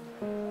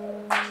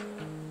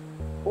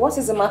 what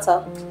is the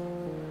matter?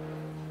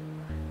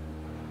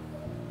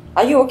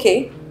 Are you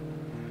okay?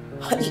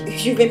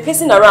 You've been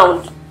pacing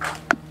around.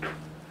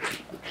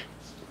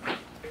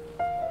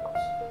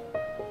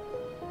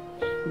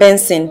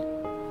 Benson,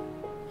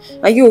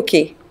 are you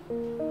okay?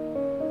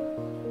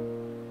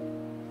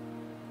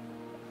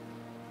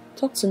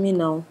 Talk to me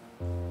now.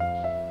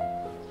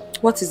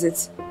 What is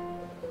it?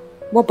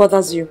 What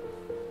bothers you?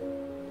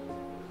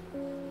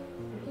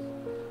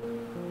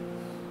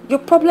 Your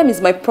problem is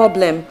my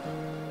problem.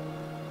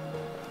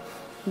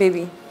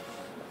 Baby,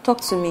 talk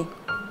to me.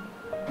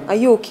 Are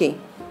you okay?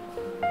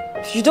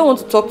 If you don't want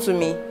to talk to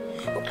me,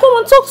 come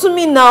on, talk to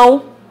me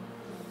now.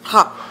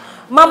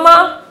 Ha!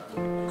 Mama!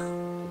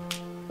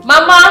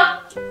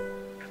 Mama!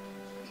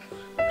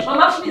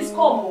 Mama, please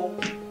come.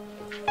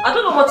 I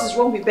don't know what is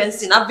wrong with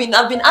Benson. I've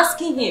been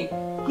asking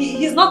him.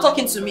 He's not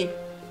talking to me.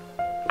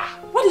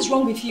 What is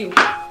wrong with you?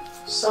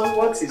 Son,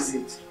 what is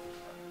it?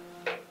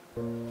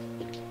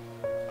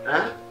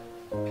 Huh?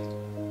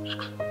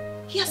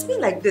 He has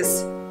been like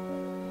this.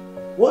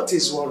 What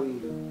is worrying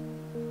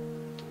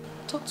you?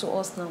 Talk to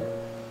us now.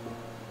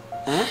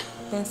 Huh?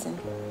 Benson.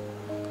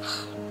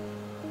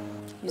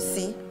 You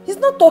see, he's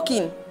not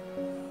talking.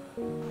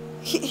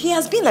 He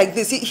has been like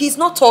this. He's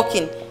not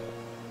talking.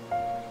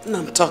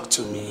 Nam, talk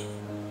to me.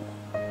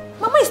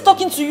 Mama is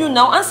talking to you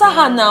now. Answer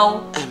her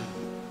now.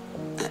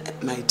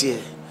 My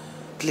dear,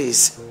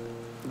 please,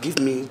 give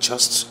me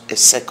just a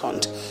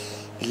second.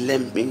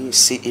 Let me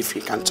see if he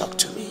can talk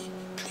to me,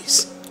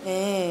 please.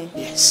 Hey.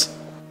 Yes.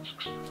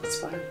 It's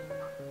fine.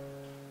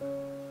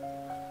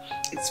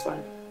 It's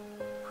fine.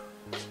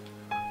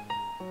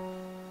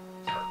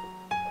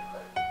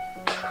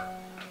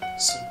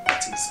 So,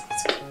 what is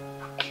it?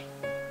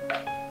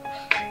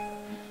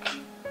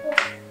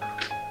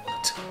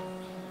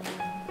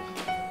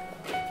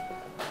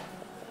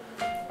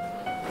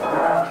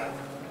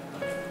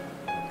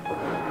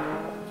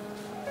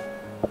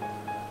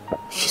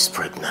 She's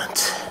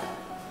pregnant.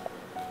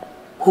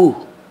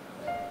 Who?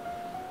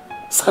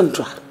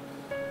 Sandra.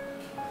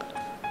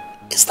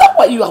 Is that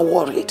why you are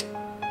worried?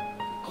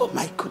 Oh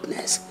my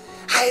goodness.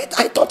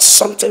 I thought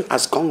something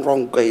has gone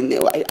wrong going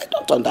there. I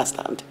don't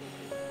understand.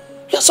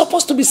 You're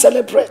supposed to be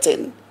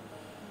celebrating.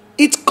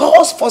 It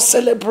calls for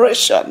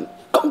celebration.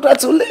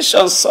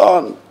 Congratulations,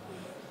 son.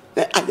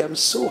 I am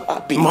so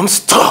happy. Mom,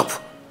 stop!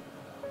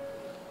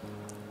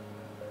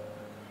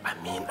 I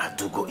mean,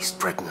 Adugo is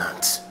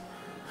pregnant.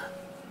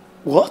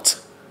 What?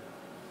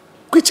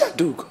 Which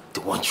Adugo?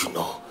 The one you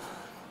know.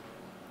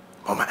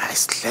 Mama, I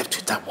slept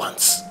with her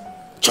once.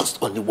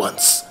 Just only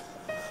once.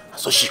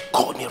 So she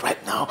called me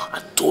right now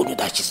and told me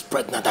that she's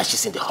pregnant, that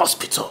she's in the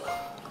hospital.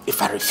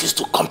 If I refuse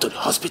to come to the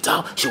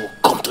hospital, she will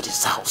come to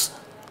this house.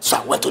 So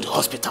I went to the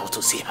hospital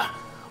to see her.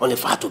 Only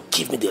for her to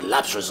give me the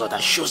lab's result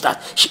that shows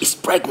that she is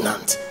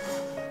pregnant.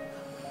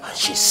 And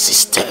she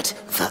insisted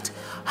that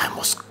I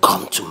must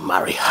come to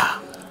marry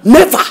her.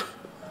 Never!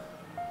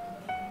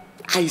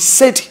 I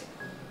said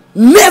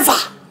never!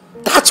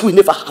 That will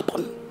never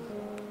happen.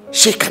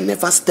 She can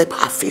never step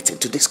her feet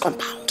into this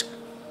compound.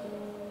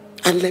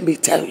 And let me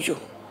tell you,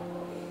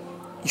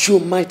 you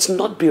might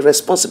not be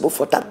responsible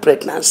for that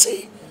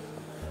pregnancy.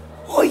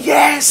 Oh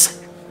yes!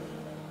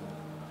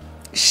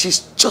 She's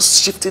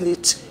just shifting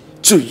it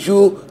to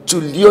you to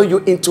lure you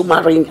into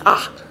marrying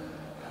her.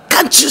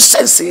 Can't you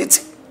sense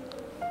it?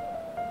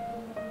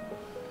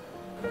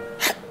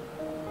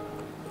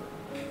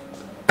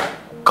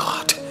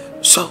 God,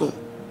 so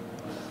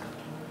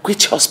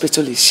which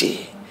hospital is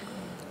she?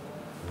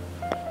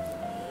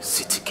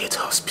 City Gate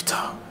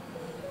Hospital.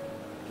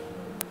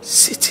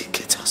 City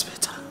Gate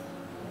Hospital.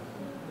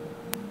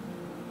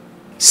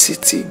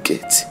 City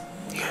Gate.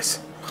 Yes.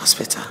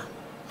 Hospital.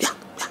 Yeah.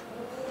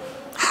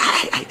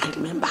 I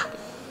remember.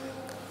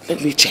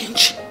 Let me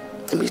change.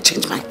 Let me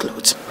change my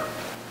clothes.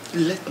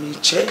 Let me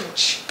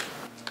change.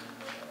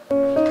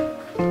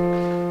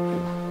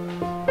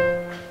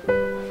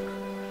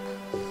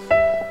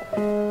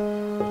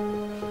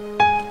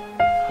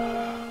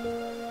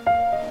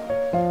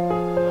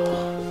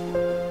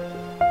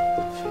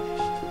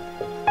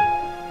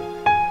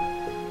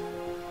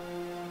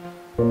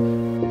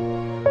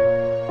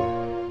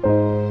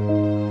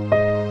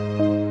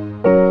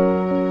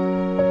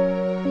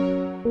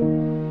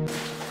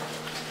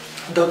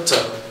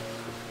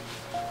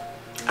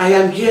 I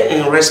am here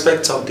in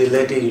respect of the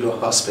lady in your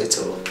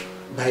hospital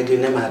by the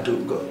name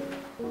Adungo.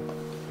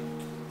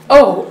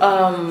 Oh,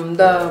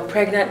 the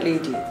pregnant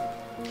lady.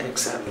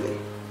 Exactly.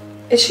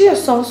 Is she your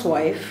son's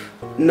wife?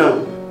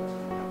 No.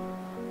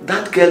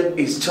 That girl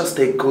is just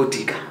a gold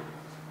digger.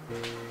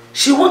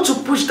 She wants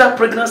to push that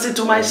pregnancy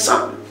to my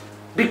son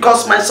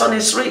because my son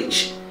is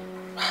rich.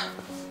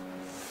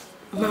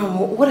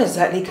 Mom, what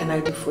exactly can I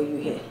do for you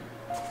here?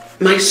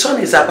 My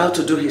son is about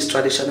to do his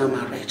traditional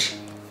marriage.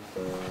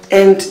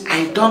 And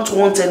I don't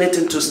want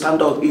anything to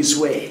stand up his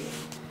way.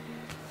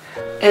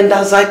 And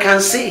as I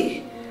can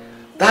see,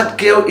 that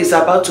girl is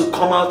about to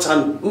come out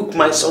and hook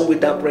my son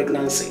with that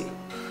pregnancy.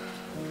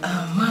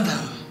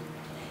 Madam,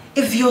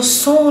 if your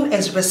son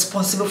is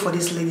responsible for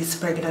this lady's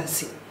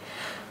pregnancy,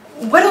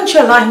 why don't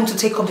you allow him to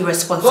take up the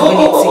responsibility?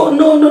 Oh,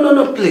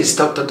 no, please,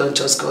 doctor, don't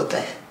just go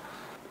there.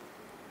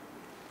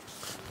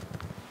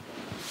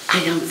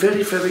 I am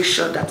very, very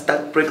sure that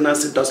that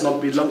pregnancy does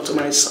not belong to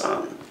my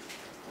son.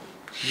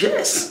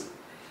 Yes.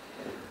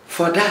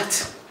 For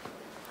that,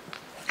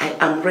 I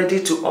am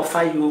ready to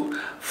offer you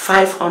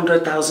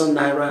 500,000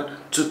 naira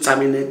to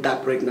terminate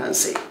that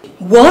pregnancy.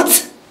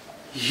 What?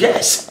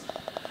 Yes.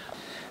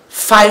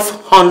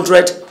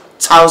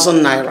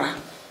 500,000 naira.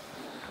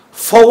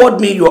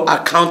 Forward me your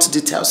account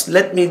details.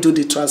 Let me do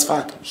the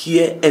transfer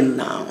here and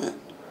now.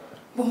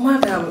 But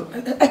madam,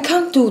 I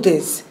can't do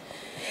this.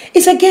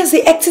 It's against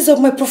the ethics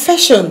of my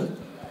profession.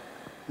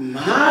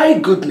 My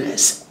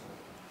goodness.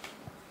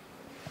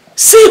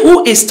 See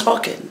who is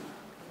talking.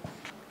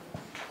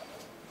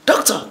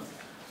 Doctor,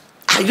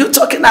 are you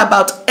talking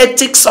about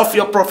ethics of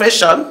your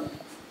profession?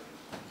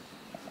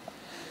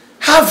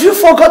 Have you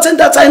forgotten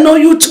that I know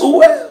you too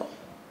well?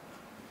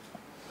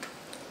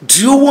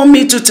 Do you want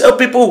me to tell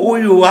people who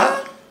you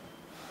are?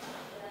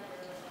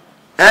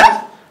 Huh?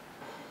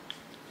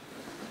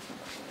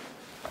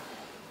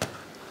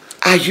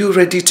 Are you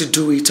ready to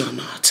do it or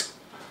not?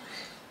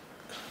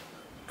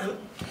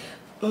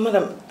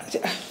 Madam,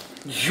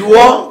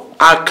 your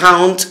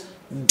account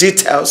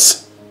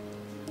details,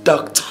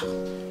 doctor.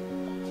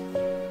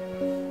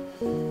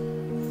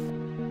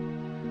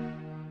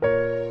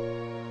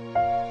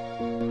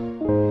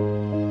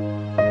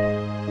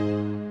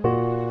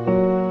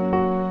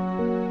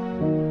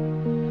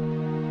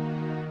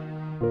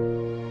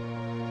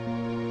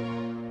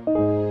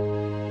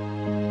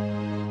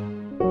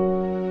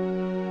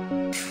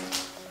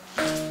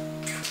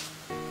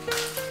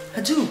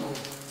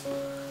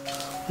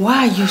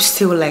 Why are you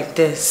still like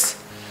this?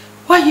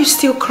 Why are you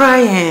still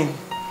crying?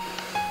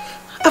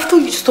 After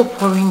you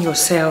stop worrying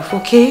yourself,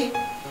 okay?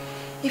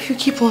 If you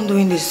keep on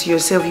doing this to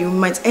yourself, you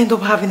might end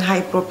up having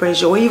high blood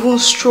pressure or even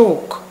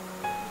stroke.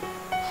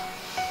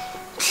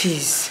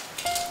 Please,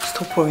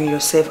 stop worrying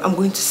yourself. I'm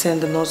going to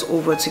send the nurse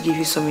over to give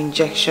you some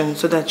injections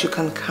so that you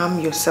can calm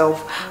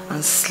yourself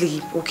and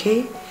sleep,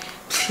 okay?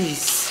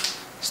 Please,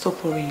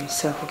 stop worrying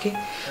yourself, okay?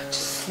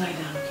 Just lie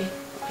down, okay?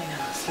 Lie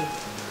down, sleep.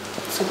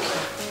 It's okay.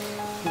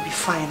 You'll be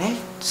fine, eh?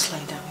 Just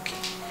lie down, okay?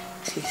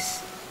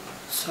 Please.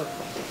 Sorry,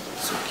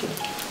 it's okay.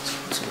 It's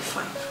going to be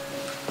fine.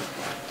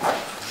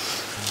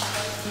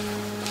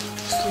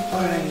 Stop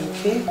worrying,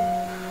 okay?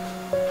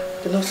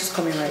 The nurse is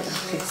coming right now,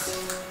 please.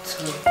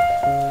 Sorry.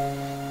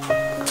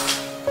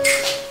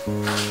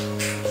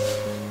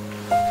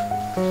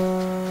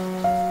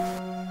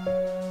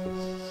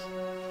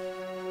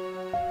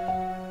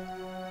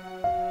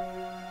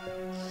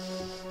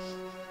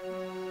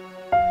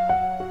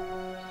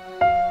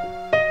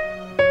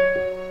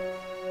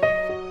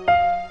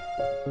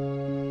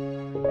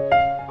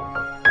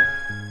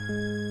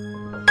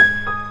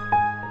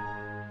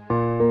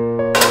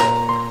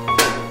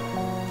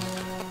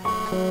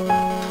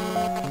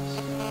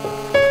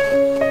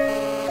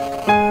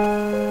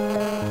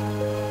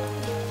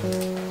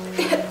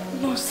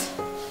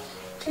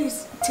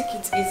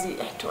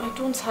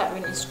 Have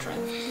any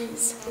strength,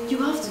 please. You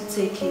have to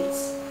take it.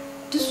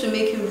 This will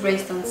make you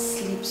rest and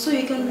sleep so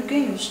you can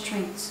regain your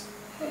strength.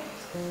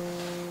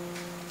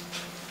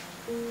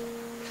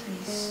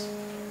 Please.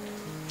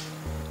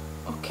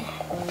 Okay.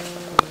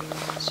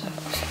 Sorry.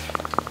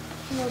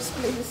 Nurse,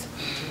 please.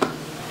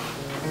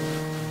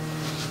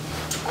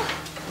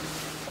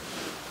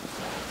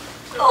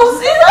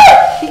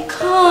 Be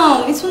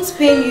calm. It won't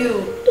pain you.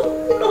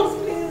 Nurse,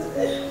 please.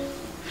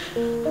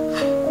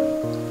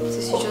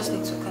 Sis, you just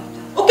need to calm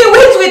down. Okay, wait.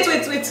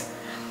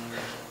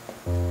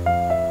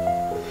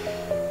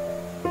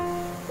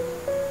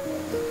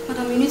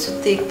 Madam, you need to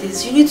take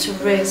this. You need to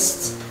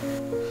rest.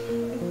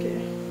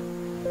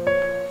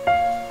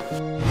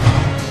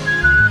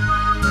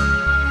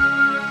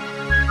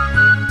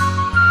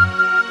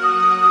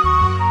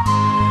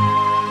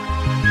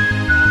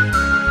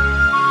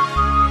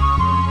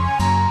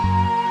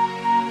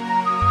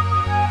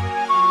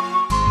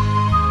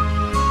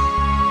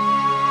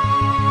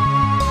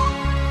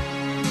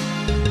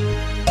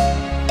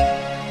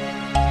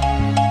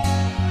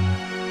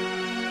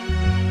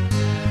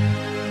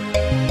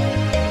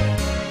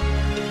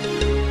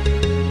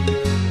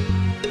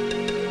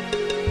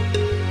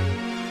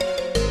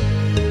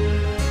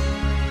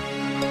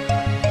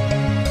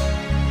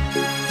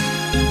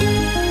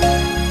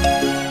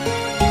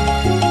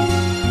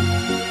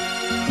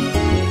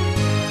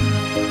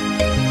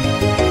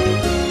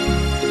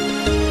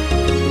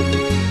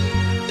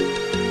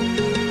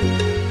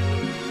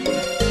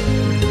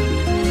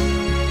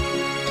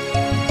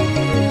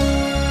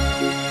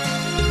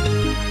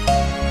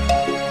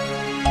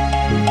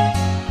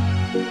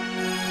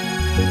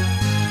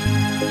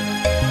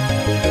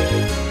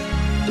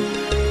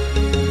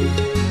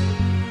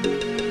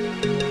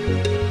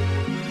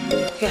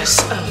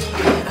 Yes,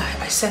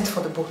 I sent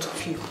for the both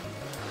of you.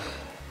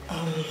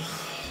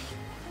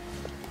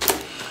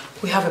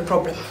 We have a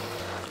problem.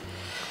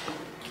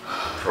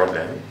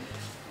 Problem?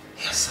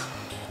 Yes.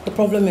 The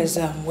problem is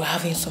we're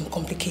having some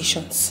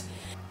complications.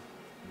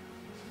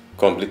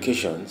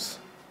 Complications?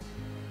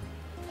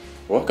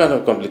 What kind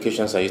of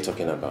complications are you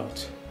talking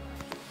about?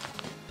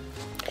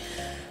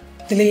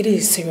 The lady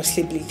is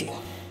seriously bleeding.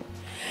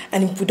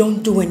 And if we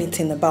don't do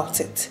anything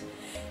about it,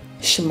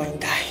 she might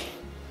die.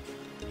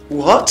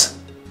 What?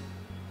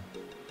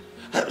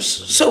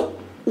 So,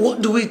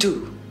 what do we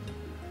do?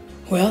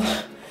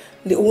 Well,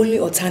 the only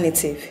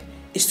alternative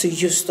is to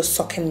use the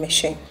sucking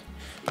machine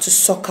to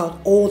suck out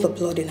all the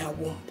blood in her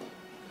womb.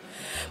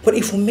 But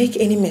if we make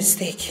any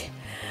mistake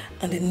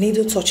and the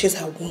needle touches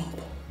her womb,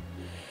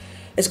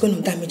 it's going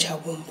to damage her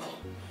womb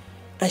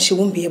and she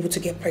won't be able to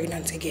get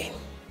pregnant again.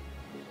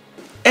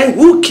 And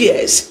who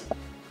cares?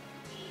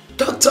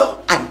 Doctor,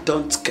 I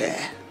don't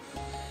care.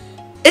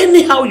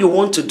 Anyhow you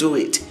want to do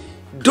it,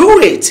 do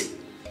it.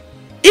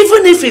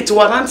 Even if it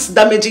warrants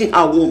damaging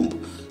her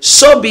womb,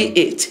 so be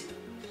it.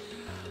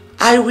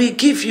 I will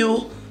give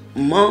you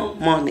more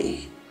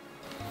money.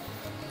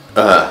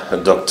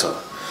 Doctor,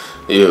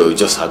 you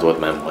just heard what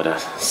my mother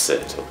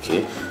said,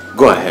 okay?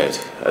 Go ahead,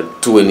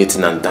 do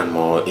anything and damn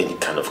more any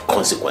kind of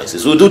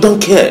consequences. We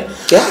don't care.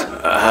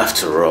 Yeah.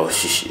 After all,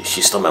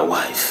 she's not my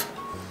wife.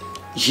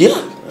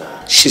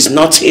 Yeah, she's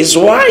not his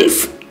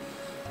wife.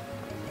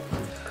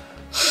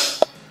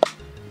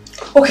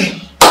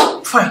 Okay,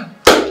 fine.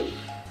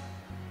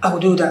 I will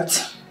do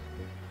that.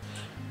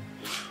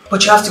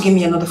 But you have to give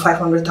me another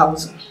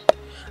 500,000.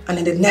 And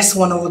in the next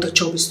 1 hour, the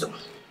job is done.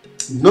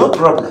 No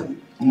problem.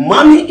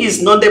 Money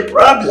is not the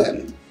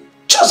problem.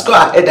 Just go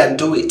ahead and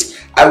do it.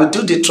 I will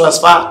do the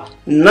transfer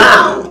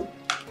now.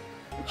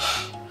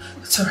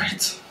 It's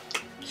alright.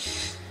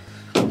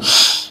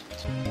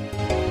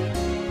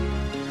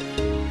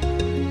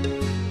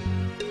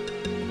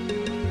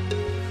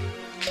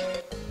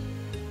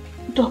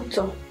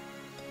 Doctor,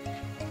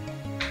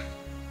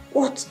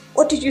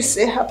 what did you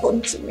say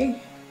happened to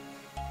me?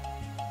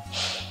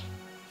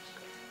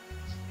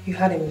 You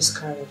had a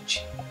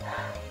miscarriage.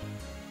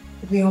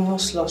 We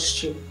almost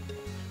lost you.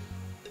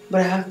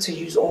 But I had to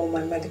use all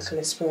my medical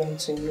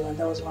experience on you, and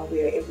that was why we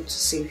were able to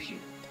save you.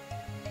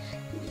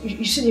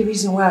 You see the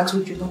reason why I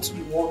told you not to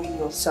be worrying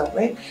yourself,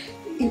 right?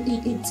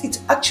 It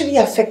actually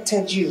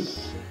affected you.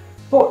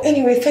 But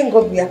anyway, thank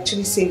God we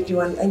actually saved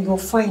you, and you're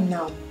fine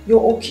now.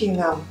 You're okay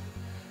now.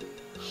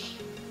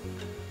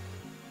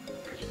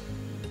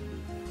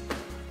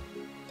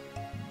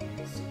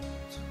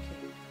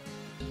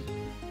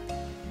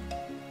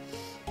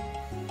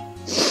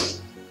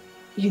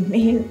 You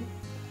mean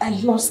I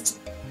lost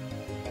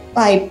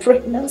my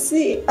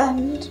pregnancy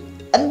and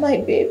my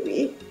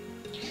baby?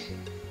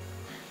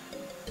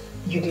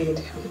 You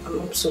did.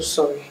 I'm so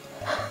sorry.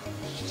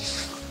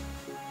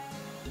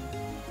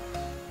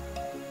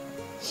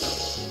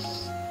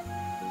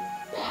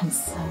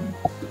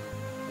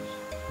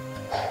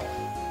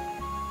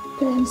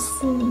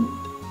 Benson,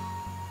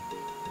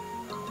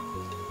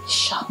 it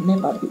shall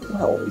never be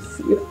well with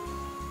you.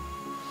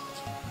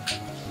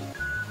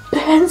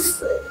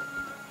 Benson,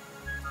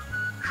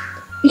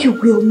 you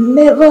will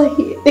never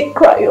hear the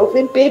cry of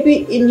a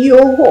baby in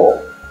your home.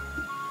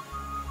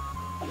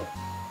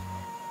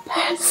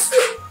 Benson,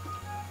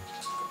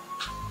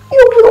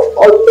 you will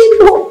only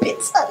know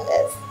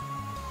bitterness.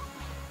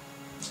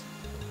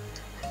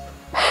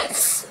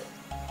 Benson,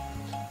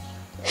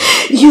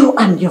 you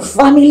and your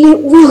family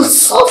will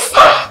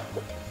suffer.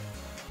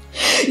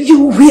 You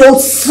will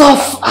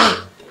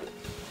suffer.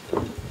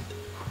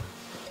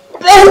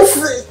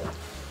 Benson.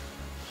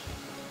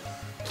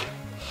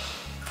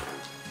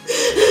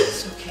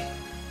 It's okay.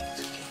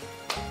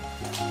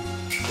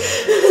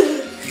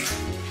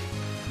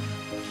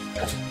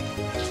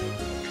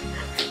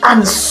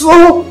 And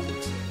so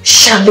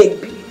shall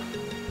it be.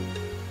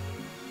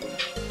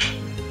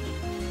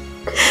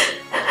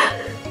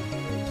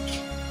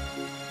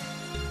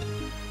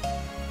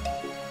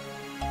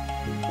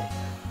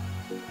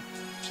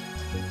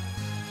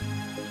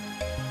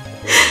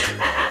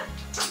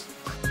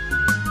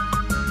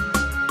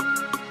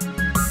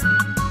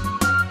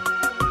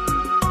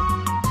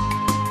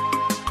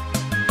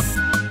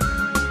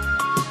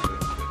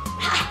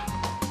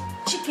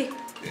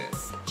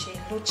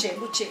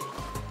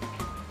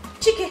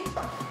 Chike,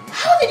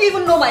 how did you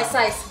even know my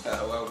size?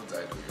 Why would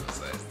I know your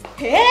size?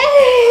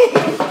 Hey,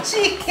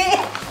 Chike!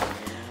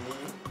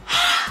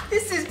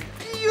 This is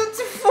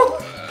beautiful.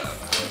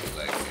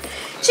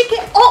 Chike,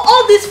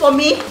 all this for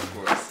me? Of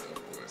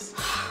course.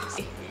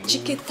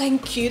 Chike,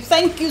 thank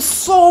you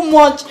so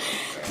much.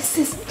 This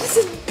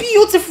is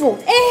beautiful.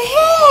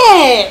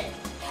 Hey!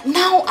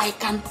 Now I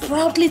can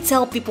proudly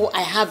tell people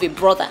I have a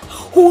brother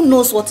who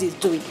knows what he's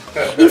doing.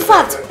 In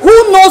fact,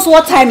 who knows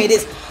what time it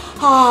is.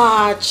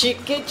 Ah,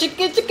 Chike, this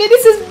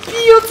is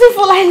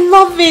beautiful. I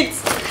love it.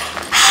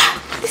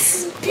 This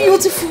is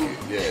beautiful.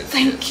 Yes,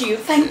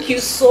 Thank you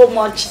so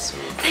much.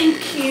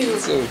 Thank you.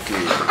 It's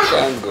okay.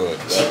 Thank God.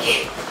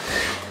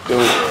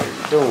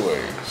 Don't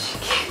worry.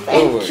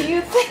 Thank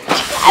you.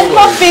 I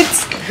love it.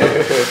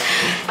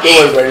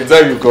 Don't worry, by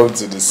the time you come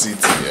to the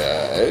city,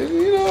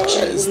 you know,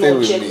 stay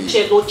with me.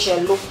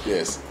 Cello.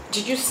 Yes.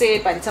 Did you say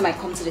by the time I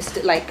come to the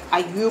city, like, are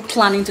you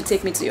planning to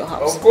take me to your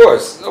house? Of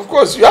course.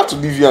 You have to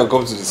leave here and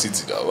come to the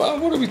city now.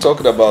 What are we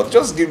talking about?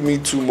 Just give me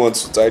 2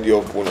 months to tidy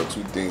up 1 or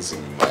 2 things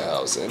in my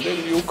house, and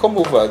then you come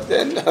over.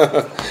 Then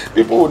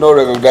people will not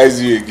recognize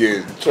you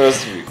again.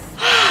 Trust me.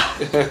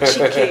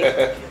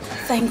 Chike,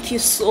 thank you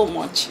so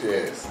much.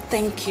 Yes.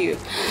 Thank you.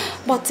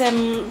 But that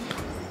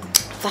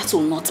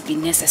will not be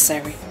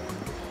necessary.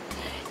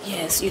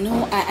 Yes, you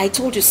know, I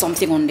told you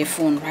something on the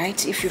phone,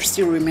 right? If you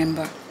still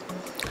remember.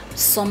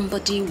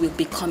 Somebody will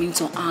be coming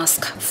to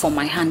ask for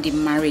my hand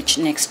in marriage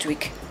next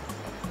week.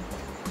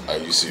 Are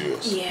you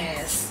serious?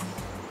 Yes.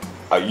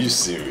 Are you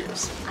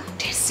serious? I'm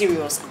dead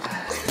serious.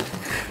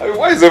 I mean,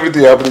 why is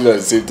everything happening at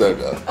the same time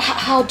now?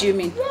 How do you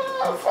mean?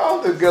 I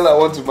found the girl I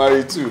want to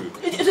marry too.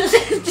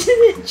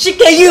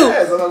 Chike, you?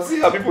 Yes, and I'm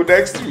seeing her people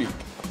next week.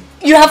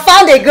 You have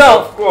found a girl?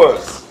 Of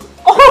course.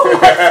 Oh my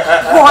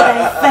God, I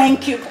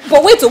thank you.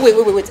 But wait.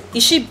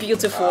 Is she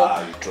beautiful?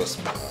 You trust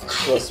me.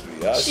 Trust me.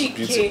 She's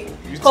beautiful.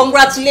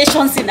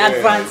 Congratulations in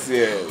advance.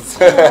 Yes.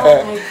 Oh,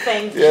 I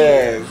thank you.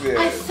 Yes.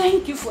 I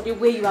thank you for the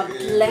way you have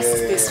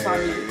blessed this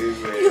family.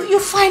 You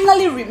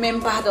finally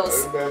remembered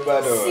us.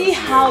 See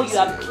how you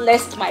have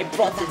blessed my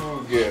brother.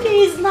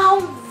 He is now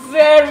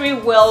very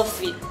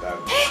wealthy.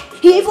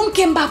 He even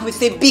came back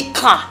with a big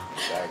car.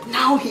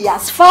 Now he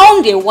has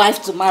found a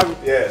wife to marry.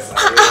 Yes.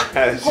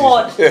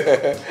 God,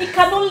 it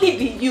can only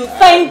be you.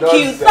 Thank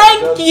you.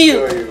 Don't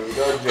joy.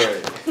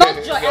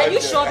 Not joy. Are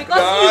you sure?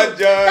 Because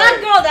that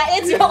girl that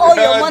ate all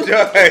your money.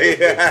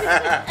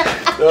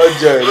 Don't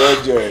joy.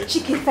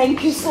 Chike,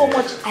 thank you so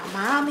much.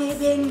 Amame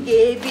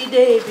benge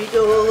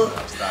bido.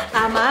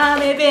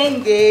 Amame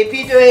benge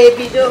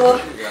bido.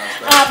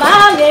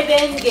 Amame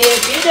benge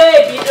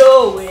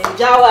bido.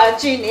 Wenjawa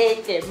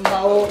chineke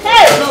mao.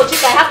 Hey, no,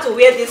 Chike, I have to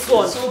wear this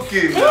one. It's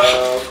okay.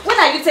 When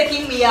are you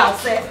taking me out,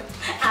 sir?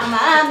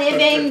 Amame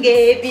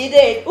benge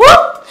bido.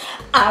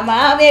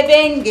 Amame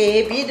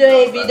benge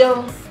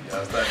bido.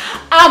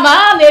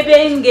 Amame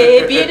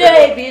benge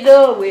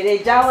bido.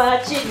 Wenjawa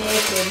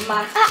chineke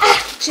mao.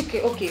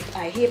 Chike, okay,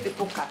 I hear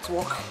people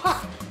catwalk.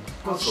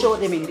 I'll show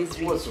them in this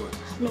video.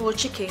 No,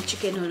 Chike,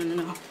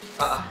 no.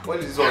 When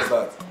is this one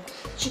start?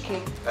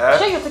 Chike,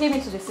 sure you're taking me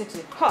to the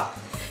city.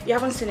 You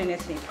haven't seen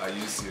anything. Are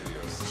you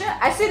serious? Sure,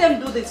 I see them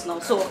do this now,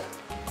 so.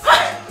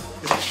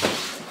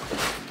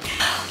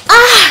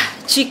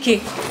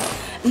 Chike,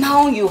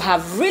 now you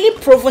have really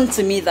proven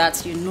to me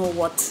that you know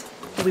what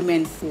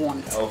women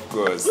want. Of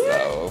course.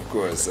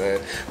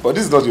 But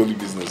this is not the only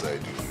business I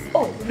do.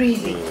 Oh,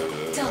 really?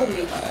 Tell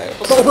me.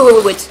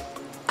 Wait.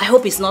 I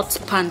hope it's not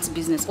pants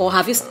business, or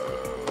have you've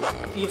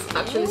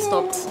actually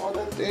stopped?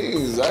 Other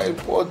things. I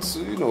import,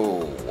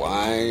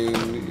 wine,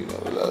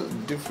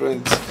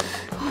 different,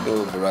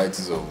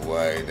 varieties of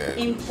wine. And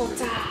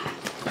importer.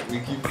 We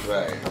keep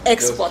trying.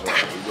 Exporter.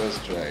 We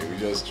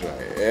just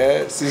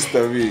try.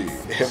 Sister me,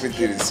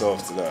 everything is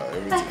soft now.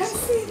 I can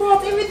see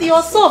that. Everything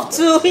you're soft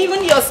too.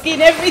 Even your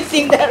skin,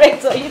 everything,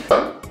 director.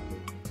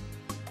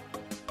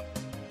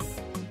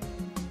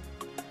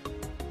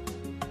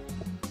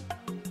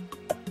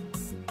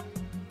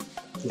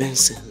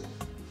 Benson.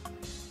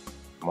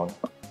 Mom?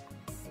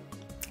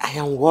 I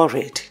am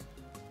worried.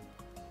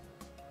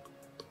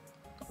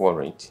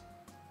 Worried?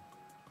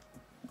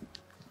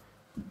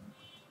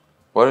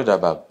 Worried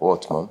about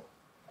what, Mom?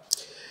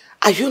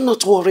 Are you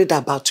not worried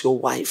about your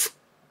wife?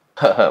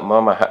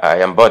 Mom, I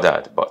am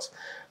bothered, but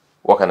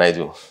what can I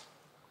do?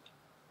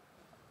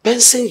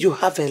 Benson, you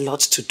have a lot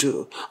to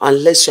do,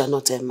 unless you are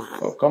not a man.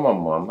 Oh, come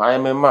on, Mom. I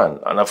am a man,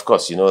 and of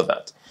course you know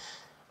that.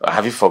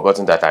 Have you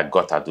forgotten that I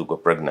got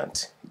Adugo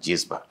pregnant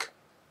years back?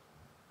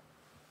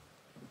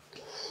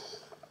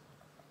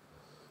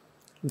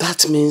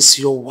 That means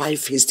your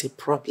wife is the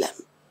problem.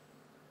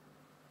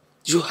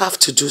 You have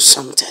to do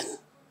something.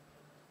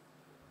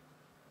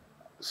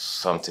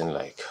 Something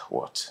like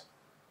what?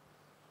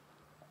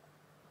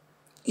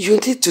 You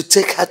need to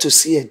take her to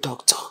see a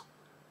doctor.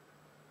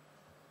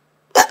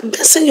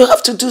 Benson, you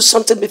have to do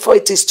something before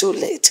it is too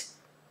late.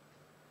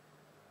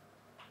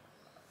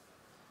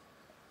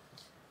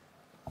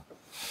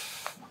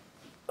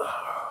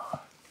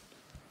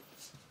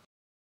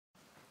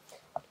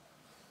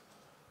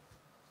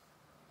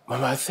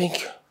 Mama, I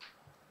think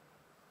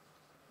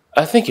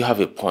you have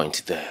a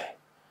point there.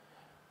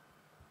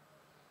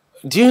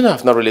 Do you know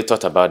I've not really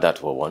thought about that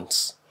for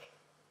once?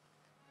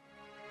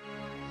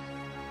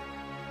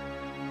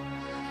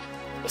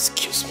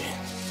 Excuse me.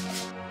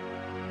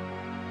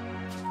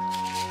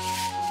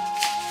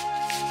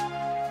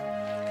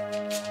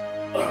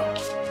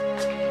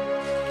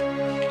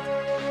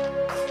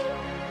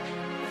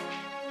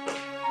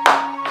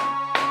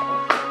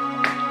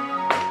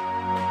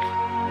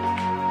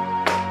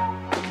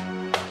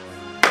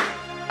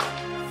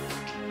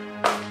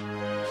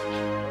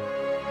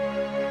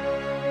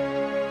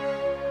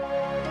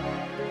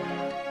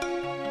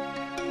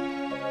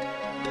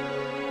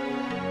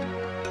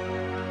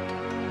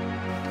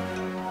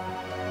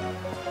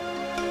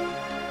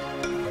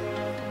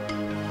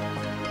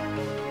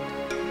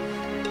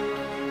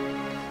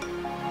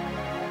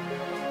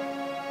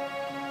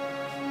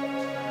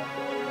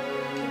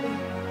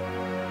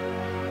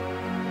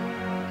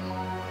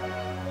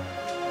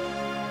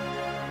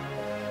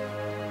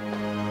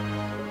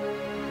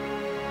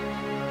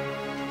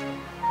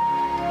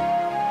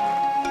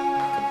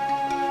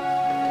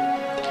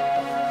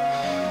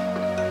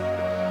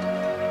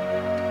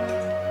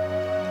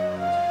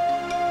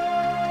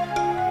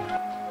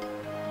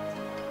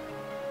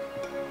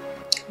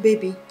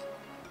 Baby.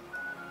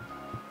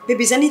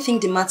 Baby, is anything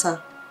the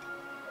matter?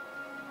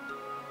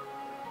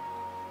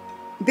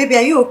 Baby,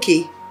 are you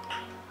okay?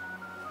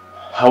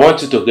 I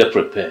want you to get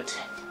prepared.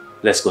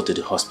 Let's go to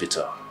the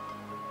hospital.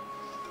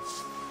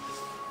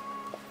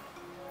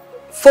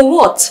 For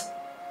what?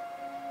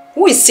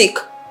 Who is sick?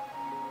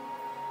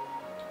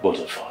 Both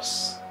of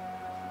us.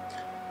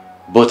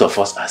 Both of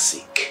us are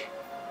sick.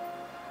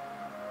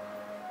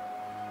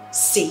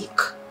 Sick?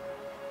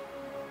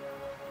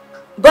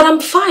 But I'm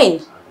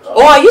fine.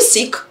 Or are you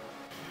sick?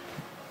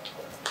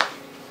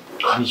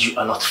 And you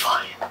are not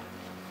fine.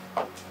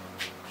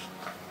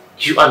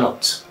 You are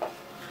not.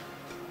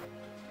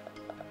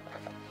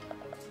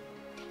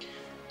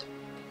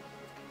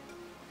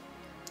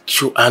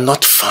 You are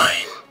not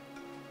fine.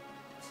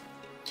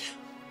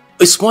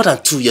 It's more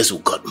than 2 years we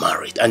got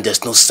married and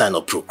there's no sign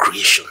of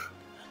procreation.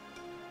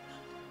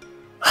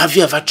 Have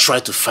you ever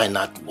tried to find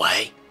out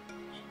why?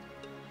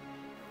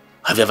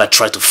 Have you ever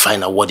tried to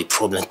find out what the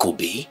problem could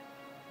be?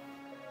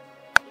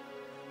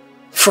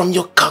 From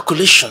your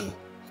calculation,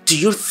 do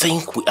you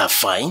think we are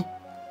fine?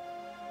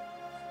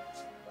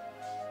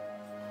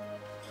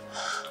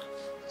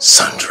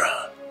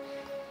 Sandra,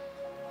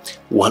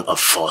 one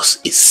of us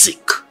is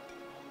sick.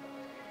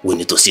 We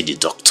need to see the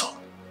doctor.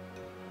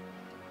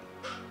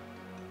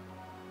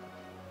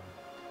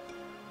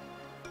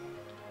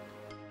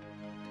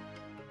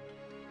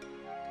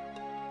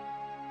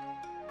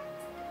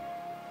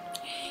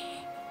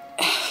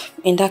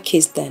 In that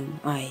case then,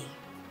 I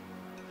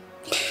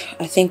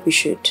think we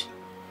should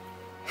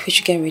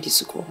get ready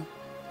to go.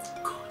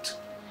 Good.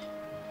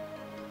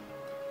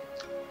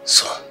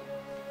 So,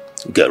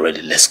 get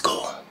ready, let's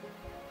go.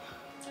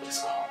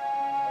 Let's go.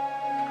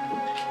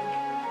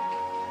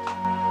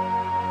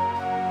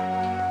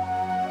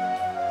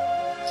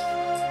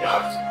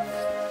 Yeah.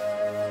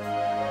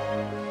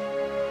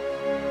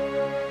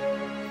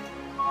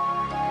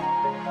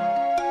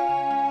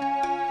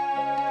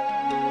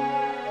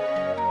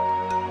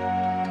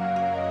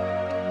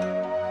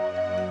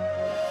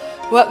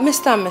 Well,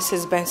 Mr. and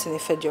Mrs. Benson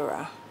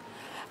Ifedora,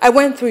 I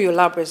went through your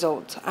lab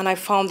results and I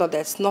found that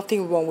there's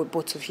nothing wrong with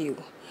both of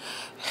you.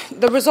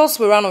 The results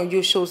we ran on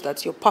you shows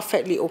that you're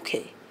perfectly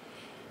okay.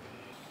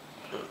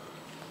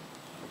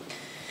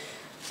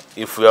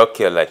 If we are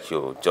okay like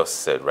you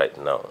just said right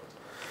now,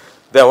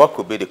 then what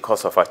could be the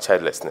cause of our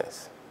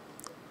childlessness?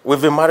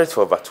 We've been married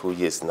for over 2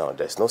 years now.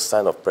 There's no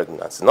sign of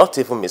pregnancy, not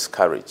even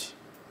miscarriage.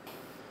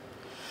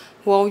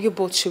 Well, you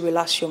both should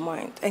relax your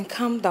mind and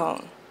calm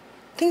down.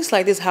 Things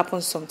like this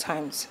happen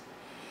sometimes.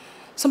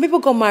 Some people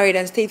got married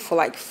and stayed for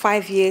like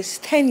 5 years,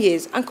 10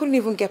 years and couldn't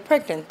even get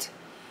pregnant.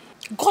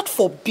 God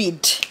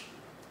forbid.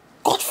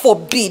 God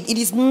forbid. It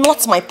is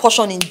not my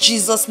portion in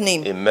Jesus'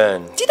 name.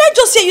 Amen. Did I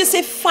just hear you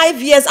say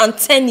 5 years and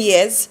 10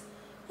 years?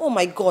 Oh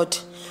my God.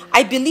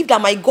 I believe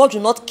that my God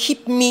will not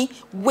keep me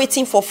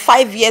waiting for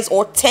 5 years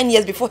or 10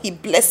 years before he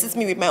blesses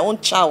me with my own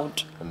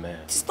child. Amen.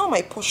 It's not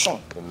my portion.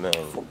 Amen.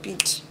 God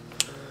forbid.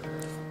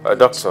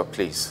 Doctor,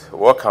 please,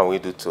 what can we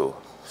do to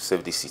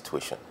save this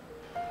situation?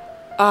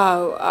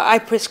 I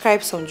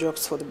prescribed some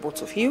drugs for the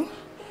both of you.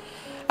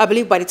 I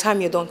believe by the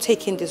time you're done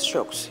taking these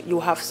drugs,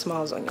 you'll have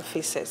smiles on your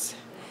faces.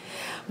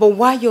 But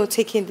while you're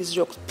taking these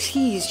drugs,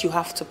 please, you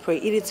have to pray.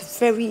 It is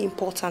very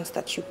important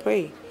that you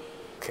pray.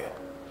 Okay.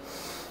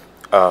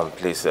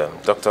 Please,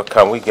 doctor,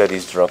 can we get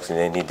these drugs in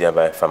any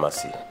nearby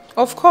pharmacy?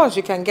 Of course,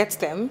 you can get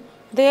them.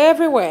 They're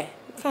everywhere.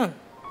 You can.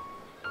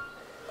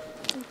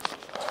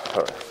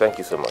 All right. Thank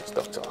you so much,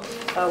 doctor.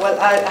 Well,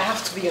 I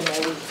have to be on my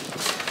way.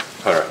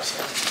 All right.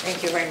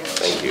 Thank you very much.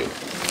 Thank you.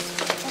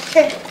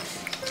 Okay.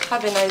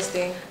 Have a nice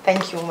day.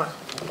 Thank you, ma.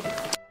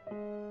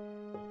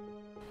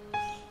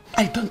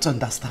 I don't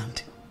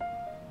understand.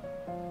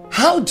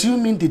 How do you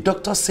mean the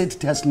doctor said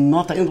there's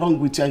nothing wrong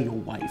with you and your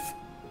wife?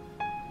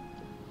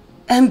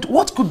 And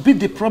what could be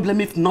the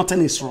problem if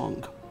nothing is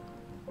wrong?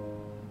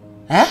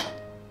 Eh?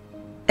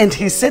 And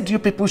he said you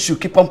people should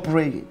keep on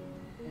praying.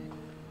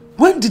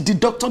 When did the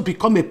doctor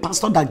become a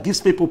pastor that gives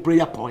people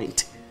prayer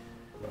point?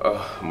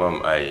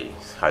 Mom, I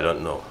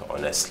don't know,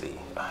 honestly.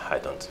 I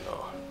don't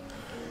know.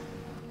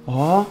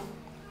 Oh?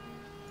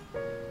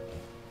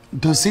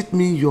 Does it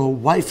mean your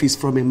wife is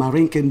from a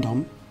marine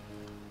kingdom?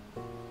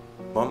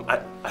 Mom,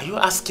 are you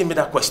asking me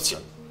that question?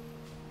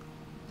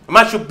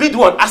 I should be the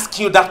one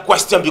asking you that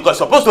question because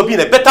you're supposed to be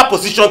in a better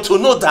position to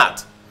know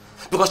that.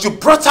 Because you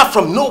brought her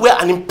from nowhere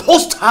and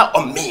imposed her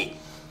on me.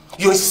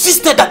 You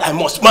insisted that I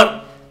must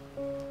marry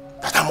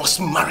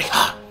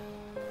her.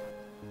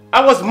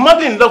 I was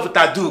madly in love with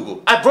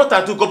Adugo. I brought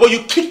Adugo, but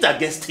you kicked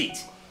against it.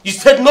 You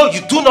said, no,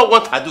 you do not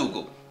want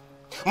Adugo.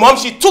 Mom,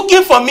 she took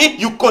him from me,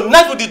 you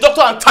connived with the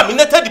doctor and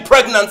terminated the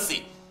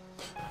pregnancy.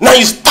 Now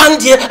you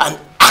stand here and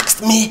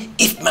ask me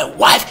if my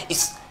wife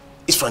is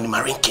from the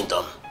marine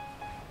kingdom.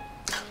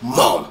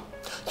 Mom,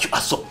 you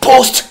are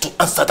supposed to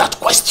answer that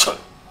question.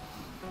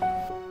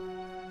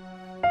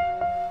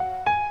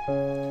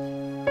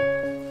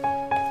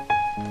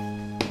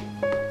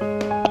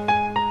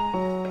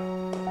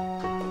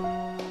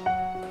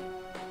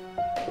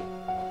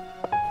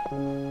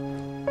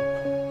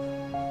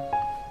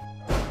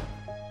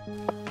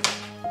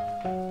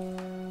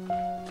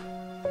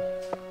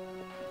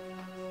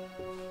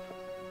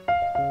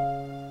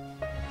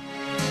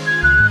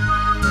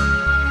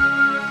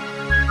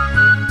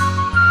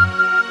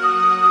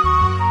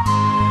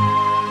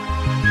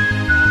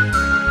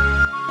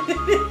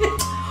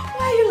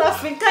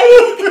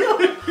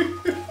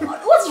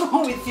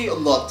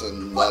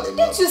 Nothing.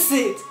 Didn't you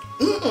see it?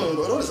 You don't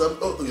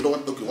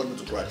want, okay, you want me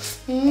to cry?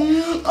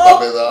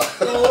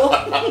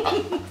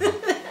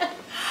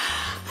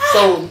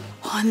 So,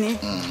 honey,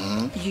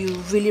 you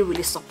really,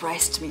 really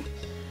surprised me.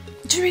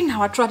 During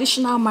our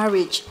traditional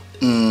marriage,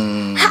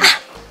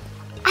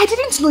 I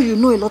didn't know you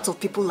know a lot of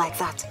people like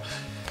that.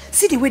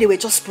 See the way they were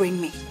just spraying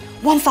me.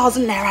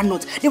 1,000 naira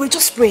notes. They were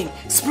just spraying.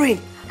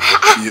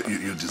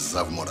 You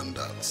deserve more than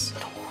that.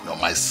 You're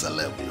my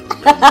celeb.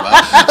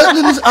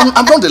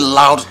 I'm not the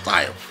loud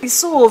type. It's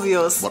so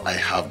obvious. But I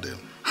have them.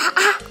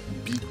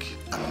 Big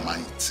and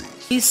mighty.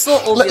 It's so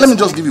obvious. Let me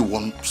just give you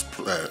one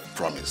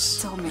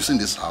promise. Tell me. You see in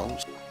this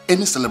house,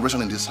 any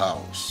celebration in this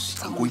house,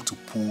 I'm going to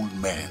pull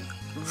men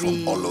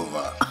from all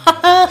over.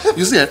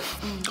 You see,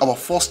 our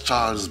first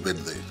child's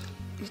birthday,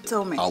 You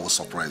tell me. I will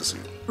surprise you.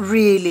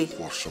 Really?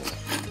 For sure.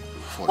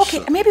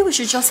 Okay, maybe we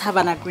should just have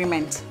an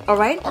agreement,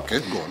 alright?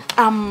 Okay, go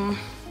on.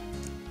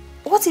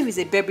 What if it's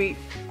a baby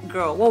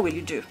girl? What will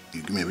you do?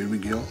 You give me a baby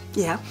girl?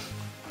 Yeah.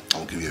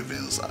 I'll give you a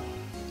Venza.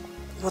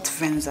 What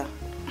Venza?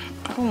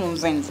 I don't want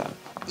Venza.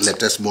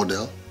 Latest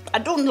model? I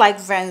don't like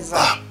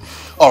Venza.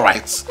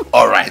 Alright.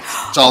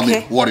 Tell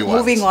me, what do you want?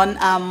 Moving on,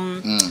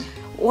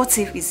 what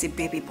if it's a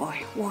baby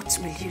boy? What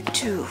will you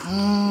do?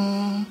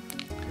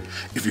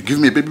 If you give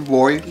me a baby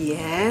boy,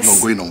 yes,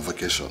 you're going on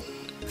vacation.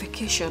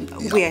 Vacation?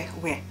 Yeah.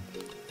 Where?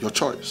 Your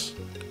choice.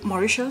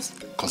 Mauritius?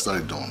 Consider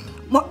it done.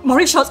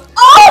 Mauritius?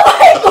 Oh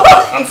my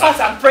God! In fact,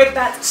 I'm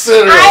pregnant.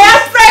 Serious? I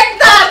am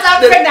pregnant! I'm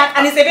pregnant,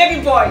 and it's a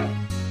baby boy.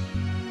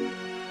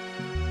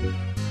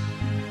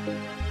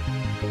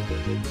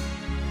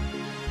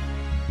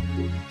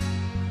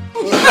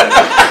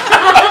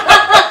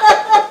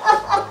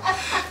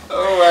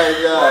 Oh my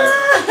God.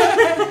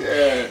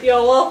 Yeah.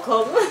 You're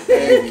welcome.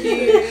 Thank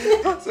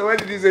you. So where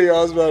did you say your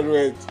husband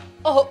went?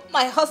 Oh,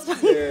 my husband?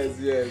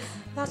 Yes.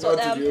 That's Not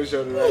what to the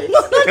ocean, right?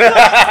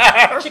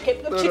 Chicken,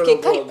 No,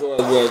 go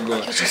on.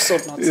 You're just so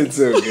naughty. It's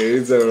okay,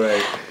 it's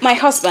alright. My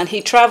husband,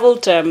 he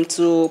traveled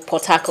to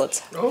Port Harcourt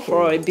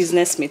for a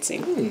business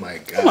meeting. Oh my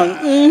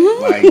God.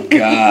 My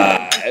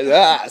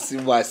God. See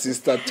my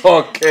sister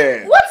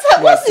talking.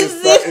 What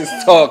is this? Is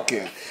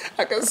talking.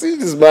 I can see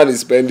this man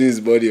is spending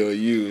his money on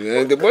you.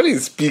 And the money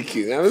is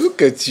speaking. I mean,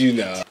 look at you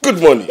now. Good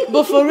money.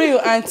 But for real,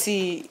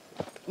 auntie,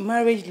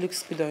 marriage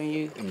looks good on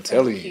you. I'm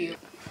telling you.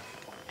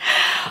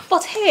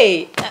 But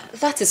hey,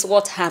 that is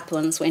what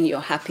happens when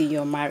you're happy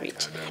you're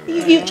married.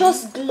 You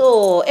just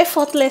glow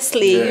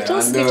effortlessly. Yeah, you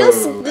just I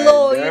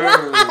glow.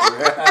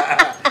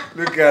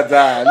 Look at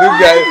that.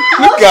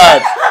 Look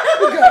at.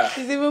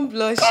 She's even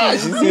blushing.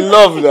 She's in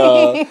love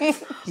now.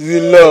 She's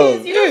in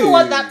love. You don't know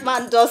what that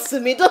man does to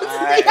me, don't you?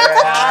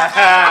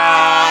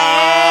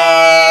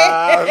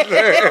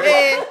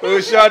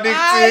 Oceanic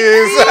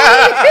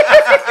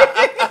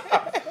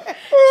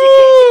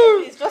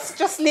Please,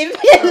 just leave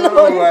me alone.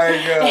 Oh my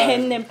God.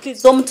 And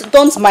please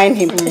don't mind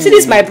him. See,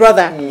 this is my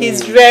brother.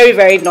 He's very,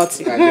 very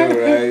naughty. I know,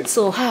 right?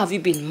 So how have you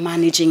been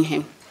managing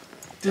him?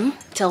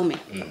 Tell me.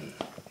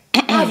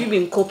 How have you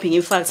been coping?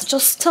 In fact,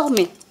 just tell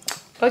me.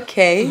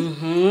 Okay.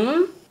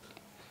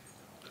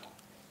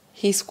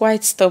 He's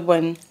quite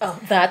stubborn. Oh,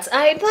 that's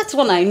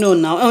one I know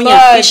now. Oh,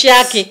 But-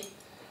 yeah,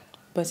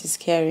 But he's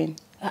caring.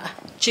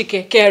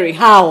 Chike, caring.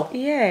 How?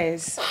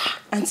 Yes.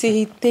 Auntie,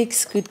 he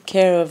takes good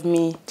care of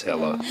me. Tell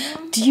her.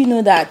 Do you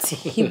know that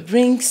he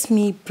brings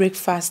me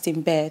breakfast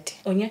in bed?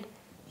 Oh, yeah?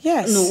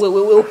 Yes. No,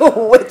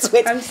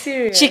 wait. I'm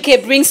serious.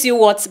 Chike brings you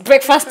what?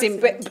 Breakfast in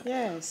bed?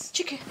 Yes.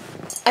 Chike,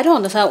 I don't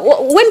understand.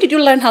 When did you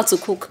learn how to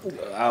cook?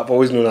 I've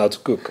always known how to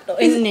cook.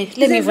 He's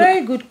a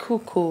very good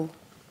cook.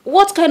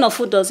 What kind of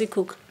food does he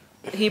cook?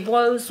 He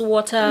boils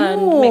water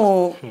and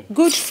No,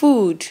 good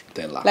food.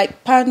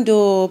 Like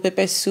pando,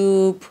 pepper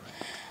soup.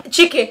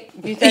 Chike,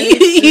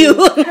 you.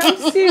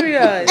 I'm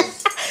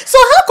serious. So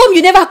how come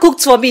you never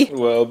cooked for me?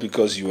 Well,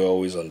 because you were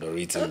always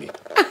underrating me.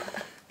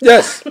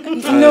 Yes.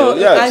 No,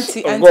 yes,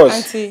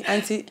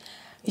 auntie.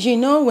 You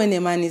know when a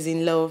man is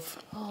in love,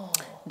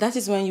 that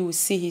is when you will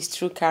see his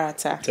true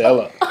character.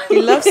 Tell her.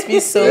 He loves me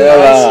so Tell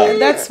much. her.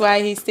 And that's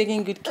why he's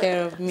taking good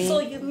care of me. So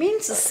you mean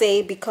to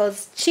say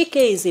because Chike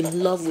is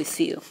in love with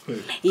you,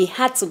 he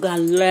had to go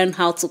and learn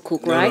how to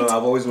cook, right? No,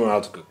 I've always known how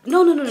to cook.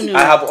 No.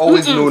 I have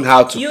always known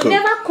how to You cook.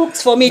 never cooked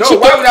for me, No,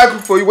 Chike. why would I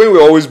cook for you when you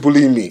were always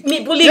bullying me?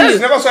 Me bullying Yes, you?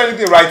 never saw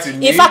anything right in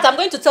me. In fact, I'm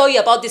going to tell you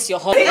about this, your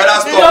husband.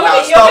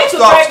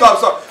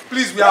 Stop.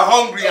 Please, we are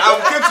hungry. We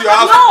came to your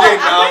house today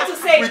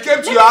now. We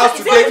came to your house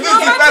today. This is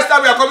the first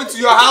time we are coming to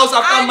your house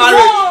after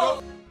marriage.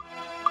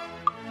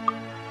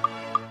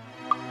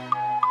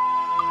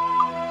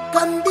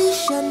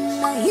 Condition,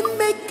 he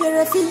make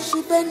her a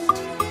fishy bend.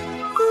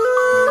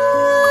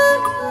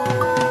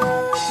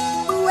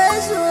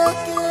 Where's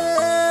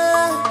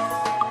okay?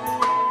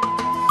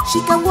 She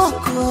can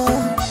walk.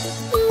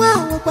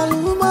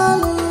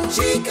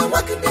 She can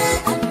walk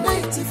day and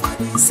night for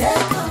the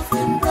sake of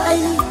him,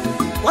 right?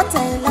 What I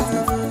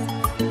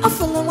love, I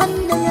feel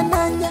one day and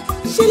Nanya.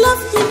 She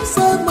loves him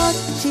so much,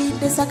 she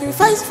the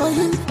sacrifice for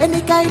him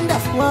any kind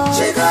of work.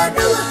 She got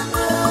do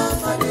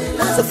for the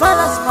love. So far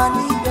as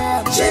money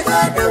there, she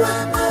got do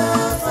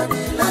for the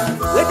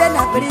love. With an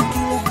pretty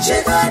killer. She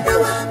got the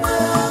one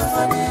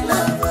for the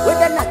love.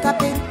 With a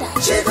carpenter.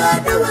 She got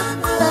the one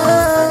for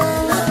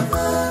the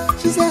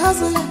love. She's a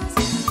hustler.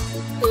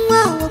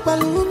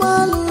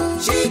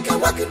 She can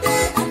work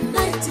day and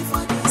night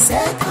for the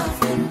sake of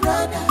her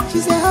brother.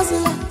 She's a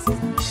hustler.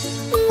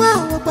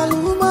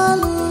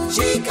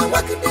 She can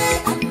work day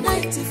and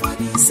night for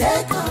the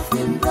sake of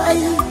her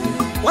brother.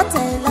 What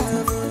I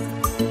love,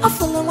 I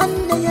follow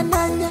one day and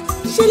nanya.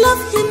 She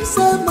loved him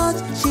so much,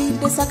 she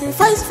did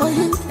sacrifice for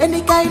him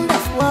any kind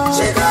of war.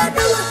 She got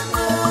the one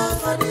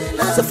for the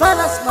love. So far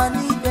as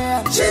money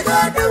there, she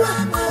got the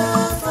one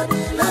for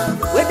the love.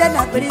 With an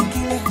pretty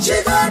killer,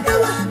 she got the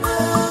one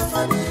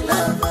for the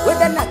love.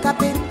 With an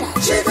carpenter,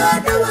 she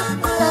got the one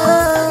for the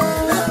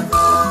love.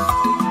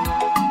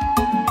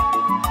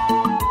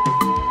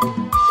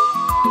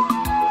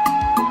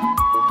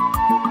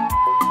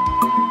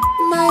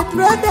 My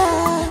brother,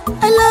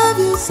 I love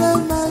you so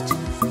much.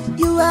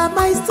 You are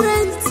my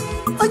strength.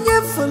 Onye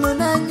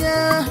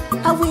fulunanya,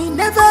 I will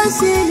never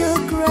see you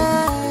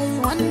cry.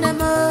 One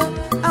more,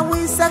 I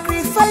will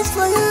sacrifice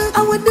for you.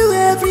 I will do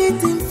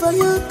everything for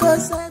you,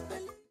 'cause I